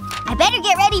 Mom! I better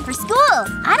get ready for school.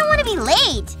 I don't want to be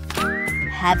late.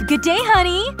 Have a good day,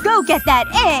 honey. Go get that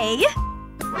A.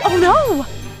 Oh no!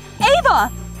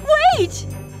 Ava! Wait!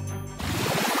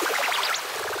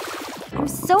 I'm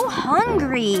so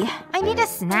hungry. I need a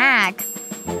snack.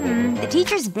 The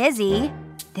teacher's busy.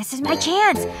 This is my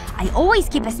chance. I always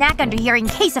keep a snack under here in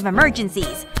case of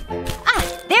emergencies. Ah,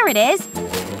 there it is.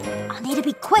 I'll need to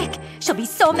be quick. She'll be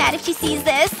so mad if she sees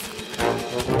this.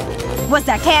 Was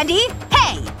that candy?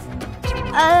 Hey!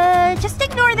 Just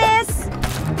ignore this.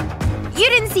 You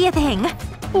didn't see a thing.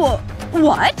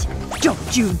 What?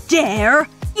 Don't you dare!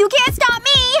 You can't stop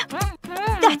me!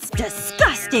 That's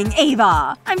disgusting,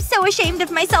 Ava! I'm so ashamed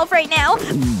of myself right now.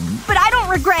 But I don't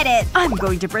regret it. I'm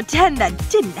going to pretend that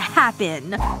didn't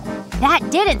happen. That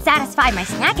didn't satisfy my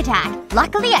snack attack.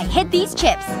 Luckily, I hid these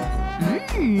chips.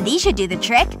 These should do the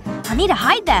trick. I'll need to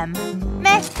hide them.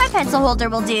 Meh, my pencil holder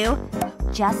will do.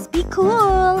 Just be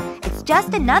cool. It's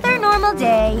just another normal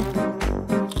day.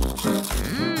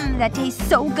 That tastes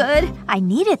so good. I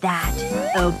needed that.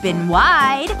 Open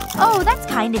wide. Oh, that's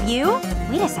kind of you.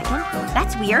 Wait a second.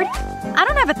 That's weird. I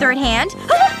don't have a third hand.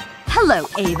 Hello,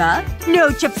 Ava. No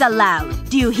chips allowed.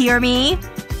 Do you hear me?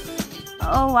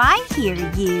 Oh, I hear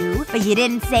you. But you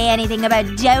didn't say anything about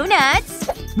donuts.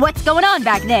 What's going on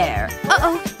back there?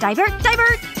 Uh-oh. Divert,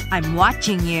 divert. I'm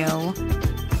watching you.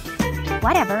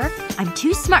 Whatever. I'm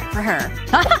too smart for her.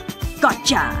 Haha!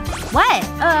 Gotcha! What?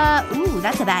 Ooh,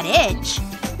 that's a bad itch.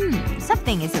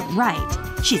 Something isn't right.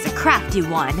 She's a crafty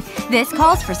one. This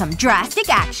calls for some drastic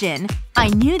action. I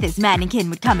knew this mannequin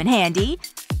would come in handy.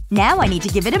 Now I need to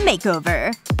give it a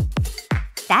makeover.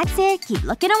 That's it. Keep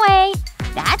looking away.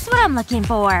 That's what I'm looking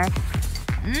for.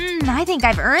 I think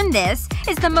I've earned this.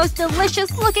 It's the most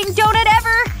delicious looking donut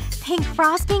ever! Pink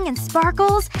frosting and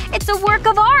sparkles. It's a work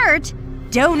of art!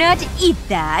 Donut, eat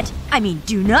that. I mean,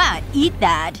 do not eat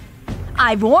that.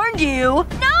 I've warned you!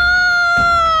 No!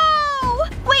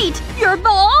 Wait, you're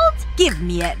bald? Give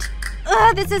me it.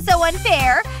 Ugh, this is so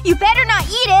unfair. You better not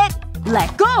eat it!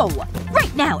 Let go!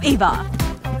 Right now, Ava!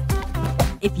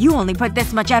 If you only put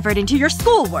this much effort into your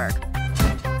schoolwork.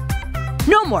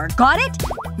 No more, got it?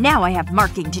 Now I have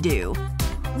marking to do.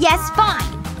 Yes,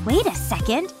 fine. Wait a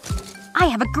second. I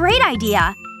have a great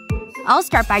idea. I'll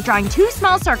start by drawing 2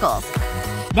 small circles.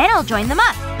 Then I'll join them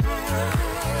up.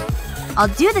 I'll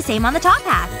do the same on the top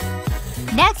half.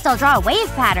 Next, I'll draw a wave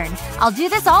pattern. I'll do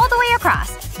this all the way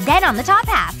across. Then on the top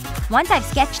half. Once I've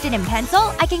sketched it in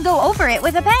pencil, I can go over it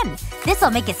with a pen.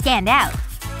 This'll make it stand out.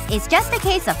 It's just a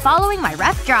case of following my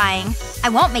rough drawing. I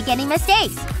won't make any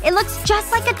mistakes. It looks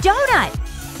just like a donut.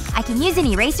 I can use an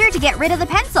eraser to get rid of the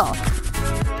pencil.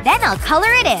 Then I'll color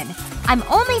it in. I'm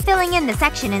only filling in the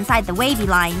section inside the wavy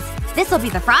lines. This'll be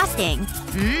the frosting.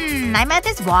 My mouth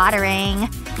is watering.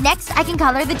 Next, I can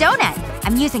color the donut.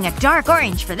 I'm using a dark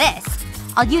orange for this.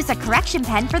 I'll use a correction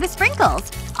pen for the sprinkles.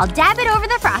 I'll dab it over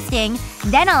the frosting.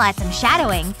 Then I'll add some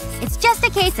shadowing. It's just a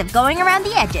case of going around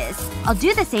the edges. I'll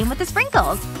do the same with the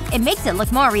sprinkles. It makes it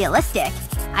look more realistic.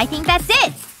 I think that's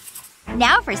it.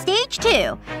 Now for stage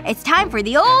 2. It's time for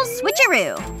the old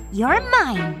switcheroo. You're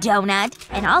mine, donut.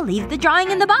 And I'll leave the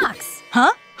drawing in the box.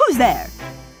 Huh? Who's there?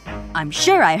 I'm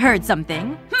sure I heard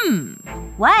something.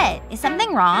 What? Is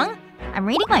something wrong? I'm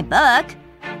reading my book.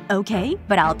 Okay,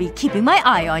 but I'll be keeping my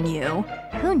eye on you.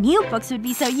 Who knew books would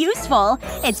be so useful?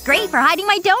 It's great for hiding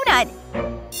my donut.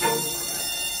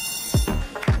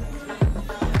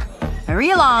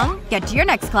 Hurry along. Get to your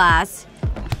next class.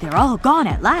 They're all gone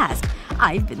at last.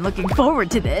 I've been looking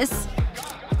forward to this.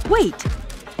 Wait.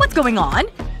 What's going on?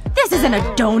 This isn't a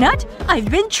donut! I've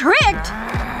been tricked!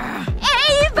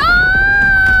 Ava!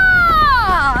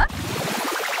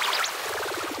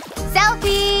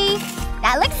 Selfie!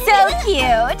 That looks so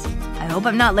cute! I hope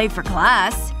I'm not late for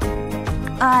class.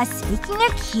 Speaking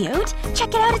of cute, check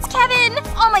it out, it's Kevin!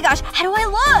 Oh my gosh, how do I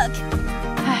look?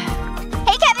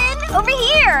 Hey Kevin! Over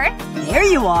here! There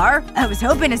you are. I was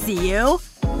hoping to see you.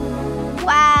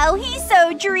 Wow, he's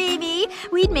so dreamy.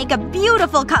 We'd make a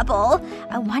beautiful couple.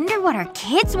 I wonder what our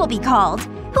kids will be called.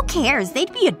 Who cares?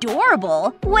 They'd be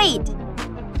adorable. Wait.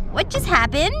 What just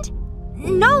happened?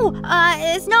 No,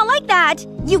 it's not like that.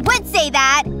 You would say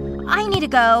that. I need to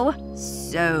go.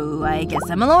 So, I guess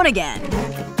I'm alone again.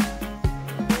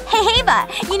 Hey, Ava,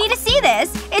 you need to see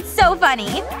this. It's so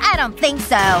funny. I don't think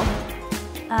so.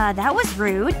 That was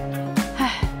rude.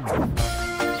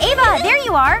 Ava, there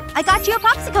you are. I got you a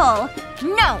popsicle.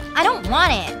 No, I don't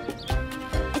want it.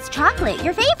 It's chocolate,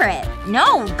 your favorite.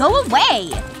 No, go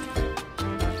away.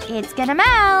 It's gonna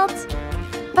melt.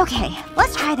 Okay,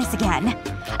 let's try this again.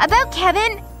 About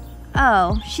Kevin…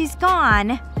 Oh, she's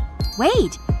gone.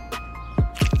 Wait.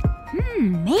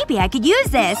 Maybe I could use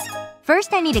this.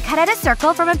 First I need to cut out a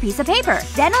circle from a piece of paper.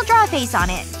 Then I'll draw a face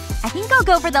on it. I think I'll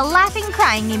go for the laughing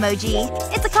crying emoji.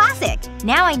 It's a classic.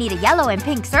 Now I need a yellow and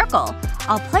pink circle.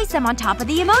 I'll place them on top of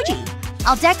the emoji.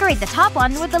 I'll decorate the top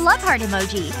one with the love heart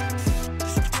emoji.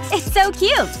 It's so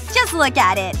cute! Just look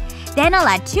at it. Then I'll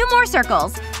add 2 more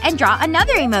circles. And draw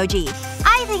another emoji.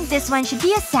 I think this one should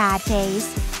be a sad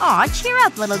face. Aw, cheer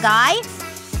up, little guy.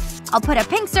 I'll put a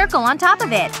pink circle on top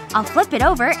of it. I'll flip it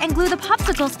over and glue the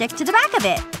popsicle stick to the back of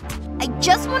it. I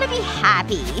just want to be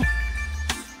happy.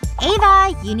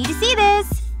 Ava, you need to see this.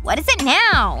 What is it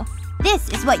now? This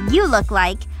is what you look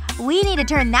like. We need to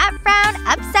turn that frown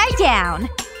upside down.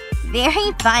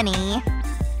 Very funny.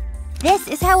 This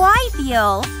is how I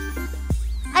feel.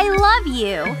 I love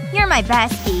you. You're my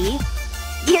bestie.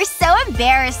 You're so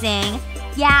embarrassing.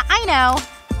 Yeah, I know.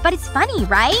 But it's funny,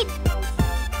 right?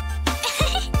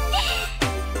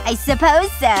 I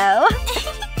suppose so.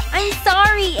 I'm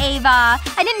sorry, Ava.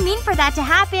 I didn't mean for that to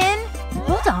happen.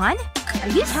 Hold on. Are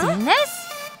you seeing this?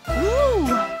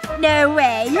 Ooh. No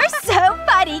way. You're so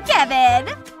funny,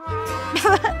 Kevin.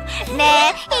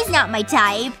 Nah, he's not my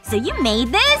type. So you made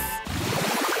this?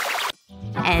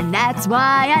 And that's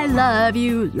why I love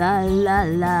you, la la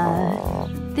la.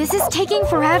 This is taking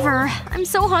forever. I'm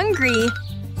so hungry.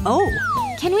 Oh.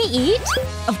 Can we eat?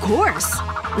 Of course.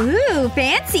 Ooh,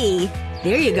 fancy.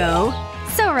 There you go.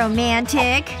 So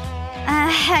romantic.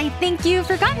 I think you've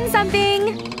forgotten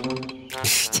something.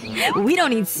 We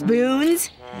don't need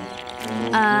spoons.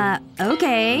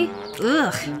 Okay.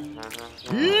 Ugh.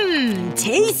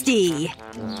 Tasty.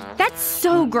 That's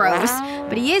so gross.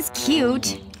 But he is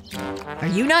cute. Are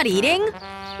you not eating?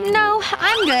 No,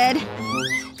 I'm good.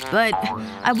 But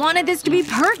I wanted this to be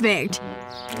perfect.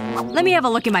 Let me have a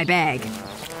look in my bag.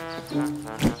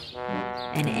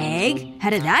 An egg? How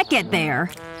did that get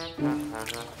there?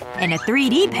 And a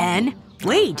 3D pen?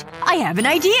 Wait, I have an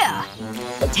idea!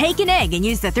 Take an egg and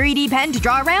use the 3D pen to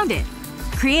draw around it.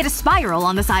 Create a spiral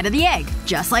on the side of the egg,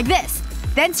 just like this.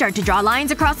 Then start to draw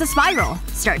lines across the spiral.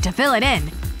 Start to fill it in.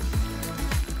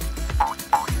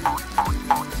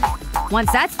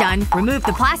 Once that's done, remove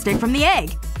the plastic from the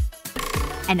egg.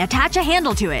 And attach a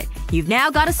handle to it. You've now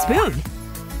got a spoon.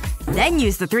 Then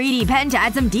use the 3D pen to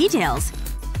add some details.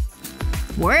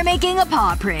 We're making a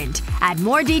paw print. Add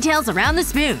more details around the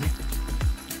spoon.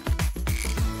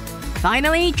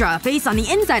 Finally, draw a face on the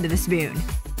inside of the spoon.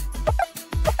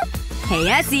 Hey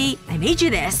Essie, I made you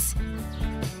this.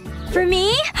 For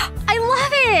me? I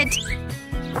love it!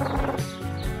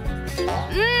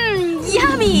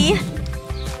 Yummy!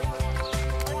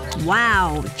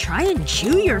 Wow, try and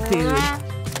chew your food.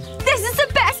 This is the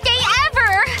best day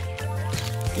ever!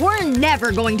 We're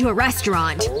never going to a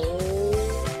restaurant.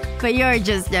 But you're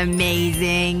just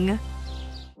amazing.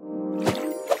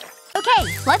 Okay,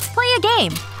 let's play a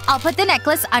game. I'll put the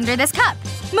necklace under this cup.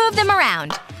 Move them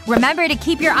around. Remember to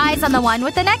keep your eyes on the one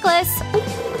with the necklace.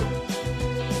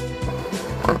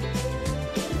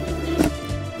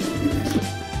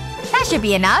 That should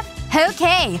be enough.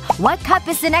 Okay, what cup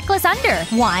is the necklace under?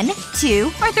 1,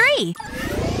 2, or 3?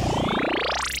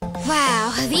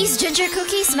 Wow, these ginger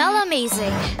cookies smell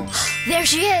amazing. There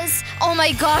she is! Oh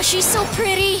my gosh, she's so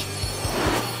pretty!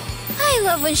 I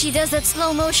love when she does that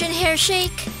slow motion hair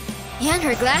shake. And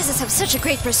her glasses have such a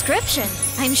great prescription.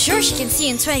 I'm sure she can see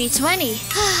in 2020.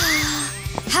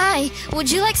 Hi,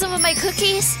 would you like some of my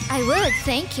cookies? I would,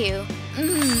 thank you.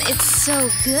 It's so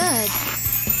good.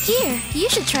 Here, you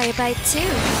should try a bite too.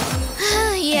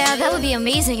 Yeah, that would be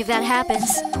amazing if that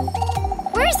happens.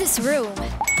 Where's this room?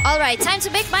 Alright, time to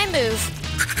make my move.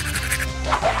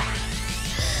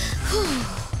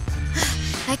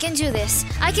 I can do this.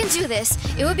 I can do this.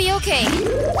 It will be okay.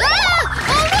 Ah!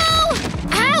 Oh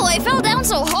no! Ow, I fell down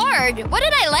so hard. What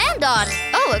did I land on?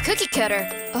 Oh, a cookie cutter.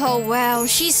 Oh wow,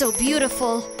 she's so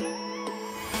beautiful.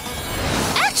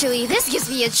 Actually, this gives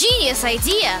me a genius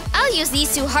idea. I'll use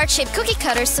these 2 heart-shaped cookie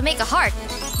cutters to make a heart.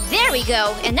 There we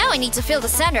go. And now I need to fill the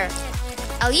center.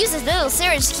 I'll use this little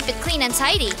syringe to keep it clean and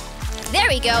tidy. There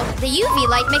we go. The UV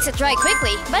light makes it dry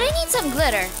quickly, but I need some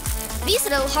glitter. These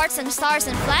little hearts and stars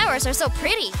and flowers are so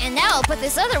pretty. And now I'll put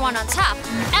this other one on top.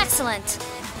 Excellent.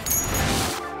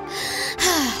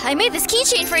 I made this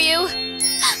keychain for you.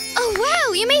 Oh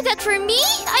wow, you made that for me?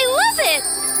 I love it!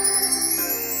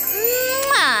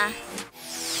 Mwah!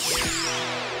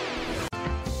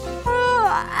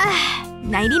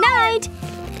 Nighty-night.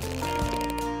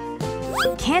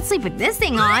 Can't sleep with this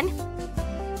thing on.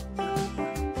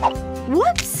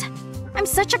 Whoops! I'm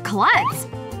such a klutz.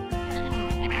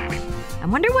 I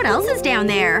wonder what else is down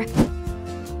there.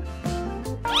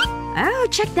 Oh,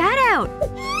 check that out.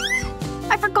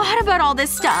 I forgot about all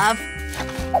this stuff.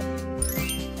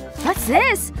 What's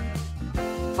this?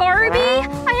 Barbie?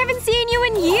 I haven't seen you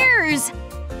in years.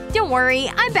 Don't worry,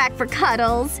 I'm back for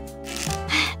cuddles.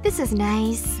 This is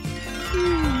nice.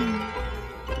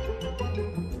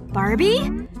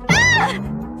 Barbie? Ah!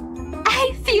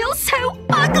 I feel so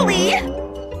ugly!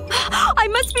 I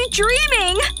must be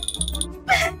dreaming!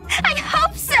 I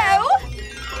hope so!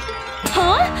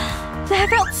 Huh? That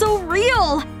felt so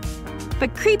real!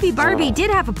 But creepy Barbie did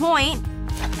have a point.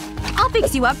 I'll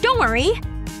fix you up, don't worry.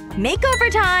 Makeover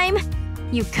time!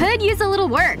 You could use a little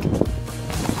work.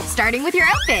 Starting with your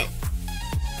outfit.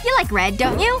 You like red,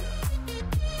 don't you?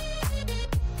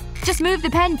 Just move the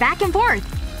pen back and forth.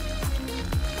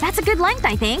 That's a good length,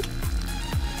 I think.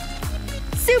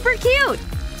 Super cute!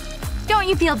 Don't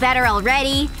you feel better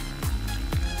already?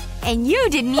 And you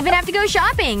didn't even have to go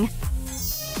shopping!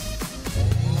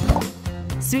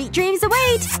 Sweet dreams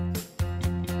await!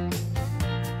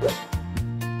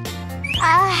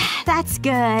 Ah, that's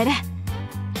good.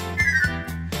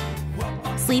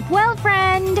 Sleep well,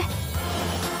 friend.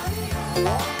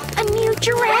 A new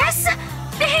dress?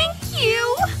 Thank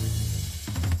you!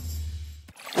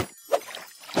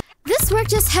 This work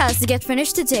just has to get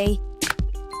finished today.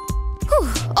 Whew,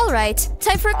 alright.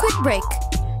 Time for a quick break.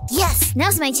 Yes!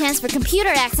 Now's my chance for computer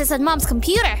access on Mom's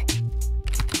computer.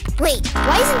 Wait,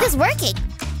 why isn't this working?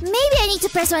 Maybe I need to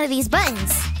press one of these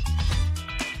buttons.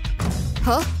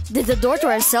 Huh? Did the door to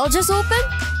our cell just open?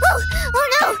 Oh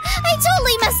no! I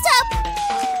totally messed up!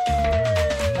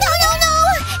 No!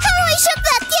 How do I shut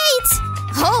that gate?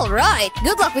 Alright!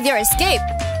 Good luck with your escape!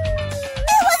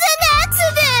 It was an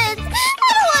accident! I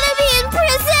don't want to be in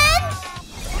prison!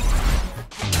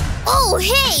 Oh,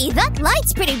 hey! That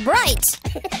light's pretty bright!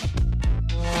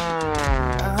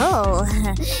 Oh,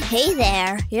 hey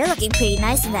there. You're looking pretty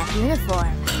nice in that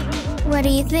uniform. What do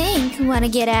you think? Want to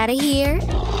get out of here?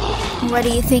 What do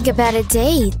you think about a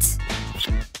date?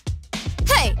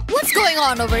 Hey! What's going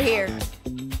on over here?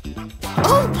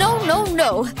 Oh,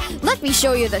 no. Let me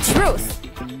show you the truth.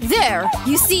 There!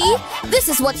 You see? This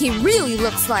is what he really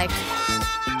looks like.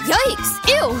 Yikes!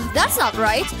 Ew! That's not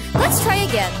right. Let's try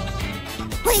again.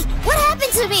 Wait, what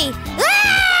happened to me?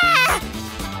 Ah!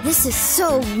 This is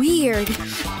so weird.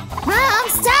 Mom,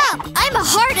 stop! I'm a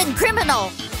hardened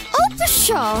criminal! Oh,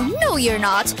 pshaw! No, you're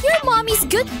not. You're Mommy's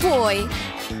good boy.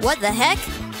 What the heck?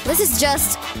 This is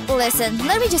just… Listen,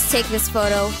 let me just take this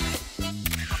photo.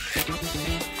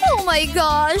 Oh my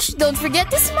gosh! Don't forget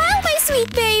to smile, my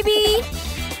sweet baby!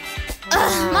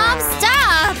 Ugh, Mom,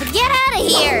 stop! Get out of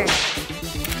here!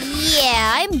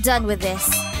 Yeah, I'm done with this.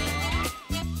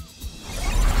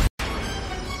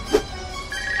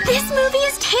 This movie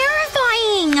is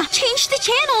terrifying! Change the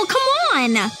channel, come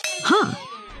on! Huh.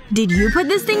 Did you put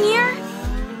this thing here?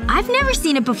 I've never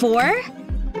seen it before.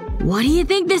 What do you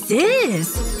think this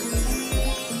is?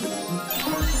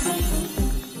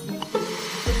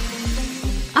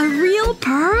 A real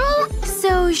pearl?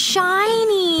 So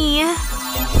shiny.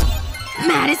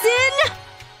 Madison?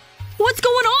 What's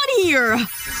going on here?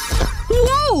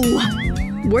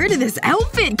 Whoa! Where did this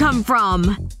outfit come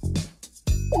from?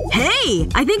 Hey!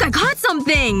 I think I caught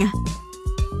something!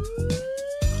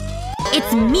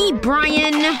 It's me,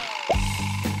 Brian.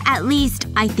 At least,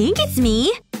 I think it's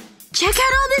me. Check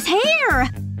out all this hair!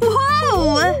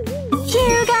 Whoa!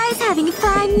 You guys having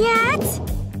fun yet?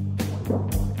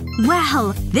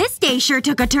 Well, this day sure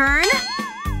took a turn.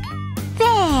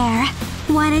 There.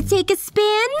 Wanna take a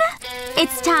spin?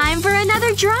 It's time for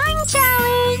another drawing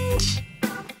challenge!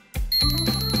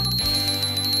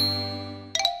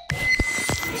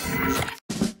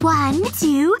 One,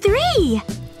 two, three!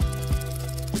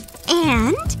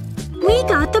 And we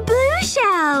got the blue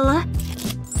shell!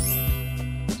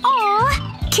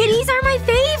 Aw! Kitties are my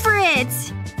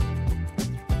favorite!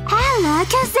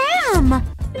 Alakazam!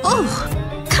 Oh,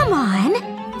 come on.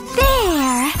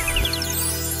 There!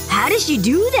 How did she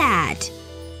do that?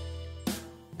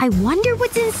 I wonder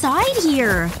what's inside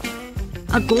here.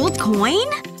 A gold coin?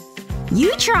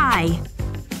 You try.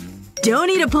 Don't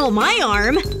need to pull my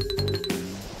arm.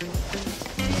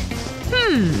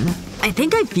 I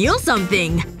think I feel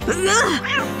something. Ugh.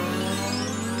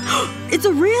 It's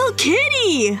a real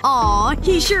kitty! Aw,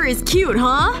 he sure is cute,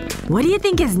 huh? What do you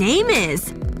think his name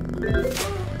is?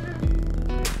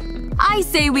 I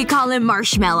say we call him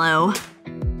Marshmallow.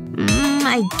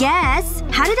 I guess.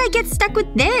 How did I get stuck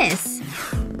with this?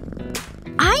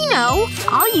 I know!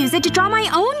 I'll use it to draw my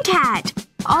own cat.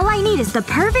 All I need is the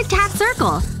perfect half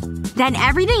circle. Then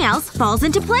everything else falls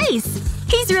into place.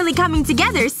 He's really coming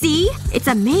together, see? It's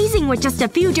amazing what just a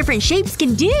few different shapes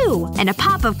can do. And a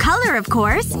pop of color, of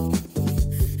course.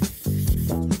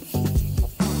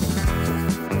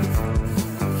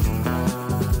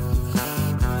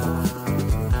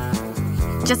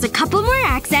 Just a couple more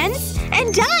accents,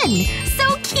 and done!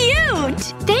 So cute!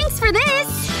 Thanks for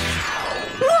this!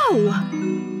 Whoa!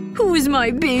 Who's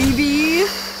my baby?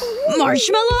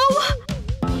 Marshmallow?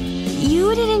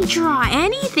 You didn't draw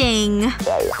anything.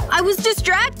 I was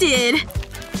distracted.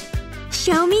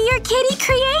 Show me your kitty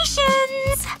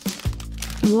creations!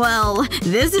 Well,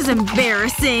 this is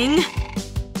embarrassing.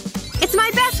 It's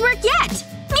my best work yet!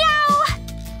 Meow!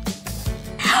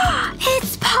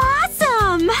 It's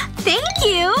Possum! Thank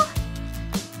you!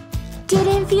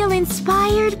 Didn't feel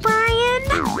inspired, Brian?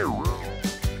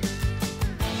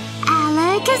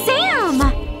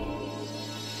 Alakazam!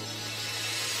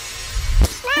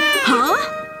 Huh?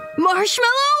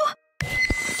 Marshmallow?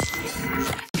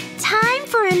 Time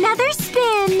for another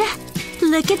spin!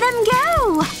 Look at them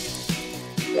go!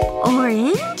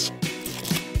 Orange?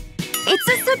 It's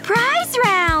a surprise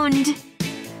round!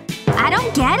 I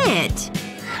don't get it.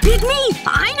 Pick me!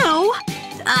 I know!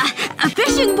 A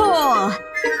fishing pole!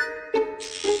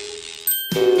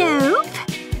 Nope.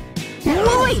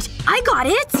 Wait! I got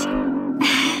it!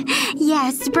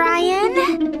 Yes, Brian?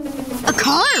 A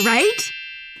car, right?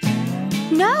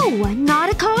 No, not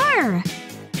a car.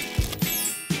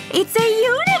 It's a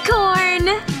unicorn!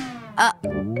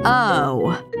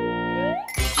 Oh.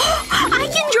 I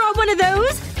can draw one of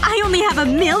those! I only have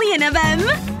 1,000,000 of them!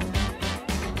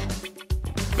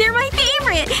 They're my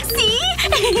favorite! See?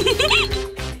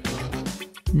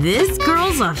 This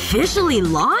girl's officially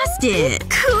lost it.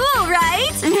 Cool,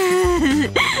 right?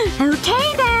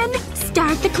 Okay then.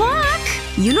 Start the clock.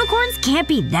 Unicorns can't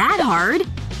be that hard.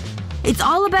 It's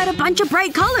all about a bunch of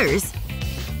bright colors.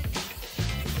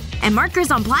 And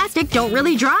markers on plastic don't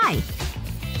really dry.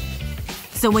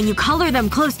 So when you color them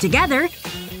close together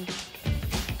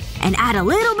and add a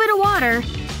little bit of water,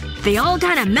 they all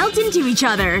kind of melt into each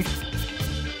other.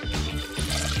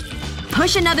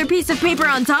 Push another piece of paper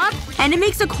on top, and it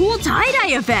makes a cool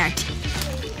tie-dye effect.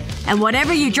 And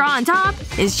whatever you draw on top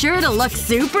is sure to look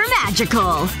super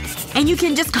magical. And you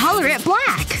can just color it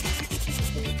black.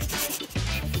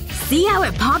 See how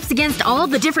it pops against all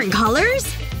the different colors?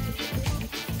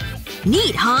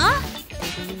 Neat, huh?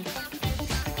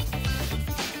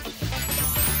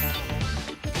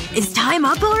 Is time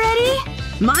up already?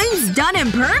 Mine's done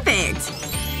and perfect!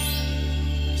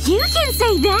 You can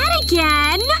say that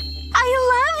again! I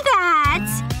love that!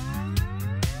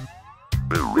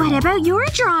 What about your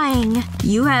drawing?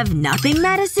 You have nothing,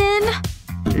 Madison?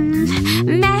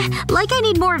 Meh. Like I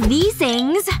need more of these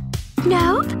things.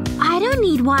 Nope. I don't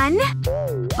need one.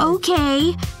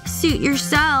 Okay. Suit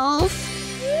yourself.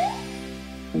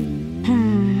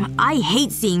 I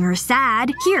hate seeing her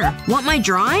sad. Here, want my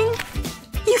drawing?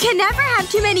 You can never have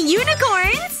too many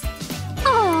unicorns!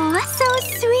 Oh, so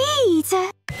sweet.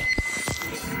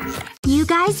 You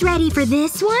guys ready for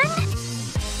this one?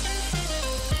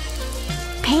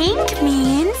 Pink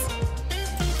means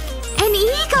an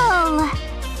eagle.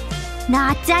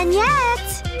 Not done yet.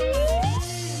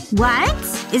 What?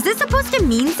 Is this supposed to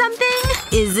mean something?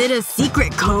 Is it a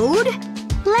secret code?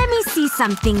 Let me see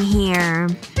something here.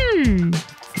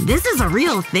 This is a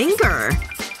real thinker.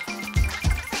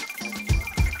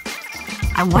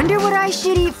 I wonder what I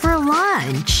should eat for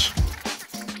lunch.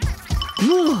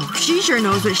 Ooh, she sure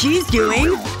knows what she's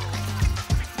doing.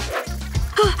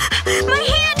 My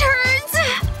hand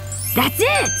hurts! That's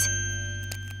it!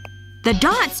 The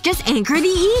dots just anchor the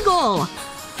eagle.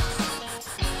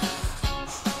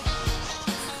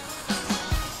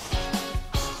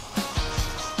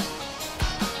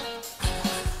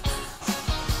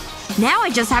 Now I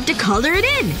just have to color it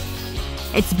in.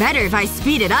 It's better if I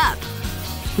speed it up.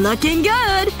 Looking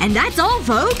good! And that's all,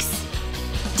 folks!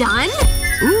 Done?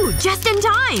 Ooh, just in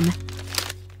time!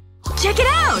 Check it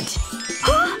out!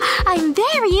 I'm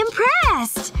very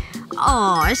impressed!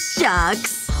 Aw,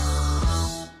 shucks.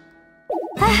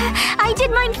 I did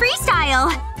mine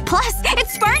freestyle! Plus,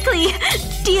 it's sparkly!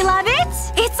 Do you love it?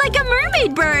 It's like a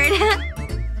mermaid bird!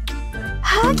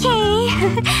 Okay.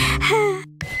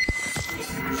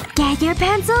 Get your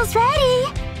pencils ready!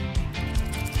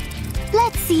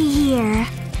 Let's see here.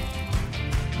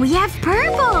 We have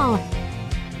purple!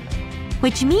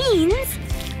 Which means…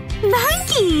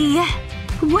 monkey!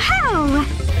 Wow!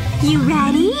 You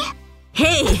ready?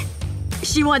 Hey!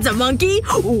 She wants a monkey?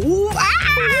 Ooh,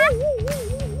 ah!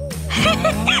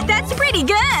 That's pretty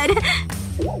good!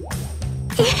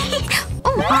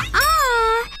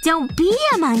 Don't be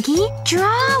a monkey.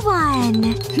 Draw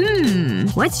one.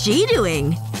 What's she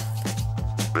doing?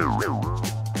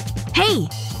 Hey!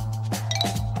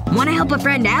 Wanna help a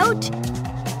friend out?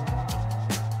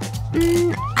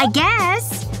 I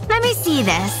guess. Let me see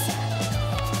this.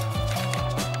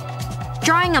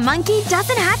 Drawing a monkey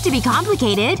doesn't have to be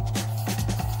complicated.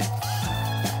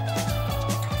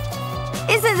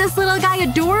 Isn't this little guy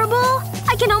adorable?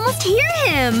 I can almost hear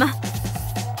him!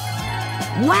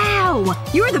 Wow!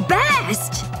 You're the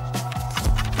best!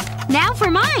 Now for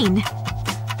mine.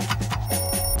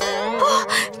 Oh,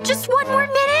 just one more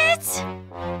minute?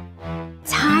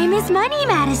 Time is money,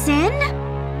 Madison.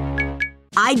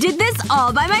 I did this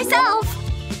all by myself!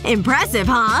 Impressive,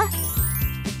 huh?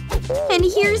 And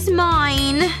here's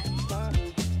mine.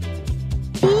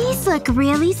 These look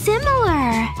really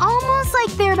similar. Almost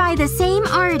like they're by the same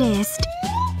artist.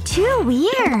 Too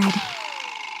weird.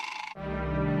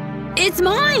 It's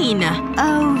mine!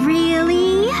 Oh,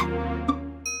 really?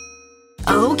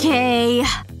 Okay.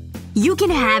 You can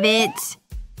have it.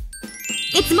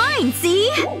 It's mine,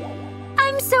 see?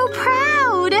 I'm so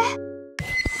proud!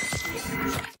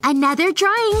 Another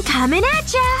drawing coming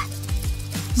at ya!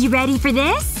 You ready for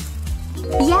this?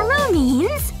 Yellow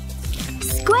means…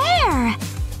 square!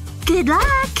 Good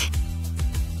luck!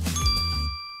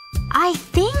 I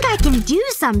think I can do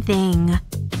something.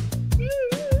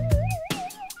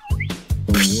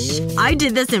 I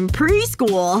did this in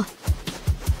preschool.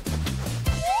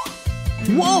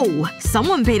 Whoa!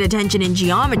 Someone paid attention in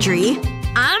geometry.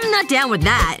 I'm not down with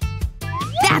that.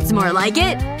 That's more like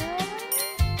it.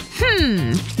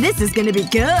 This is gonna be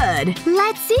good.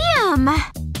 Let's see 'em!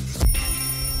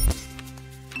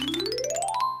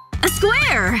 A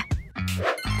square!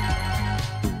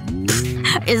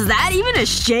 Is that even a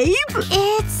shape?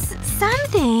 It's…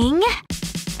 something.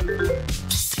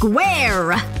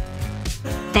 Square!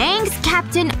 Thanks,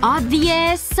 Captain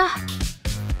Obvious.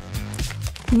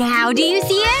 Now do you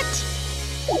see it?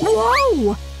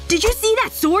 Whoa! Did you see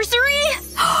that sorcery?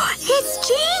 It's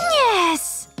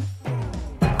genius!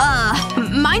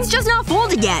 Mine's just not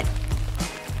folded yet.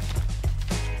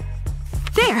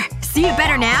 There. See it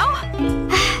better now?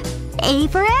 A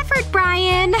for effort,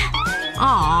 Brian.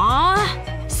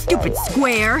 Aww. Stupid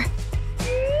square.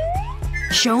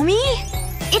 Show me?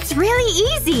 It's really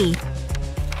easy.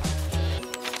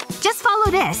 Just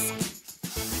follow this.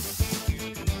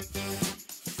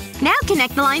 Now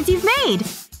connect the lines you've made.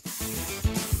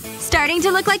 Starting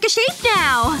to look like a shape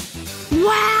now.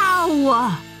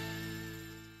 Wow!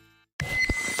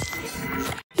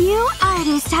 You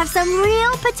artists have some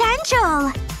real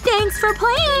potential. Thanks for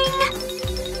playing!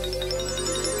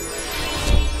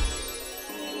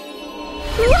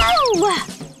 Whoa!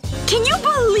 Can you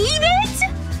believe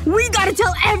it? We gotta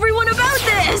tell everyone about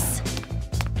this!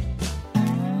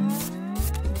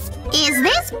 Is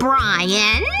this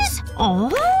Brian's? Oh.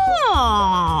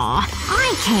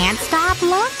 I can't stop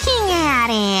looking at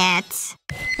it.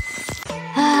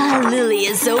 Lily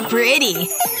is so pretty.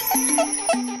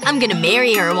 I'm gonna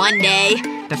marry her one day.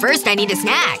 But first I need a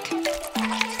snack.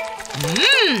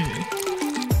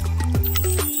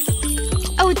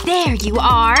 Oh, there you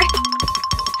are.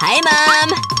 Hi, Mom.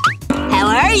 How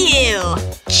are you?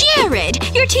 Jared,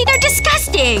 your teeth are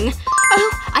disgusting!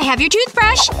 Oh, I have your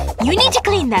toothbrush. You need to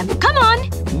clean them. Come on.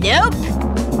 Nope.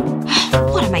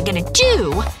 What am I gonna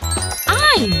do?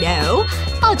 I know.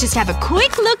 I'll just have a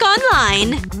quick look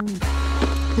online.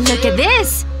 Look at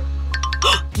this.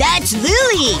 That's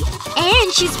Lily!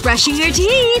 And she's brushing her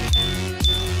teeth.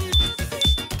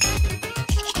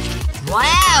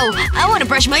 Wow! I want to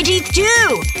brush my teeth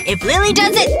too! If Lily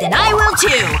does it, then I will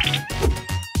too!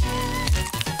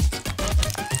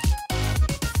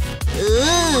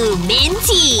 Ooh,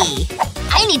 minty!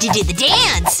 I need to do the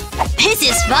dance! This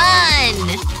is fun!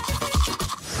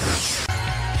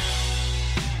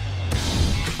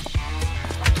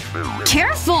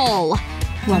 Careful!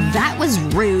 Well, that was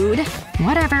rude.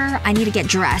 Whatever, I need to get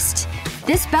dressed.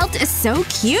 This belt is so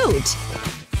cute.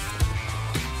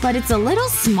 But it's a little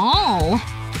small.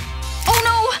 Oh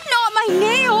no! Not my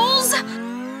nails!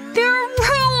 They're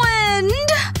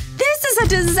ruined! This is a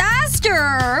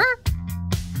disaster!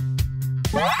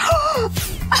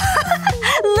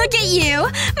 Look at you!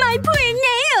 My poor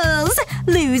nails!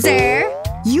 Loser!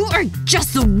 You are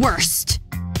just the worst.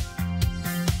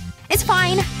 It's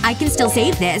fine. I can still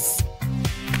save this.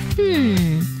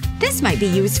 This might be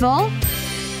useful.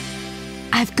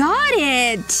 I've got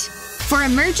it! For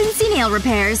emergency nail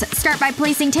repairs, start by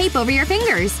placing tape over your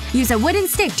fingers. Use a wooden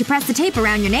stick to press the tape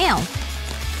around your nail.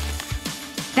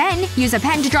 Then, use a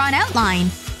pen to draw an outline.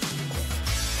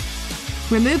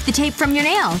 Remove the tape from your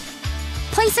nail.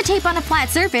 Place the tape on a flat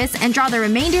surface and draw the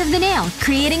remainder of the nail,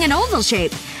 creating an oval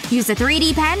shape. Use a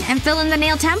 3D pen and fill in the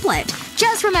nail template.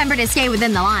 Just remember to stay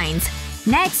within the lines.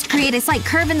 Next, create a slight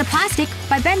curve in the plastic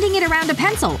by bending it around a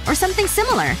pencil or something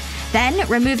similar. Then,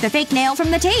 remove the fake nail from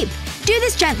the tape. Do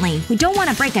this gently. We don't want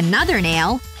to break another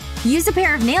nail. Use a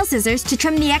pair of nail scissors to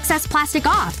trim the excess plastic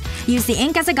off. Use the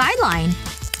ink as a guideline.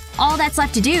 All that's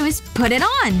left to do is put it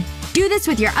on. Do this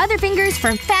with your other fingers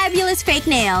for fabulous fake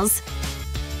nails.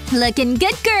 Looking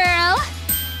good, girl!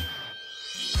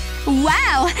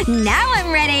 Wow! Now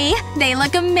I'm ready! They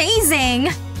look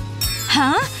amazing!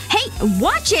 Huh? Hey,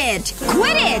 watch it!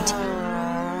 Quit it!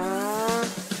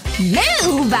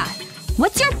 Move!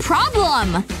 What's your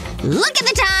problem? Look at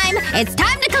the time! It's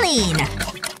time to clean!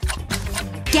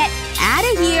 Get out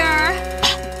of here!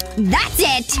 That's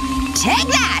it! Take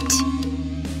that!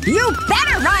 You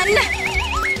better run!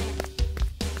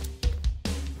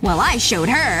 Well, I showed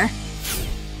her.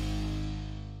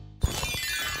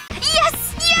 Yes!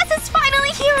 Yes! It's finally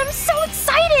here! I'm so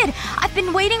excited! I've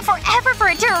been waiting forever for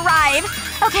it to arrive!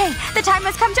 Okay, the time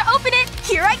has come to open it!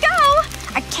 Here I go!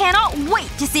 I cannot wait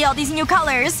to see all these new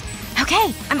colors!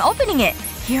 Okay, I'm opening it.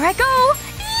 Here I go!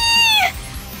 Eee!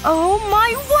 Oh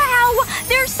my wow!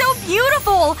 They're so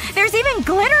beautiful! There's even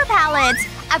glitter palettes!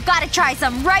 I've gotta try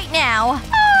some right now.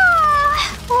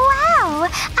 Wow!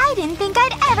 I didn't think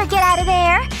I'd ever get out of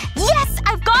there. Yes!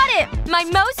 I've got it! My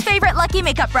most favorite lucky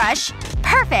makeup brush.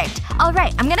 Perfect.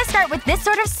 Alright, I'm gonna start with this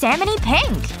sort of salmony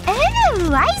pink.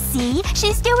 Oh, I see.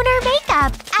 She's doing her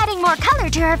makeup. Adding more color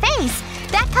to her face.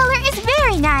 That color is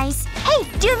very nice. Hey,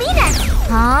 do me next.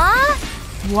 Huh?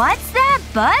 What's that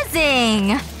buzzing?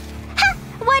 Ha!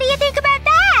 What do you think about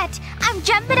that? I'm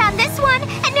jumping on this one,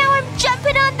 and now I'm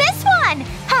jumping on this one.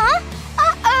 Huh?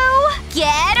 Uh-oh.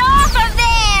 Get off of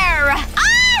there!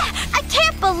 Ah! I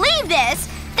can't believe this!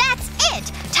 That's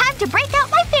it! Time to break out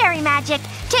my fairy magic.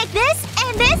 Take this,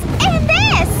 and this, and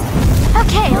this!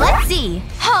 Okay, let's see.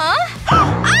 Huh?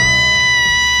 Ah!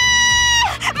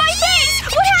 My face!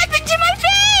 What happened to my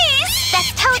face?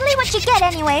 That's totally what you get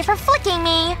anyway for flicking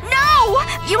me. No!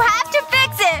 You have to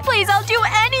fix it! Please, I'll do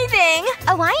anything!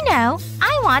 Oh, I know.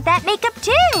 I want that makeup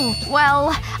too.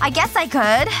 Well, I guess I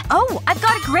could. Oh, I've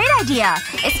got a great idea!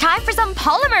 It's time for some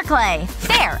polymer clay.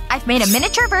 There! I've made a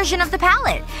miniature version of the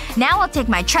palette. Now I'll take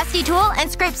my trusty tool and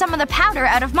scrape some of the powder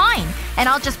out of mine. And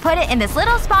I'll just put it in this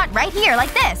little spot right here,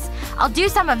 like this. I'll do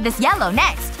some of this yellow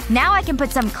next. Now I can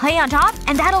put some clay on top,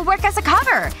 and that'll work as a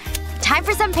cover. Time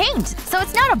for some paint, so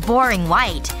it's not a boring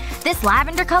white. This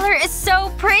lavender color is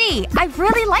so pretty! I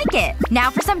really like it!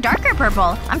 Now for some darker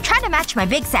purple. I'm trying to match my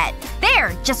big set.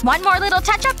 There! Just one more little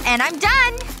touch-up and I'm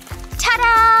done!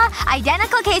 Ta-da!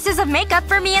 Identical cases of makeup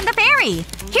for me and the fairy!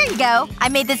 Here you go. I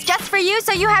made this just for you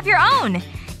so you have your own.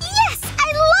 Yes!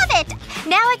 I love it!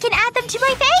 Now I can add them to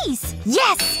my face!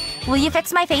 Yes! Will you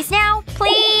fix my face now?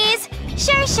 Please?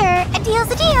 Sure. A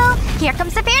deal's a deal. Here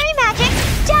comes the fairy magic.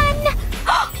 Done!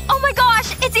 Oh my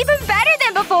gosh! It's even better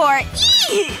than before!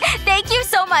 Eee! Thank you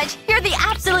so much! You're the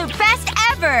absolute best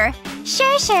ever!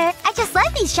 Sure. I just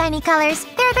love these shiny colors.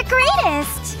 They're the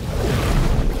greatest!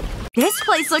 This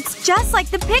place looks just like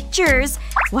the pictures!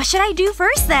 What should I do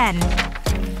first then?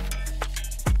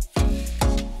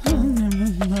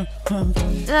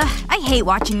 Ugh, I hate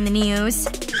watching the news.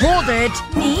 Hold it!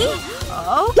 Me?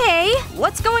 Okay.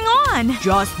 What's going on?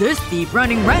 Just this thief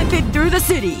running rampant through the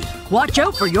city. Watch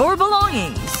out for your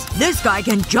belongings. This guy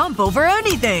can jump over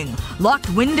anything. Locked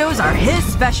windows are his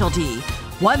specialty.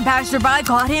 One passerby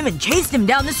caught him and chased him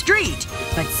down the street.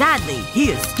 But sadly,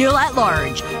 he is still at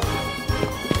large.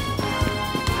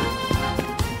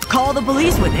 Call the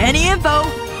police with any info.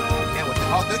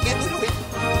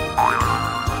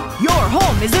 Your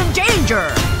home is in danger!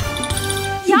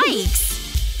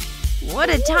 Yikes. What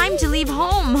a time to leave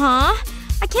home, huh?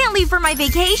 I can't leave for my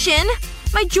vacation.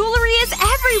 My jewelry is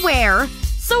everywhere.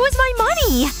 So is my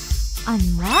money.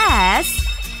 Unless…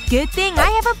 Good thing I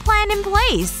have a plan in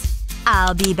place.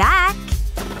 I'll be back.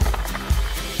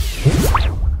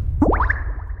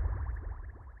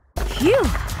 Phew.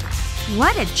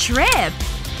 What a trip.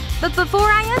 But before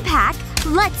I unpack,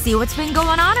 let's see what's been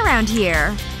going on around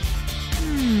here.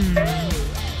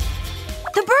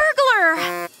 The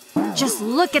burglar! Just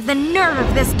look at the nerve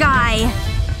of this guy.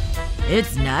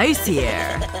 It's nice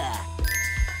here.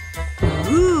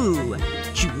 Ooh.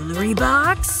 Jewelry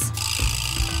box?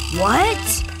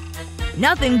 What?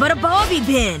 Nothing but a bobby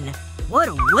pin. What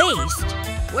a waste.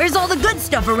 Where's all the good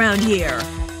stuff around here?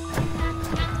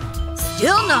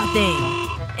 Still nothing.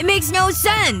 It makes no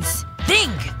sense.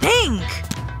 Think!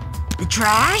 The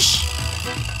trash?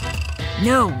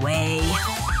 No way.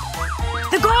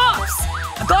 The cops!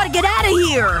 I gotta get out of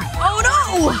here! Oh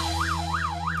no!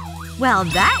 Well,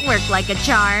 that worked like a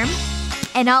charm.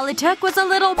 And all it took was a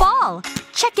little ball.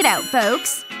 Check it out,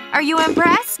 folks. Are you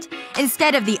impressed?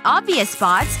 Instead of the obvious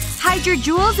spots, hide your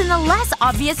jewels in the less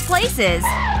obvious places.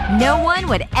 No one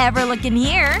would ever look in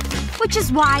here. Which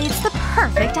is why it's the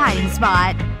perfect hiding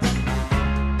spot.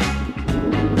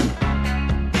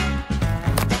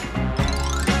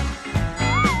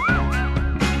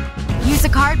 Use a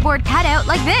cardboard cutout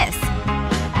like this.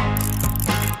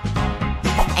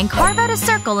 And carve out a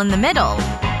circle in the middle.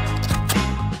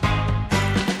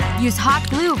 Use hot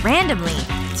glue randomly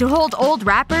to hold old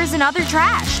wrappers and other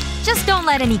trash. Just don't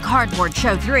let any cardboard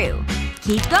show through.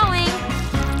 Keep going.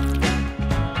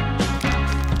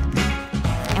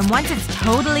 And once it's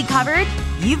totally covered,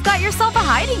 you've got yourself a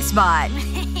hiding spot.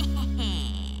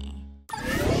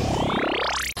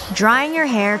 Drying your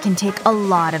hair can take a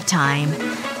lot of time.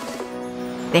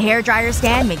 The hairdryer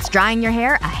stand makes drying your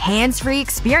hair a hands-free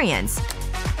experience.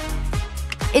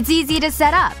 It's easy to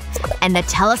set up. And the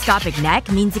telescopic neck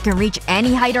means it can reach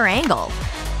any height or angle.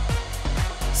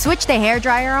 Switch the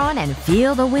hairdryer on and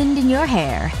feel the wind in your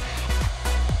hair.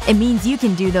 It means you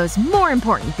can do those more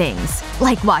important things,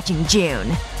 like watching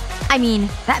June. I mean,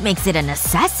 that makes it a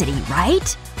necessity, right?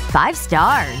 5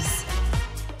 stars.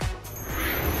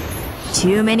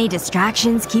 Too many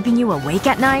distractions keeping you awake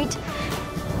at night?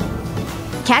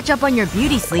 Catch up on your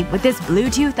beauty sleep with this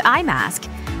Bluetooth eye mask.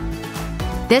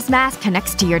 This mask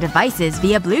connects to your devices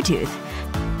via Bluetooth.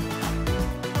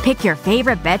 Pick your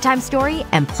favorite bedtime story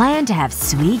and plan to have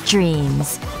sweet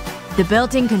dreams. The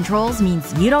built-in controls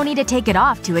means you don't need to take it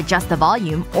off to adjust the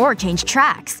volume or change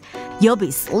tracks. You'll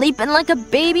be sleeping like a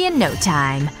baby in no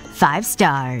time. 5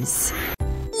 stars.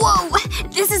 Whoa!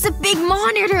 This is a big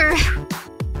monitor!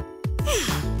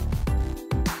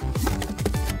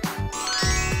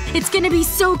 It's gonna be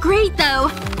so great,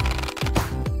 though!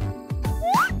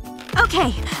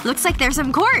 Okay, looks like there's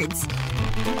some cords.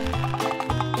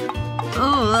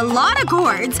 Oh, a lot of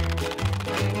cords.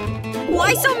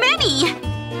 Why so many?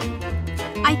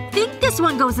 I think this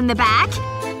one goes in the back.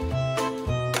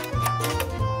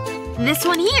 This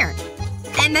one here.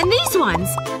 And then these ones.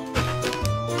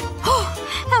 Oh,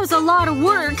 that was a lot of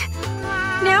work.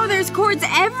 Now there's cords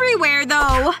everywhere,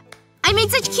 though. I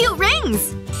made such cute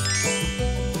rings.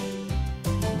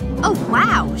 Oh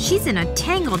wow, she's in a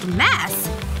tangled mess.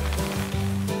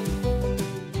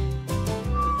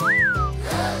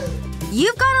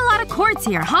 You've got a lot of cords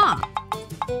here, huh?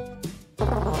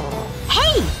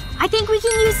 Hey! I think we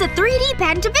can use the 3D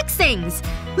pen to fix things!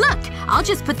 Look, I'll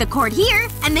just put the cord here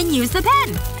and then use the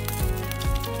pen.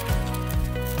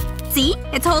 See?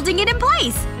 It's holding it in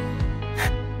place.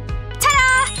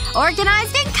 Ta-da!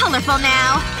 Organized and colorful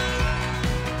now.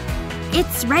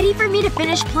 It's ready for me to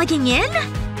finish plugging in?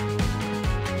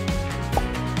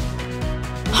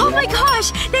 Oh my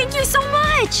gosh! Thank you so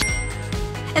much!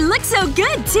 It looks so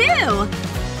good, too!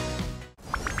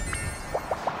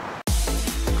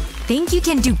 Think you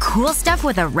can do cool stuff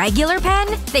with a regular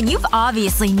pen? Then you've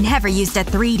obviously never used a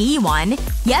 3D one.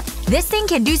 Yep, this thing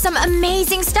can do some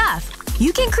amazing stuff.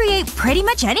 You can create pretty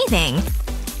much anything.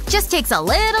 Just takes a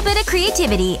little bit of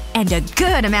creativity and a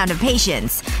good amount of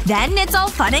patience. Then it's all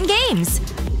fun and games.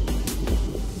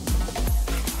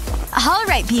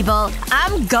 Alright, people.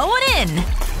 I'm going in.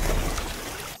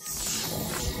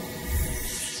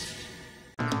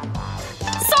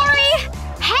 Sorry!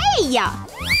 Hey!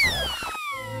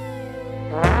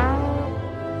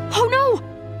 Oh no!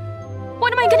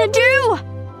 What am I gonna do?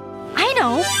 I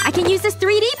know! I can use this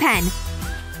 3D pen.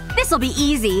 This'll be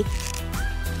easy.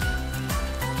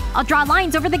 I'll draw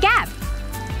lines over the gap.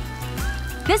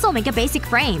 This'll make a basic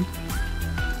frame.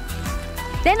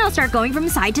 Then I'll start going from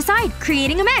side to side,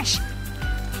 creating a mesh.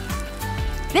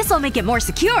 This'll make it more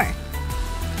secure.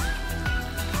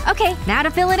 Okay, now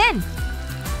to fill it in.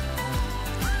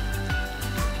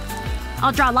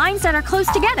 I'll draw lines that are close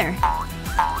together.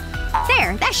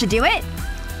 There, that should do it.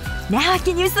 Now I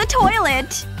can use the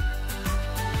toilet.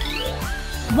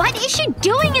 What is she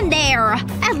doing in there?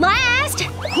 At last!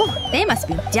 Whew, they must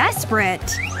be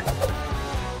desperate.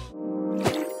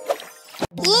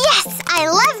 Yes! I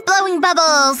love blowing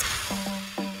bubbles!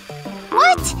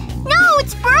 What? No,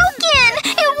 it's broken!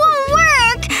 It won't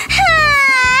work!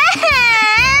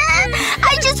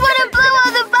 I just want to blow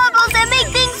all the bubbles and make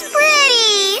things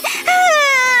pretty!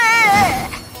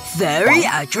 Very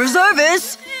at your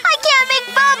service. I can't make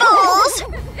bubbles!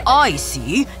 I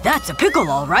see. That's a pickle,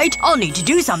 alright. I'll need to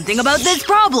do something about this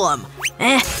problem.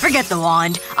 Forget the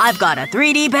wand. I've got a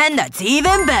 3D pen that's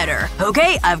even better.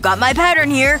 Okay, I've got my pattern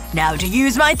here. Now to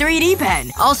use my 3D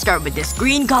pen. I'll start with this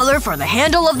green color for the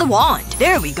handle of the wand.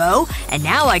 There we go. And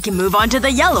now I can move on to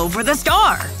the yellow for the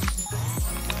star.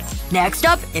 Next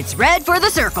up, it's red for the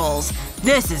circles.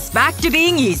 This is back to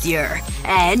being easier.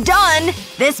 And done!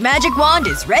 This magic wand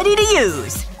is ready to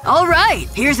use. Alright,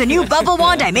 here's a new bubble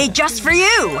wand I made just for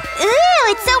you! Ooh,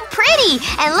 it's so pretty!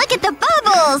 And look at the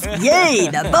bubbles! Yay,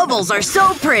 the bubbles are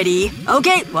so pretty!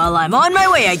 Okay, well I'm on my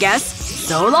way, I guess.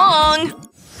 So long!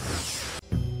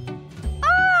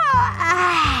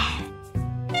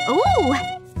 Ooh!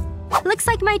 Looks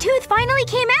like my tooth finally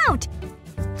came out.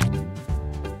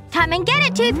 Come and get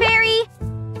it, Tooth Fairy!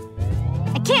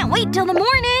 I can't wait till the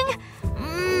morning!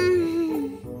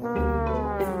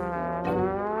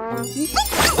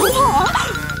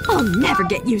 I'll never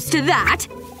get used to that.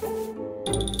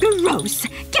 Gross!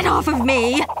 Get off of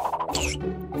me!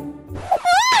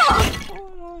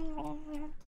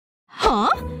 Huh?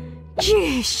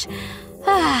 Jeesh.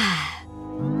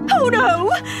 Oh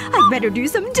no! I'd better do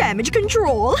some damage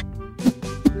control.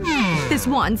 This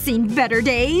wand's seen better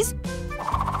days.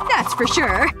 That's for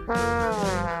sure.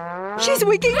 She's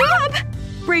waking up!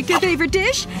 Break your favorite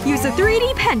dish, use a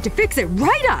 3D pen to fix it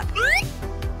right up.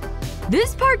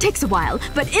 This part takes a while,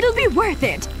 but it'll be worth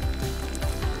it.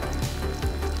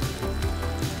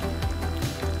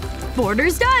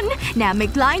 Border's done. Now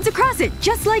make lines across it,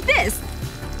 just like this.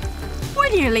 We're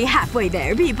nearly halfway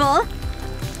there, people.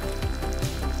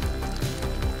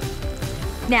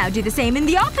 Now do the same in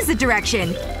the opposite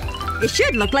direction. It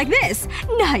should look like this.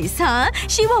 Nice, huh?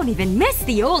 She won't even miss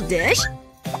the old dish.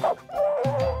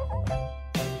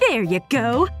 There you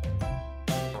go.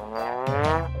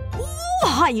 Ooh,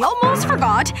 I almost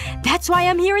forgot. That's why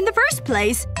I'm here in the first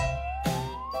place.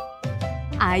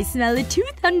 I smell a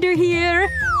tooth under here.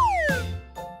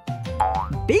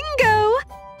 Bingo!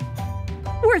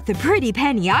 Worth a pretty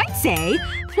penny, I'd say.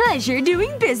 Pleasure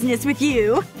doing business with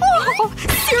you. Oh,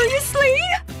 seriously?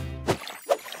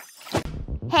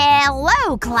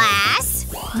 Hello, class!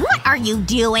 What are you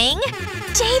doing?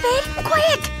 David,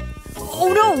 quick!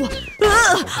 Oh no!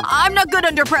 I'm not good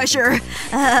under pressure.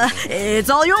 It's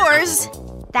all yours.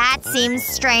 That seems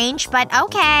strange, but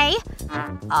okay.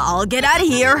 I'll get out of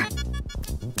here.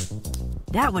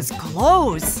 That was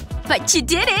close. But you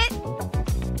did it!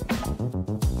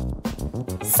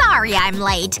 Sorry I'm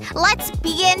late. Let's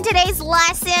begin today's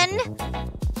lesson.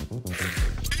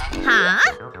 Huh?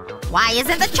 Why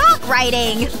isn't the chalk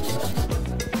writing?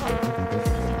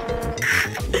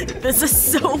 This is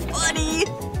so funny.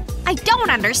 I don't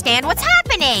understand what's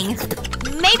happening.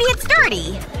 Maybe it's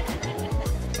dirty.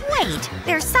 Wait,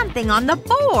 there's something on the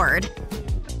board.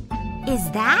 Is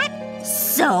that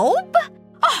soap?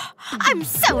 Oh, I'm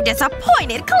so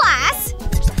disappointed, class!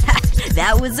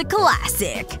 That was a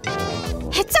classic.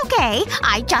 It's okay.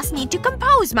 I just need to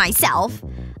compose myself.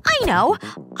 I know.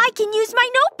 I can use my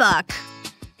notebook.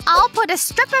 I'll put a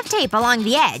strip of tape along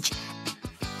the edge.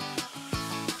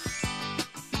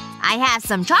 I have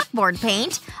some chalkboard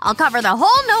paint. I'll cover the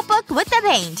whole notebook with the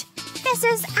paint. This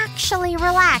is actually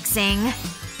relaxing.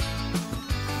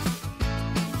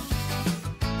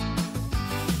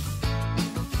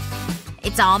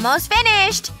 It's almost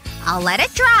finished. I'll let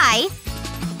it dry.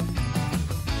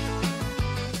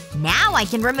 Now I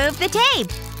can remove the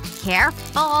tape.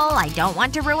 Careful, I don't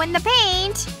want to ruin the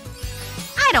paint.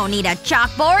 I don't need a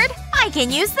chalkboard. I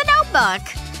can use the notebook.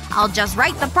 I'll just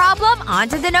write the problem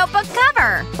onto the notebook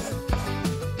cover.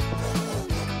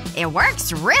 It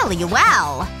works really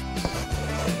well.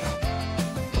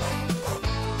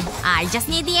 I just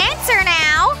need the answer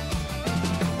now.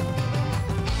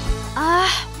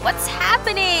 What's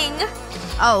happening?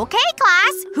 Okay,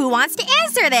 class. Who wants to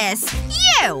answer this?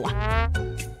 You!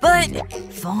 But…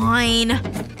 fine.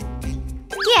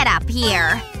 Get up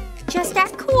here. Just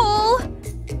act cool.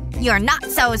 You're not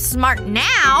so smart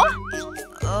now.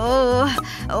 Oh…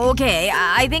 okay,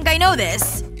 I think I know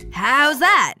this. How's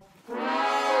that?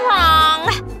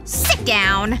 Wrong. Sit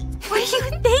down. What are you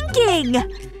thinking?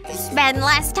 Spend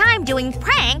less time doing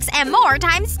pranks and more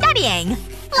time studying.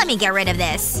 Let me get rid of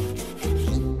this.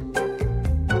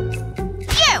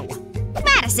 You!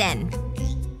 Madison.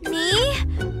 Me?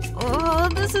 Oh,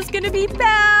 this is gonna be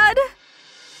bad.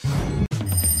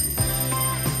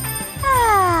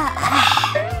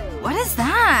 What is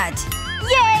that?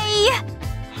 Yay!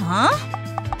 Huh?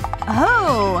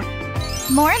 Oh.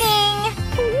 Morning.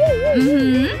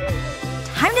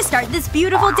 Time to start this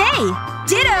beautiful day.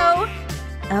 Ditto!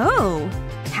 Oh.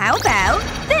 How about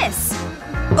this?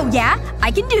 Oh yeah?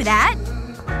 I can do that.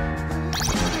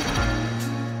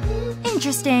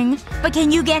 Interesting. But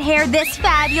can you get hair this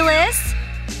fabulous?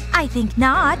 I think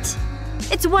not.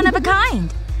 It's one of a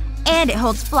kind. And it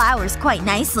holds flowers quite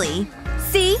nicely.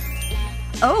 See?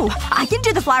 Oh, I can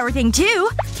do the flower thing too.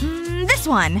 This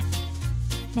one.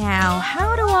 Now,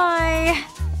 how do I…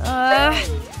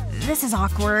 This is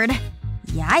awkward.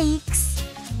 Yikes.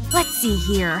 Let's see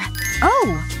here.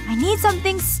 Oh, I need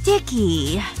something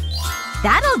sticky.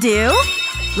 That'll do!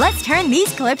 Let's turn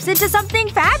these clips into something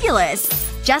fabulous.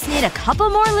 Just need a couple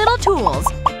more little tools.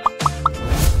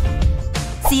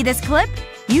 See this clip?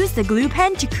 Use the glue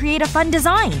pen to create a fun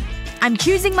design. I'm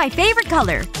choosing my favorite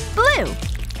color. Blue.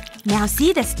 Now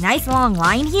see this nice long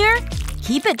line here?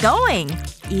 Keep it going.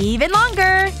 Even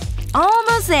longer.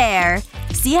 Almost there.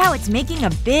 See how it's making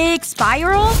a big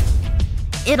spiral?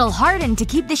 It'll harden to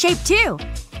keep the shape too.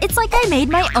 It's like I made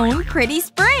my own pretty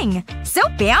spring. So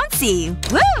bouncy.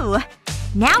 Woo!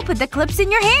 Now put the clips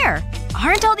in your hair.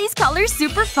 Aren't all these colors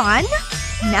super fun?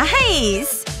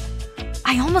 Nice!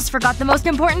 I almost forgot the most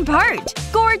important part.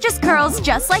 Gorgeous curls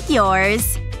just like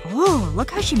yours. Ooh,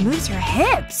 look how she moves her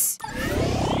hips.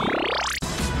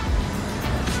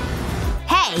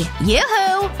 Hey,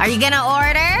 yoo-hoo! Are you gonna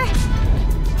order?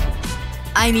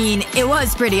 I mean, it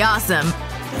was pretty awesome.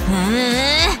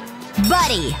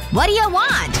 Buddy, what do you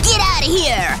want? Get out of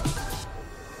here!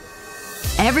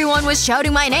 Everyone was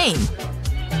shouting my name.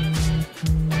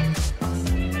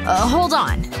 Hold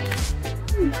on.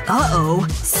 Uh-oh.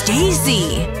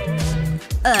 Stacy!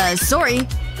 Sorry.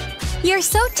 You're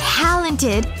so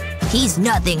talented. He's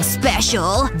nothing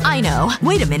special. I know.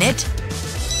 Wait a minute.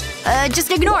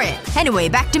 Just ignore it. Anyway,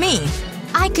 back to me.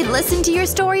 I could listen to your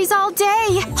stories all day.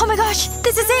 Oh my gosh,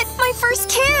 this is it! My first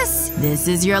kiss! This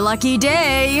is your lucky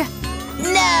day.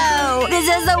 No! This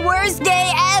is the worst day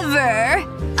ever!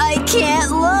 I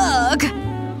can't look!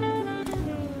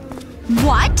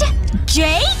 What?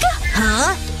 Jake?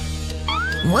 Huh?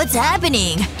 What's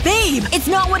happening? Babe, it's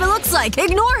not what it looks like.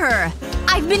 Ignore her.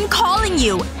 I've been calling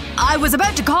you. I was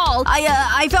about to call.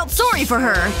 I felt sorry for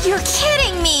her. You're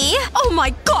kidding me! Oh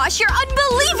my gosh, you're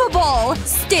unbelievable!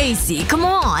 Stacy, come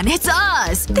on. It's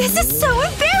us. This is so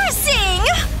embarrassing!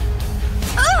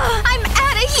 Ugh, I'm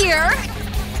out of here!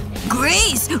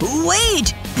 Grace!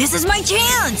 Wait! This is my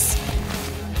chance!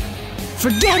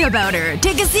 Forget about her.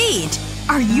 Take a seat.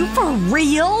 Are you for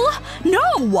real?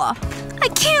 No! I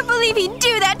can't believe he'd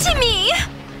do that to me!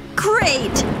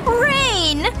 Great!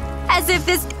 Rain! As if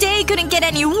this day couldn't get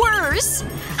any worse!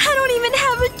 I don't even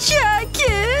have a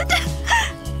jacket!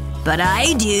 But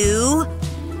I do.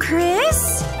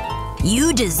 Chris?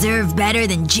 You deserve better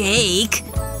than Jake.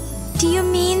 Do you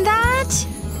mean that?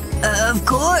 Of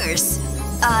course.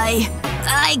 I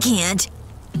can't.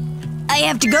 I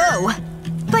have to go.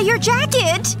 But your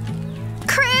jacket!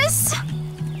 Chris?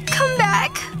 Come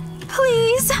back.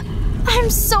 Please. I'm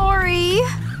sorry.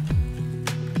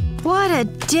 What a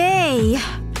day.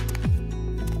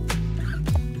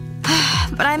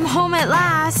 But I'm home at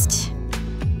last.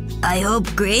 I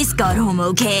hope Grace got home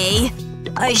okay.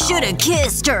 I should've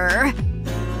kissed her.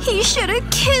 He should've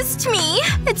kissed me.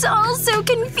 It's all so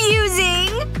confusing.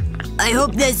 I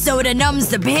hope this soda numbs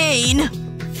the pain.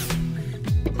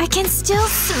 I can still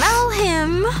smell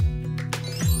him.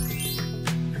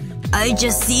 I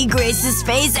just see Grace's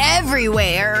face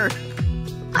everywhere.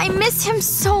 I miss him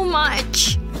so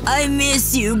much. I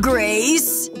miss you,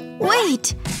 Grace.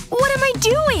 Wait. What am I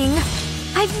doing?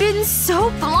 I've been so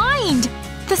blind.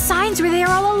 The signs were there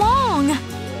all along.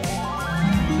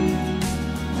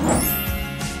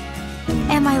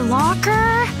 And my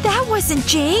locker? That wasn't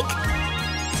Jake.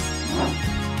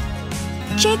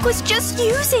 Jake was just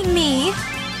using me.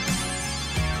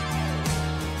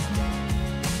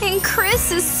 And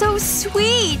Chris is so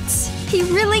sweet. He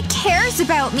really cares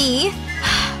about me.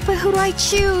 But who do I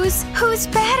choose? Who's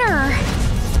better?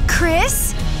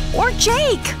 Chris? Or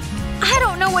Jake? I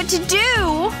don't know what to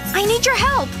do. I need your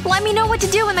help. Let me know what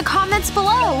to do in the comments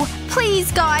below.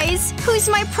 Please, guys. Who's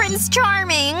my Prince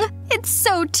Charming? It's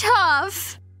so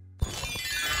tough.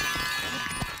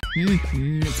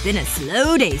 It's been a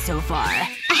slow day so far.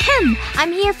 Ahem.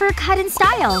 I'm here for cut and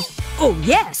style. Oh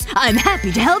yes, I'm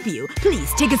happy to help you.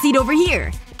 Please take a seat over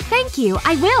here. Thank you.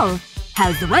 I will.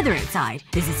 How's the weather outside?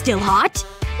 Is it still hot?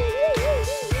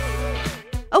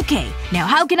 Okay, now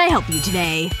how can I help you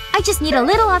today? I just need a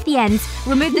little off the ends.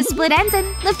 Remove the split ends and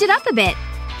lift it up a bit.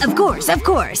 Of course, of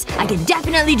course. I can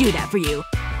definitely do that for you.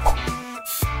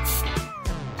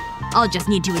 I'll just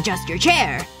need to adjust your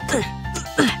chair.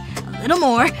 A little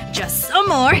more. Just some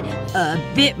more.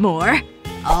 A bit more.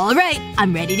 Alright,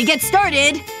 I'm ready to get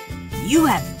started. You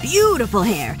have beautiful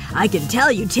hair. I can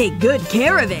tell you take good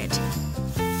care of it.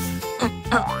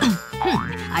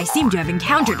 I seem to have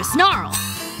encountered a snarl.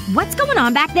 What's going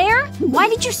on back there? Why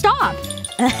did you stop?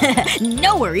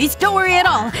 No worries. Don't worry at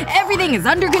all. Everything is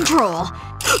under control.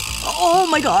 Oh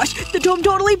my gosh. The dome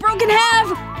totally broke in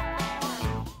half!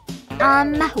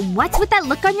 What's with that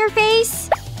look on your face?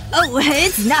 Oh,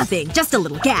 it's nothing. Just a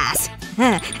little gas.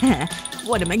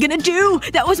 What am I gonna do?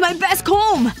 That was my best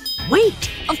comb! Wait!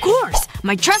 Of course!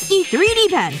 My trusty 3D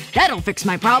pen! That'll fix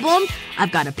my problem.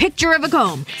 I've got a picture of a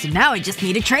comb, so now I just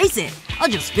need to trace it. I'll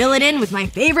just fill it in with my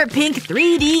favorite pink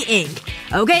 3D ink.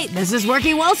 Okay, this is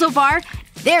working well so far.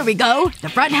 There we go. The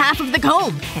front half of the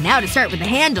comb. And now to start with the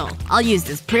handle. I'll use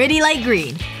this pretty light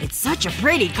green. It's such a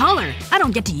pretty color. I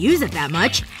don't get to use it that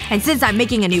much. And since I'm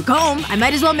making a new comb, I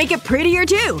might as well make it prettier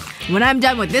too. When I'm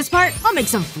done with this part, I'll make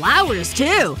some flowers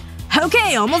too.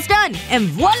 Okay, almost done. And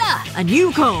voila! A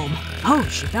new comb. Oh,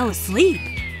 she fell asleep.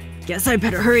 Guess I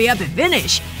better hurry up and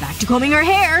finish. Back to combing her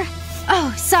hair.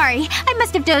 Oh, sorry. I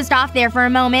must have dozed off there for a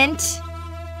moment.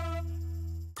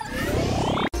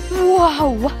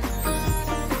 Whoa.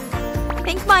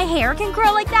 Think my hair can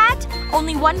grow like that?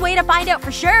 Only one way to find out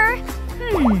for sure.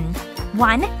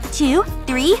 1, 2,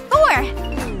 3, 4.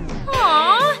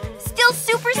 Aww. Still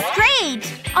super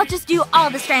straight. I'll just do all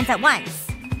the strands at once.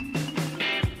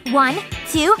 1,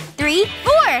 2, 3,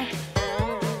 4.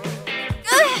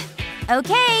 Ugh.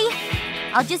 Okay.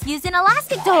 I'll just use an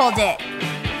elastic to hold it.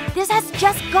 This has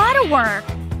just gotta work.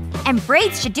 And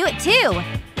braids should do it too.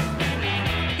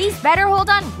 These better hold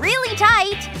on really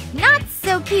tight. Not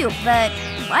so cute, but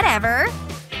whatever.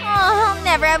 Oh, I'll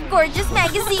never have gorgeous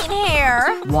magazine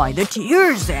hair. Why the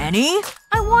tears, Annie?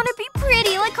 I want to be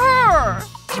pretty like her.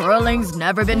 Curling's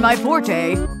never been my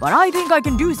forte, but I think I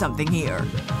can do something here.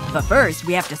 But first,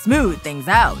 we have to smooth things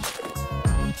out.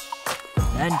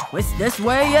 Then twist this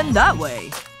way and that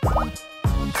way.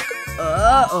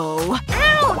 Uh-oh.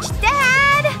 Ouch,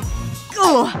 Dad!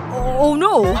 Ugh. Oh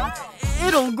no.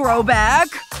 It'll grow back.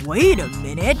 Wait a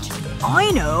minute.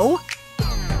 I know.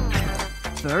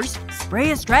 First,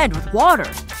 spray a strand with water.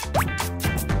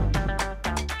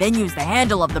 Then use the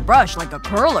handle of the brush like a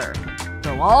curler.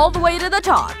 Go all the way to the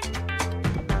top.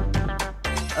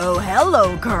 Oh,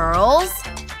 hello, curls.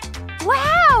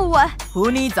 Wow!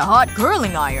 Who needs a hot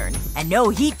curling iron? And no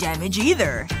heat damage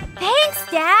either. Thanks,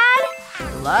 Dad!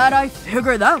 Glad I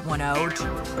figured that one out.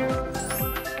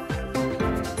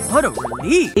 What a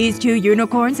relief. These two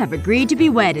unicorns have agreed to be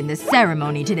wed in this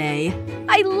ceremony today.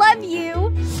 I love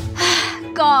you!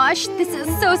 Gosh, this is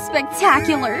so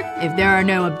spectacular. If there are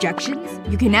no objections,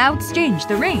 you can now exchange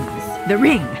the rings. The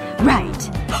ring. Right.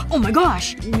 Oh my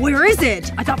gosh. Where is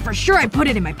it? I thought for sure I put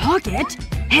it in my pocket.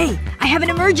 Hey, I have an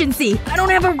emergency. I don't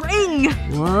have a ring.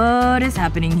 What is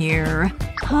happening here?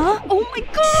 Huh? Oh my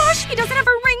gosh! He doesn't have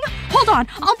a ring! Hold on,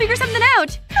 I'll figure something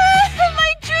out!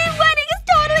 My dream wedding is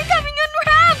totally coming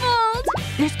unraveled!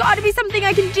 There's gotta be something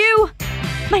I can do!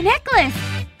 My necklace!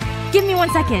 Give me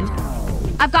 1 second.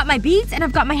 I've got my beads and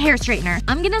I've got my hair straightener.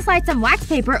 I'm gonna slide some wax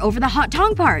paper over the hot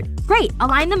tongue part. Great, I'll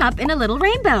line them up in a little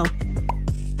rainbow.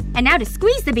 And now to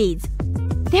squeeze the beads.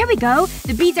 There we go.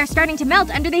 The beads are starting to melt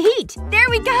under the heat. There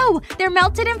we go! They're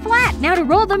melted and flat. Now to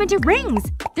roll them into rings.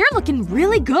 They're looking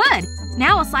really good.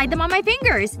 Now I'll slide them on my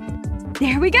fingers.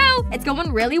 There we go. It's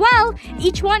going really well.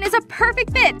 Each one is a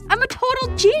perfect fit. I'm a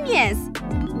total genius.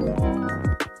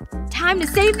 Time to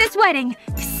save this wedding.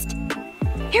 Psst.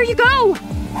 Here you go!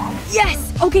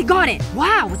 Yes! Okay, got it.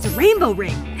 Wow, it's a rainbow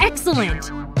ring. Excellent.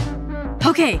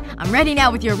 Okay, I'm ready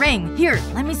now with your ring. Here,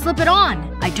 let me slip it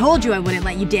on. I told you I wouldn't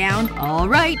let you down.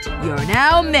 Alright, you're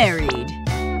now married.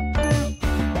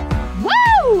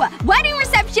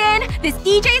 This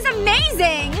DJ's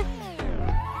amazing!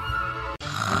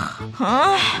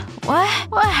 Huh?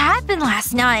 What happened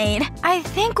last night? I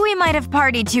think we might have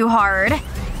partied too hard.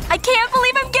 I can't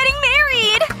believe I'm getting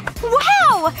married!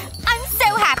 Wow! I'm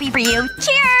so happy for you.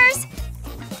 Cheers!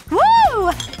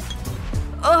 Woo!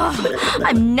 Ugh.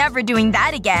 I'm never doing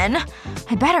that again.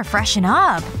 I better freshen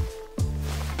up.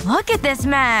 Look at this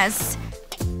mess.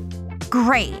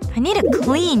 Great. I need to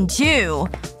clean, too.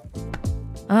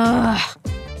 Ugh.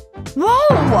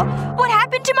 Whoa! What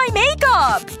happened to my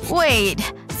makeup?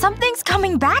 Wait. Something's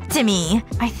coming back to me.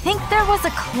 I think there was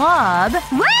a club.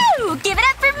 Woo! Give it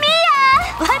up for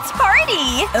Mia! Let's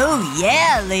party! Oh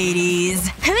yeah, ladies.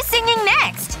 Who's singing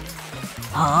next?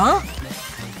 Huh?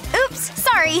 Oops.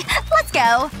 Sorry. Let's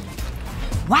go.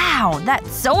 Wow,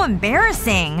 that's so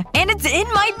embarrassing. And it's in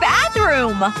my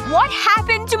bathroom! What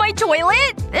happened to my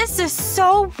toilet? This is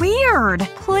so weird.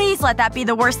 Please let that be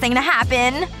the worst thing to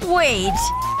happen. Wait.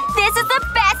 This is the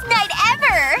best night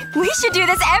ever! We should do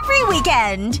this every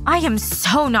weekend! I am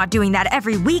so not doing that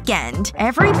every weekend.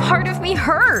 Every part of me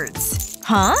hurts.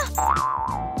 Huh?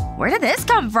 Where did this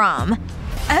come from?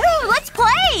 Oh, let's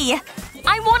play!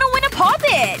 I want to win a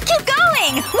Pop-It! Keep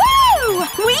going! Woo!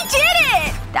 We did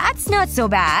it! That's not so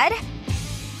bad.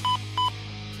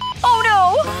 Oh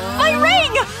no! My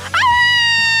ring!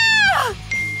 Ah!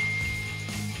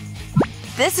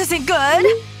 This isn't good.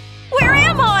 Where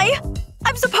am I?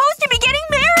 I'm supposed to be getting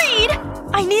married!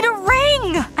 I need a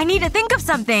ring! I need to think of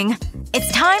something.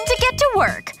 It's time to get to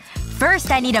work.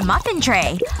 First, I need a muffin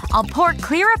tray. I'll pour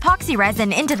clear epoxy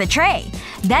resin into the tray.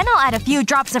 Then I'll add a few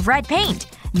drops of red paint.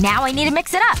 Now I need to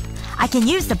mix it up. I can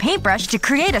use the paintbrush to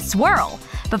create a swirl.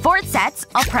 Before it sets,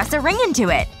 I'll press a ring into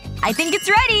it. I think it's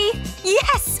ready!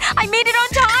 Yes! I made it on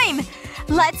time!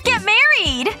 Let's get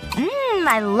married!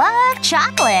 I love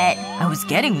chocolate. I was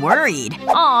getting worried.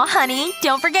 Aw, honey.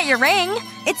 Don't forget your ring.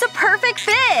 It's a perfect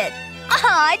fit.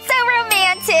 Aw, it's so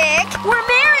romantic. We're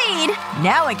married!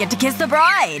 Now I get to kiss the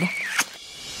bride.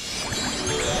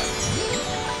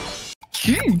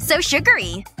 So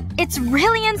sugary. It's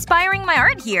really inspiring my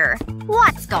art here.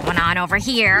 What's going on over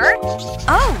here?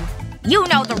 Oh! You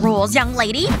know the rules, young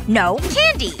lady. No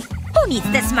candy. Who needs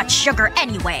this much sugar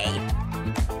anyway?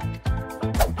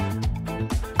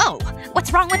 Oh,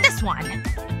 what's wrong with this one?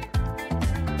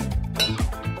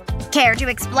 Care to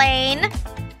explain?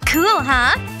 Cool,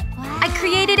 huh? I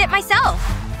created it myself.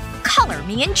 Color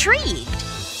me intrigued.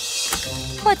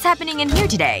 What's happening in here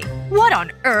today? What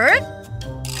on earth?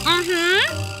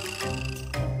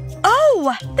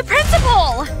 Oh! The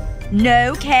principal!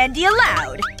 No candy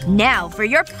allowed. Now for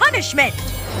your punishment.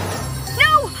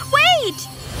 No! Wait!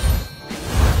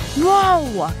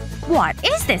 Whoa! What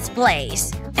is this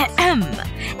place? Ahem.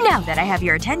 Now that I have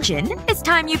your attention, it's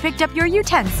time you picked up your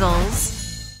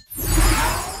utensils.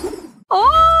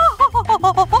 Oh!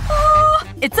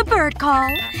 It's a bird call.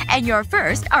 And your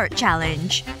first art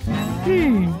challenge.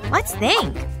 Let's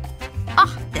think.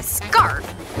 Oh, this scarf.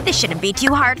 This shouldn't be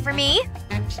too hard for me.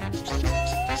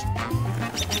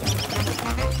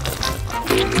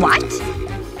 What?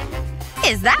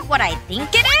 Is that what I think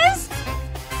it is?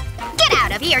 Get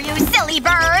out of here, you silly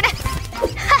bird!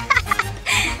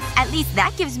 At least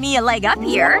that gives me a leg up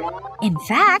here. In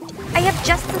fact, I have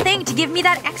just the thing to give me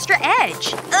that extra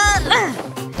edge.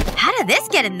 How did this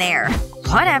get in there?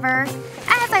 Whatever.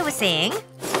 As I was saying…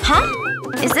 Huh?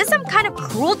 Is this some kind of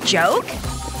cruel joke?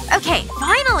 Okay,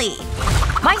 finally!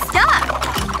 My stuff!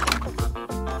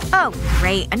 Oh,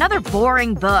 great. Another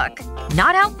boring book.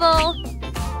 Not helpful.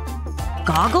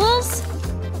 Goggles?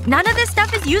 None of this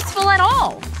stuff is useful at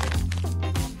all.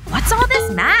 What's all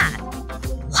this math?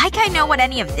 Like I know what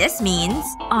any of this means.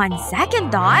 On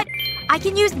second thought, I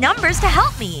can use numbers to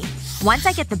help me. Once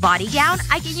I get the body down,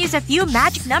 I can use a few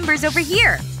magic numbers over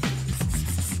here.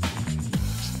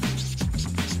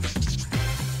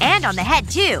 And on the head,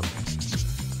 too.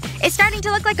 It's starting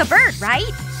to look like a bird,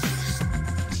 right?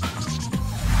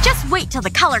 Just wait till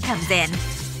the color comes in.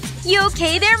 You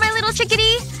okay there, my little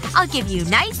chickadee? I'll give you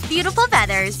nice, beautiful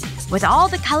feathers. With all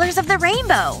the colors of the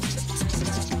rainbow.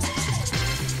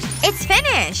 It's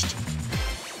finished!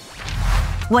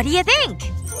 What do you think?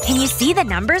 Can you see the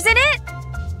numbers in it?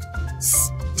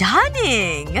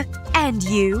 Stunning! And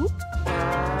you?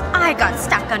 I got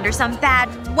stuck under some bad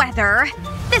weather.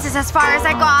 This is as far as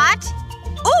I got.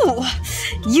 Ooh!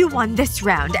 You won this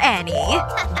round, Annie.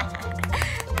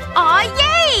 Aw,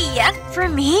 yay! For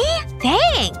me?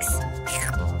 Thanks.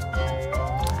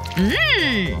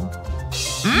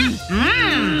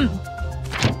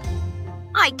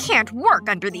 I can't work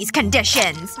under these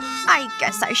conditions. I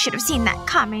guess I should have seen that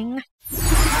coming.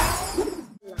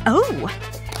 Oh!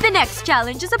 The next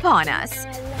challenge is upon us.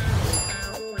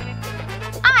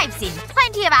 I've seen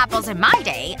plenty of apples in my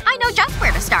day. I know just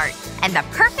where to start. And the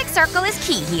perfect circle is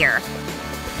key here.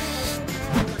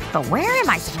 But where am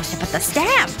I supposed to put the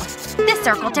stamp? This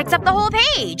circle takes up the whole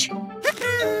page.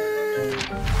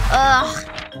 Ugh.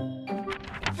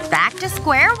 Back to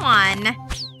square one.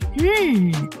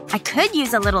 I could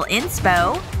use a little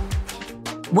inspo.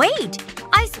 Wait!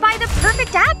 I spy the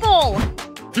perfect apple!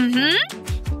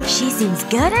 She seems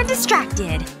good and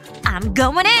distracted. I'm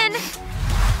going in.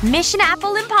 Mission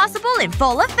Apple Impossible in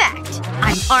full effect.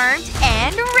 I'm armed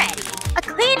and ready. A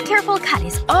clean, careful cut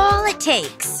is all it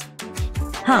takes.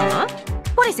 Huh?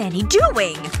 What is Annie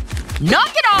doing?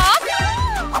 Knock it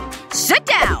off! Sit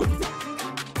down!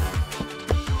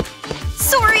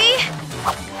 Sorry.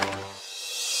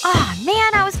 Aw,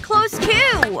 man, I was close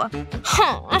too.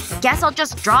 Huh. Guess I'll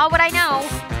just draw what I know.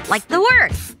 Like the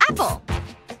word. Apple.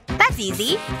 That's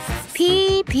easy.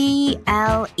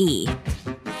 P-P-L-E.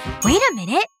 Wait a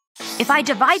minute. If I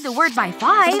divide the word by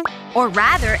 5, or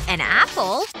rather, an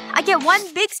apple, I get one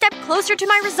big step closer to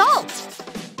my result.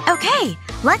 Okay,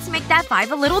 let's make that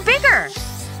 5 a little bigger.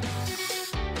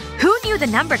 Who knew the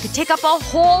number could take up a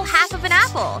whole half of an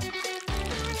apple?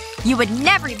 You would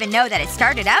never even know that it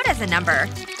started out as a number.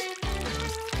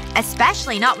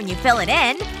 Especially not when you fill it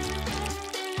in.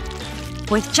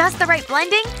 With just the right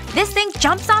blending, this thing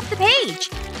jumps off the page.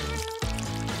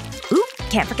 Oop,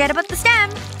 can't forget about the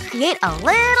stem. Create a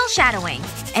little shadowing.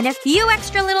 And a few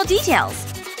extra little details.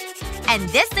 And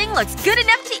this thing looks good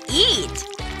enough to eat.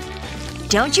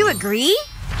 Don't you agree?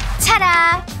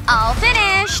 Ta-da! All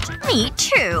finished! Me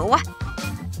too.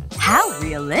 How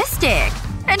realistic.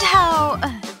 And how…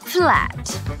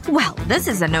 flat. Well, this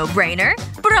is a no-brainer.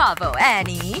 Bravo,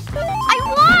 Annie. I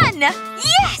won!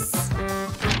 Yes!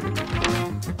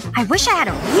 I wish I had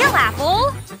a real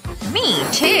apple. Me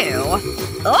too.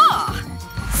 Ugh!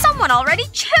 Someone already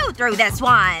chewed through this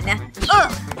one.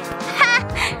 Ugh. Ha!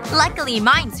 Luckily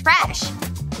mine's fresh.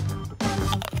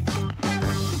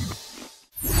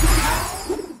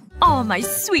 Oh, my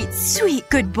sweet, sweet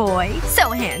good boy.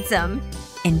 So handsome.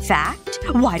 In fact,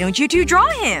 why don't you two draw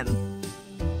him?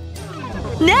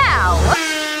 Now!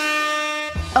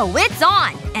 Oh, it's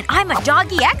on! And I'm a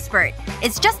doggy expert.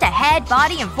 It's just a head,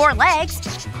 body, and 4 legs.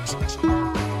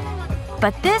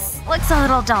 But this looks a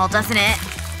little dull, doesn't it?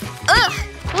 Ugh!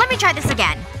 Let me try this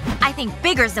again. I think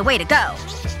bigger's the way to go.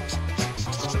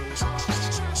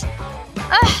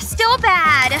 Ugh, still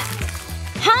bad.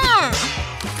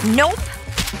 Nope.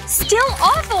 Still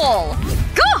awful.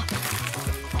 Gah!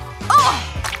 Ugh!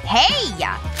 Hey!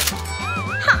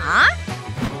 Huh?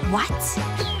 What?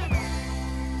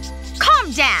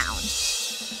 Calm down.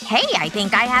 Hey, I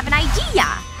think I have an idea.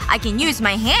 I can use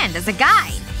my hand as a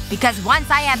guide. Because once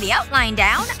I have the outline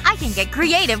down, I can get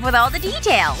creative with all the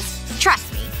details.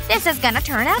 Trust me, this is gonna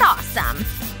turn out awesome.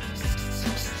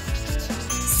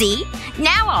 See?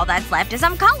 Now all that's left is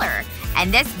some color.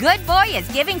 And this good boy is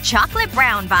giving chocolate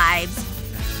brown vibes.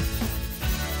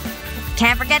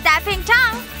 Can't forget that pink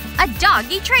tongue. A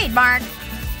doggy trademark.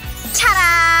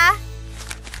 Ta-da!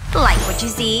 Like what you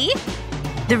see?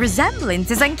 The resemblance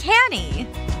is uncanny.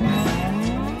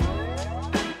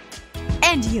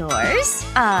 And yours?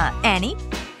 Annie?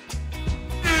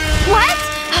 What?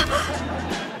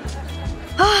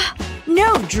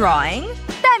 No drawing?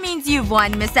 That means you've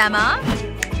won, Miss Emma.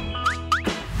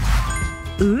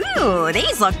 Ooh,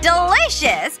 these look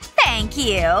delicious! Thank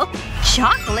you!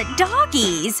 Chocolate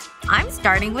doggies! I'm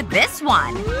starting with this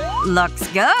one. Looks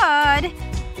good.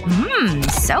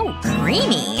 So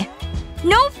creamy.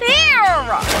 No fair!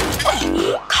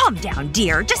 Calm down,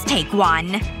 dear. Just take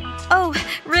one. Oh,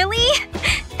 really?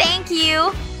 Thank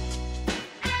you.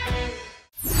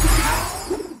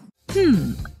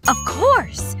 Of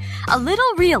course. A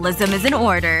little realism is in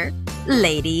order.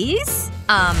 Ladies?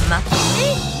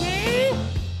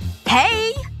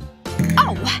 Hey!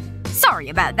 Oh! Sorry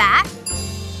about that.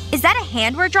 Is that a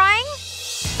hand we're drawing?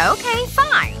 Okay,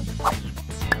 fine.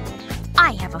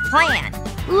 I have a plan.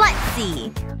 Let's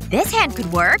see. This hand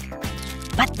could work.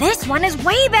 But this one is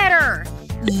way better!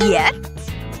 Yep.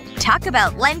 Talk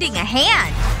about lending a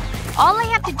hand. All I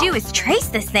have to do is trace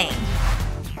this thing.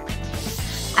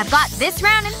 I've got this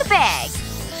round in the bag.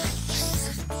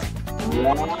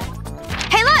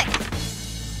 Hey, look!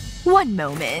 One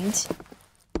moment.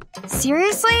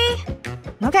 Seriously?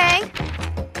 Okay.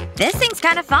 This thing's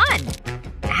kinda fun.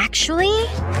 Actually,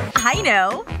 I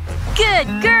know. Good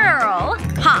girl.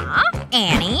 Huh?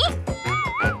 Annie?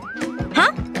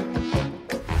 Huh?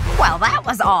 Well, that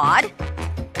was odd.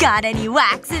 Got any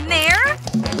wax in there?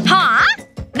 Huh?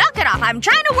 Knock it off, I'm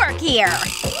trying to work here.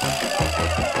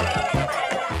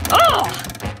 Ugh!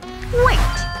 Wait.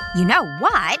 You know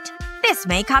what? This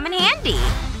may come in handy.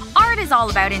 art is all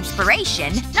about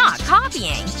inspiration, not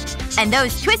copying. And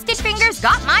those twisted fingers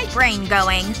got my brain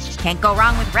going. Can't go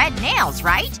wrong with red nails,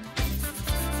 right?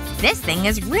 This thing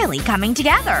is really coming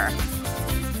together.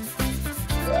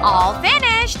 All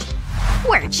finished!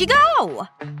 Where'd she go?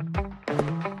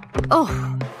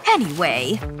 Oh,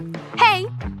 anyway. Hey,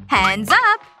 hands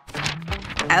up.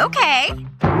 Okay.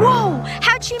 Whoa,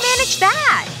 how'd she manage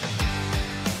that?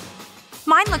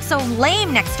 Mine looks so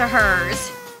lame next to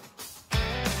hers.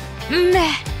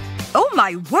 Meh. Oh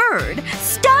my word!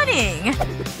 Stunning!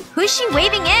 Who's she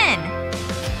waving in?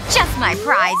 Just my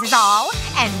prize is all.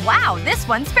 And wow, this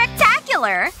one's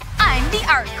spectacular! I'm the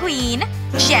art queen.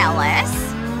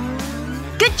 Jealous?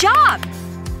 Good job!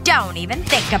 Don't even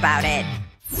think about it.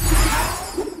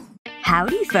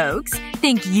 Howdy, folks.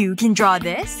 Think you can draw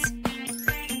this?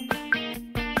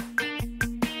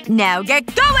 Now get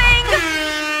going!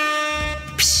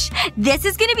 Psh, this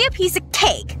is gonna be a piece of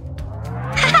cake.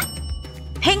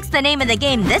 Pink's the name of the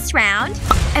game this round.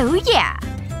 Oh yeah.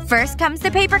 First comes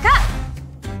the paper cup.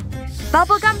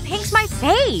 Bubblegum pink's my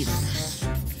fave.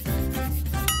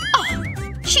 Oh,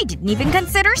 she didn't even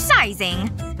consider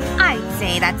sizing. I'd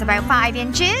say that's about 5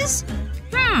 inches.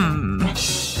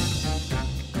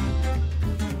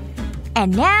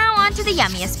 And now onto the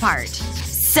yummiest part.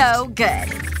 So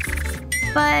good.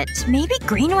 But maybe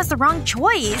green was the wrong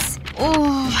choice.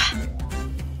 Oh.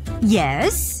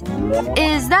 Yes?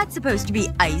 Is that supposed to be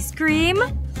ice cream?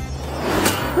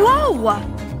 Whoa!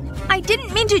 I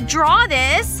didn't mean to draw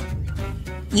this.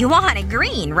 You wanted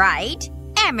green, right?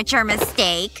 Amateur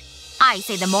mistake. I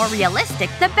say the more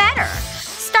realistic, the better.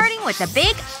 Starting with the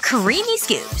big, creamy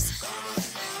scoops.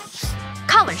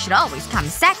 Color should always come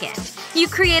second. You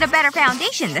create a better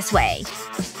foundation this way.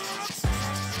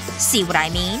 See what I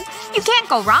mean? You can't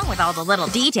go wrong with all the little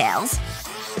details.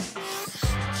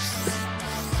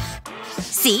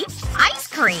 See? Ice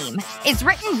cream! It's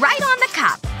written right on the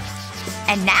cup.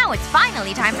 And now it's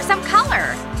finally time for some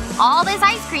color. All this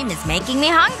ice cream is making me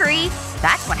hungry.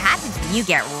 That's what happens when you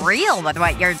get real with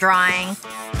what you're drawing.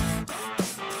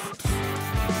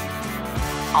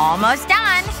 Almost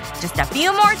done. Just a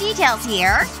few more details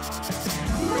here.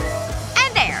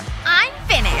 And there. I'm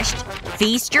finished.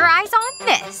 Feast your eyes on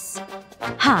this.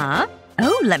 Huh?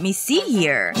 Oh, let me see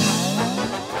here.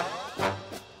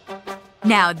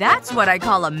 Now that's what I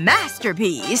call a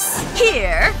masterpiece.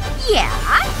 Here. Yeah.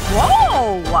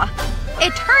 Whoa!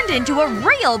 It turned into a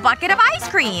real bucket of ice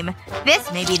cream.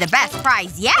 This may be the best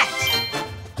prize yet.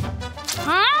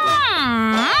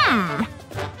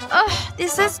 Ugh,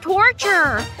 this is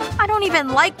torture. I don't even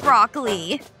like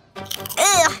broccoli.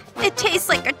 Ugh, it tastes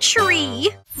like a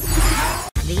tree.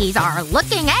 These are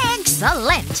looking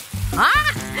excellent.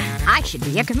 Huh? I should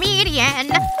be a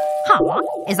comedian. Huh?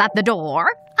 Is that the door?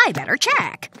 I better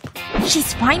check.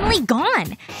 She's finally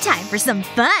gone. Time for some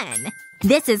fun.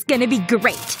 This is gonna be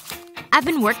great. I've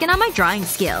been working on my drawing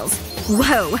skills.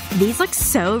 Whoa, these look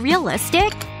so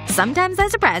realistic. Sometimes I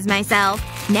surprise myself.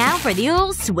 Now for the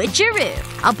old switcheroo.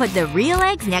 I'll put the real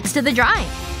eggs next to the drawing.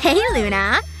 Hey,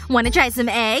 Luna. Wanna try some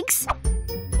eggs?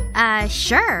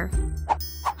 Sure.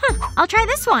 Huh, I'll try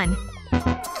this one.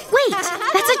 Wait,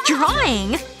 that's a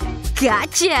drawing!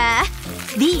 Gotcha!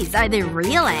 These are the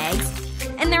real eggs.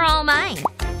 And they're all mine.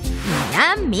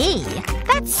 Yummy!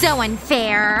 That's so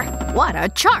unfair. What a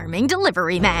charming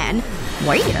delivery man.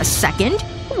 Wait a second.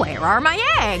 Where are my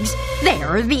eggs?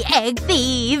 They're the egg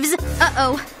thieves.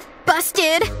 Uh-oh.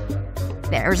 Busted.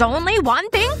 There's only one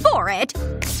thing for it.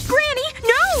 Granny,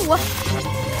 no!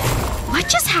 What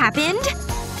just happened?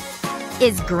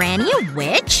 Is Granny a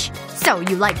witch? So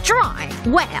you like drawing?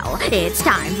 Well, it's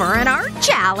time for an art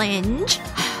challenge.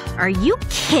 Are you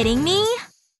kidding me?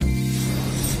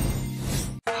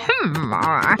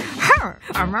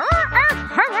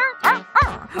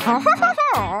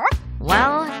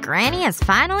 Well, Granny has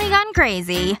finally gone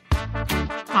crazy.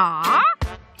 Huh?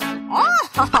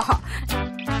 Oh,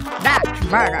 that's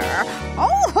better.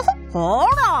 Oh,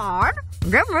 hold on.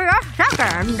 Give me a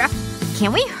second.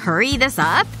 Can we hurry this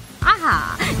up?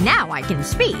 Aha! Now I can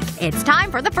speak. It's time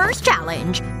for the first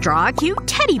challenge. Draw a cute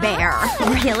teddy bear.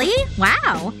 Really?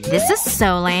 Wow. This is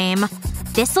so lame.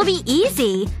 This'll be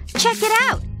easy. Check it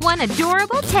out. One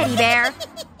adorable teddy bear.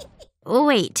 Oh,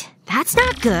 wait. That's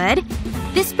not good.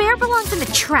 This bear belongs in the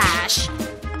trash.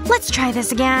 Let's try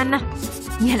this again.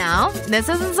 You know, this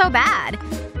isn't so bad.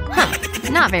 Huh.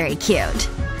 Not very cute.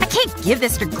 I can't give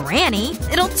this to Granny.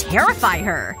 It'll terrify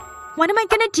her. What am I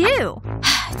gonna do?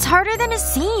 It's harder than it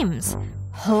seems.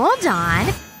 Hold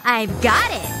on. I've got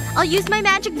it. I'll use my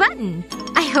magic button.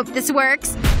 I hope this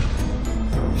works.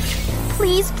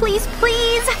 Please, please,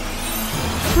 please.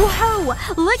 Whoa!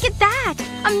 Look at that!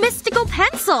 A mystical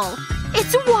pencil!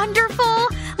 It's wonderful!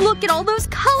 Look at all those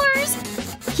colors!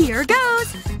 Here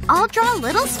goes! I'll draw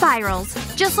little spirals,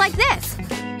 just like this.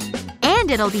 And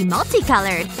it'll be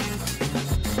multicolored.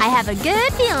 I have a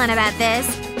good feeling about this.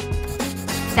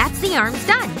 That's the arms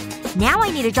done. Now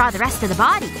I need to draw the rest of the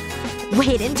body.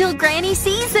 Wait until Granny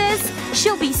sees this!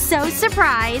 She'll be so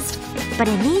surprised. But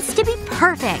it needs to be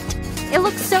perfect. It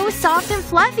looks so soft and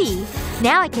fluffy.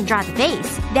 Now I can draw the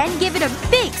face, then give it a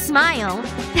big smile.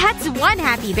 That's one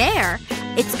happy bear.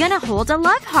 It's gonna hold a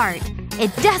love heart.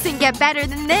 It doesn't get better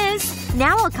than this.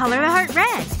 Now I'll color the heart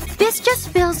red. This just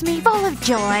fills me full of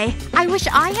joy. I wish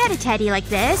I had a teddy like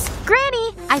this.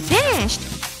 Granny, I finished.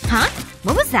 Huh?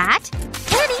 What was that?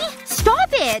 Annie, stop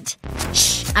it!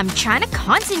 Shh, I'm trying to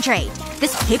concentrate.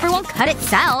 This paper won't cut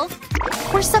itself.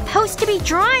 We're supposed to be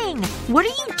drawing. What are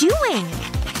you doing?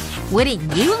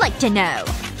 Wouldn't you like to know?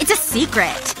 It's a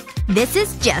secret. This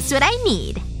is just what I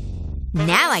need.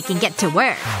 Now I can get to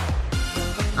work.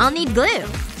 I'll need glue.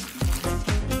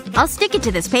 I'll stick it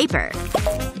to this paper.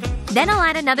 Then I'll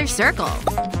add another circle.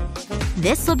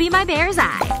 This'll be my bear's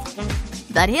eye.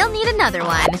 But he'll need another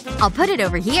one. I'll put it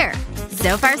over here.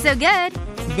 So far so good.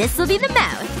 This'll be the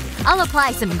mouth. I'll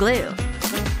apply some glue.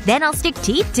 Then I'll stick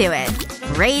teeth to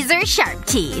it. Razor sharp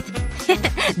teeth.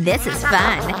 This is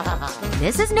fun.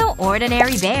 This is no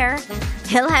ordinary bear.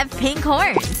 He'll have pink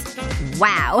horns.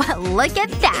 Wow, look at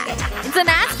that. It's a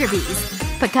masterpiece.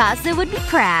 Picasso would be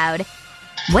proud.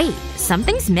 Wait,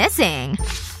 something's missing.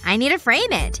 I need to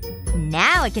frame it.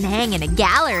 Now it can hang in a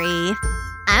gallery.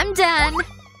 I'm done.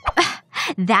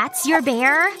 That's your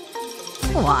bear?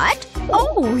 What?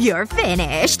 Oh, you're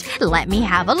finished. Let me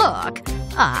have a look.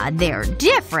 They're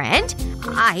different.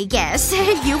 I guess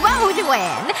you both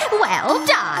win. Well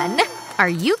done. Are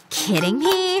you kidding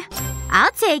me?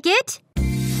 I'll take it.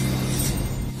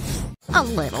 A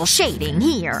little shading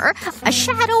here. A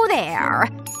shadow there.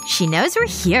 She knows we're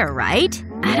here, right?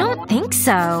 I don't think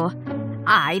so.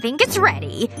 I think it's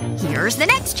ready. Here's the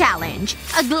next challenge.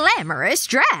 A glamorous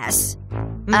dress.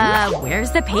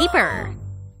 Where's the paper?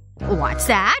 What's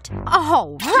that?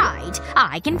 Oh, right.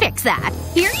 I can fix that.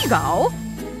 Here you go.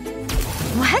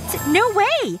 What? No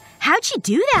way! How'd she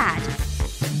do that?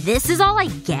 This is all I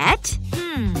get?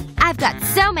 I've got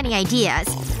so many ideas.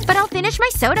 But I'll finish my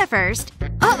soda first.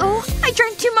 Uh-oh. I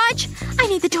drank too much. I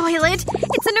need the toilet.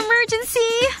 It's an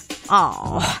emergency.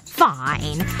 Oh,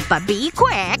 fine. But be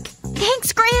quick.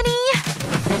 Thanks,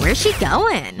 Granny. Where's she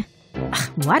going?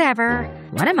 Whatever.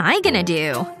 What am I gonna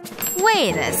do?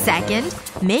 Wait a second.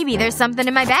 Maybe there's something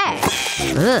in my bag.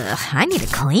 Ugh, I need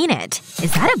to clean it.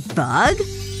 Is that a bug?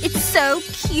 It's so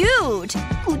cute.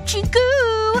 Oochie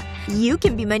goo. You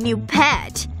can be my new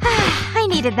pet. I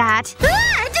needed that.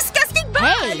 Ah, a disgusting bug!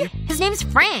 Hey! His name's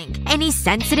Frank. And he's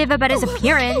sensitive about his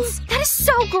appearance. That is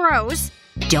so gross.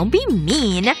 Don't be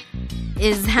mean.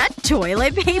 Is that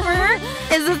toilet paper?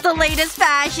 Is this the latest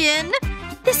fashion?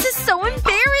 This is so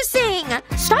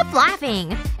embarrassing! Stop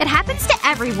laughing. It happens to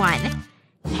everyone.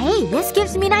 Hey, this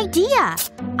gives me an idea.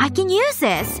 I can use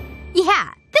this.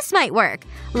 Yeah, this might work.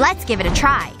 Let's give it a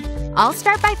try. I'll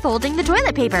start by folding the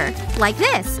toilet paper. Like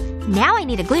this. Now I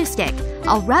need a glue stick.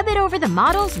 I'll rub it over the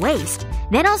model's waist.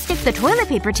 Then I'll stick the toilet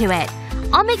paper to it.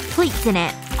 I'll make pleats in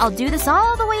it. I'll do this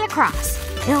all the way across.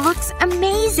 It looks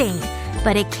amazing.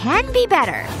 But it can be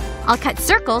better. I'll cut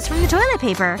circles from the toilet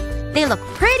paper. They look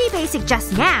pretty basic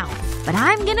just now. But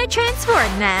I'm gonna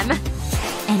transform them.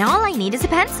 And all I need is a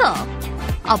pencil.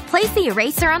 I'll place the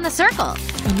eraser on the circle.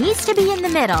 It needs to be in the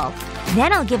middle.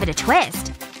 Then I'll give it a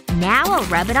twist. Now I'll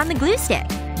rub it on the glue stick.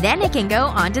 Then it can go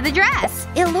onto the dress.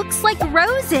 It looks like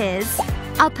roses.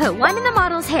 I'll put one in the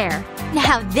model's hair.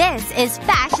 Now this is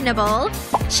fashionable.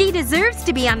 She deserves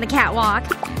to be on the catwalk.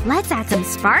 Let's add some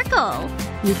sparkle.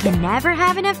 You can never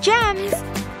have enough gems.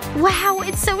 Wow,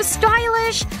 it's so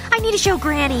stylish. I need to show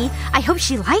Granny. I hope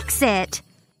she likes it.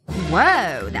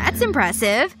 Whoa, that's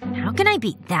impressive. How can I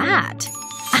beat that?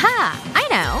 Ah, I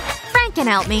know. Frank can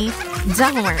help me.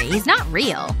 Don't worry, he's not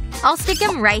real. I'll stick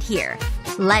him right here.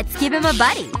 Let's give him a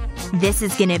buddy. This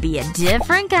is gonna be a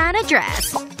different kind of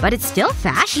dress. But it's still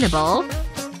fashionable.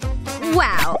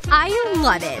 Wow, I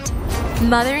love it.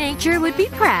 Mother Nature would be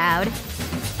proud.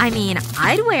 I mean,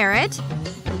 I'd wear it.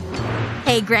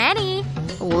 Hey, Granny.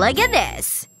 Look at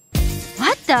this.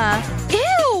 What the?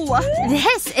 Ew!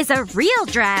 This is a real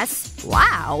dress.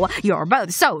 Wow, you're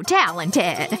both so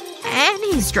talented.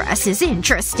 Annie's dress is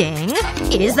interesting.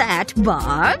 Is that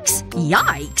Bugs?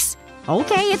 Yikes.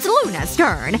 Okay, it's Luna's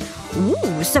turn.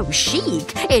 Ooh, so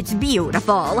chic. It's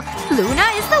beautiful. Luna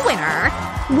is the winner.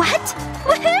 What?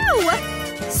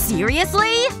 Woohoo!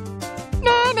 Seriously?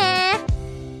 Nah.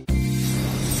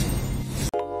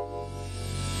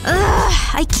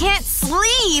 I can't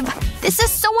sleep! This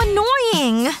is so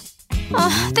annoying!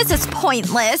 Ugh, this is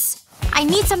pointless. I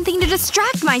need something to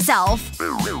distract myself.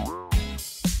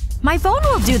 My phone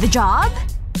will do the job.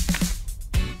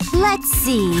 Let's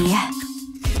see.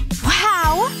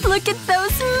 Wow! Look at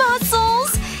those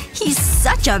muscles! He's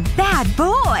such a bad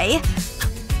boy!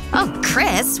 Oh,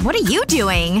 Chris, what are you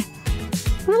doing?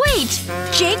 Wait!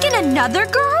 Jake and another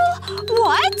girl?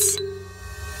 What?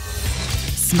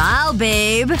 Smile,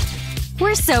 babe.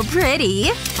 We're so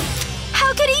pretty.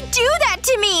 How could he do that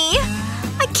to me?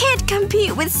 I can't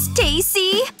compete with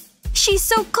Stacy. She's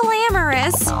so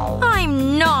glamorous.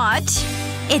 I'm not.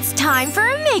 It's time for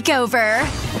a makeover.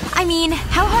 I mean,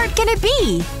 how hard can it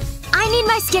be? I need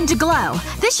my skin to glow.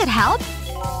 This should help.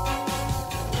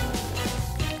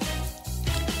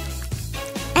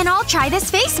 And I'll try this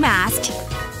face mask.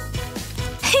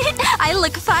 I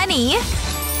look funny.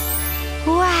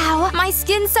 Wow, my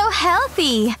skin's so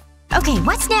healthy. Okay,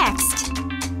 what's next?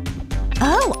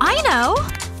 Oh, I know.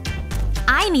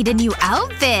 I need a new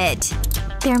outfit.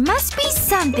 There must be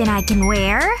something I can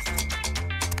wear.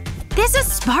 This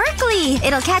is sparkly!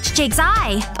 It'll catch Jake's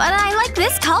eye. But I like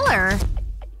this color.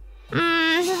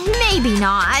 Maybe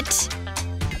not.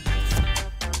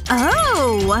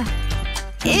 Oh!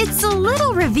 It's a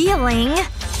little revealing.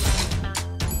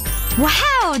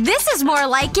 Wow, this is more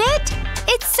like it!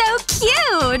 It's so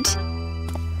cute!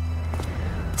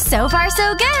 So far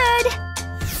so good!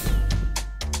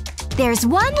 There's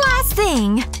one last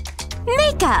thing.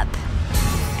 Makeup.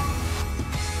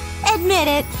 Admit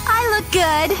it, I look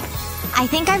good. I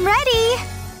think I'm ready.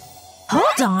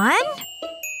 Hold on.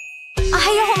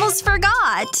 I almost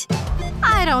forgot.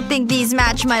 I don't think these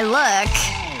match my look.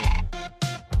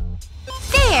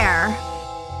 There.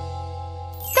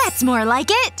 That's more like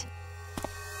it.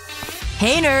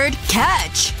 Hey nerd,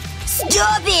 catch!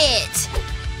 Stop it!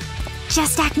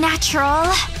 Just act natural.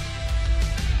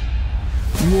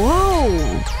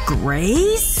 Whoa!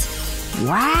 Grace?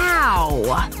 Wow!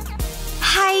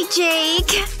 Hi,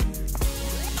 Jake.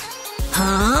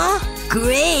 Huh?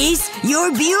 Grace,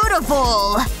 you're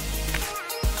beautiful!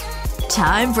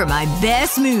 Time for my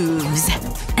best moves.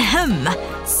 Ahem.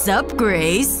 Sup,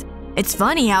 Grace? It's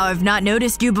funny how I've not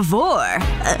noticed you before.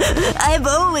 I've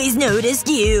always noticed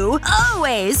you.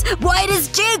 Always! Why does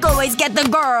Jake always get the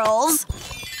girls?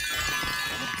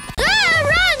 Ah!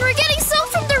 Run! We're getting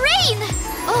soaked from the rain!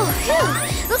 Oh,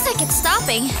 phew. Looks like it's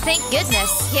stopping. Thank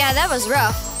goodness. Yeah, that was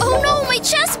rough. Oh no, my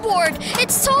chessboard!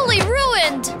 It's totally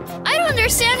ruined! I don't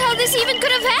understand how this even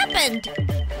could have happened!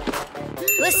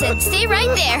 Listen, stay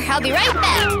right there. I'll be right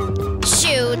back.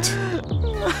 Shoot.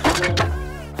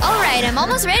 Alright, I'm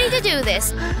almost ready to do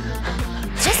this.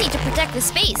 Just need to protect the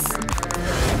space.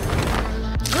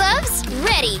 Gloves,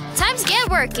 ready. Time to get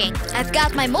working. I've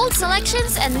got my mold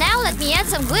selections, and now let me add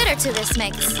some glitter to this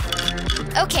mix.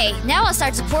 Okay, now I'll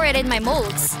start to pour it in my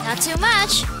molds. Not too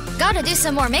much. Gotta do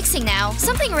some more mixing now.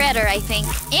 Something redder, I think.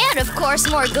 And, of course,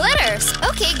 more glitters.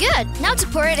 Okay, good. Now to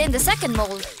pour it in the second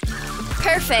mold.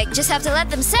 Perfect. Just have to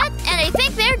let them set, and I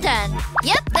think they're done.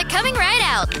 Yep, they're coming right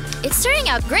out. It's turning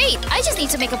out great. I just need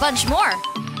to make a bunch more.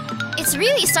 It's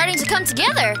really starting to come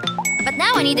together. But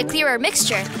now I need a clearer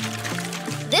mixture.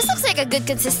 This looks like a good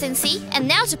consistency. And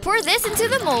now to pour this into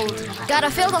the mold. Gotta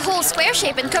fill the whole square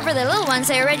shape and cover the little ones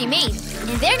I already made.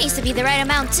 And there needs to be the right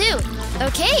amount too.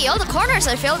 Okay, all the corners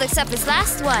are filled except this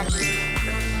last one.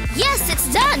 Yes,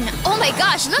 it's done! Oh my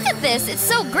gosh, look at this! It's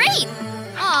so great!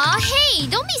 Aw, hey,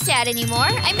 don't be sad anymore.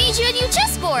 I made you a new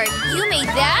chessboard. You made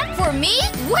that? For me?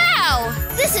 Wow!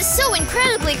 This is so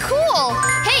incredibly cool!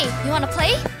 Hey, you wanna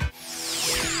play?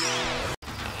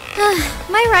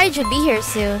 My ride should be here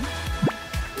soon.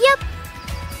 Yep.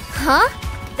 Huh?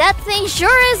 That thing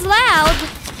sure is loud.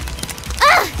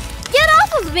 Ah! Get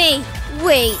off of me!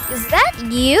 Wait, is that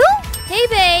you? Hey,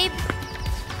 babe.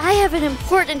 I have an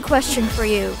important question for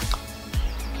you.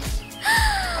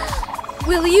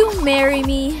 Will you marry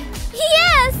me?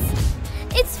 Yes!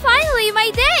 It's finally my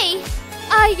day!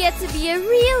 I get to be a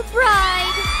real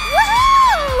bride!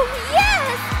 Woohoo!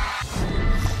 Yes!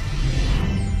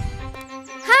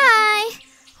 Hi!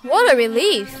 What a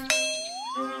relief!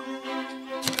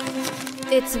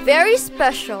 It's very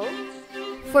special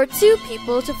for two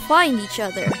people to find each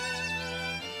other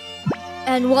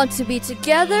and want to be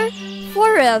together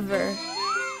forever.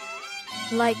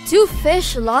 Like two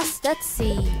fish lost at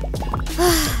sea.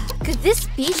 Could this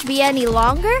speech be any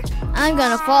longer? I'm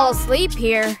gonna fall asleep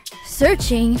here,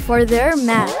 searching for their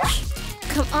match.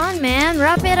 Come on, man,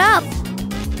 wrap it up.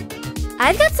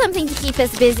 I've got something to keep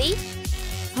us busy.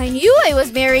 I knew I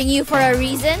was marrying you for a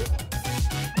reason.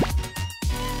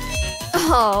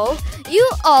 Oh, you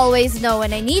always know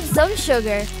when I need some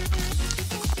sugar.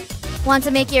 Want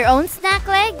to make your own snack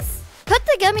legs? Put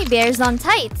the gummy bears on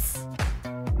tights.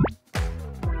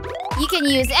 You can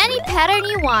use any pattern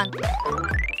you want.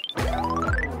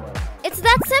 It's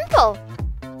that simple.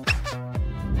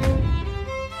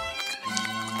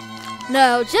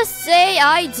 Now just say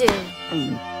I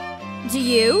do. Do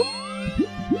you?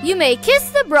 You may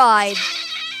kiss the bride.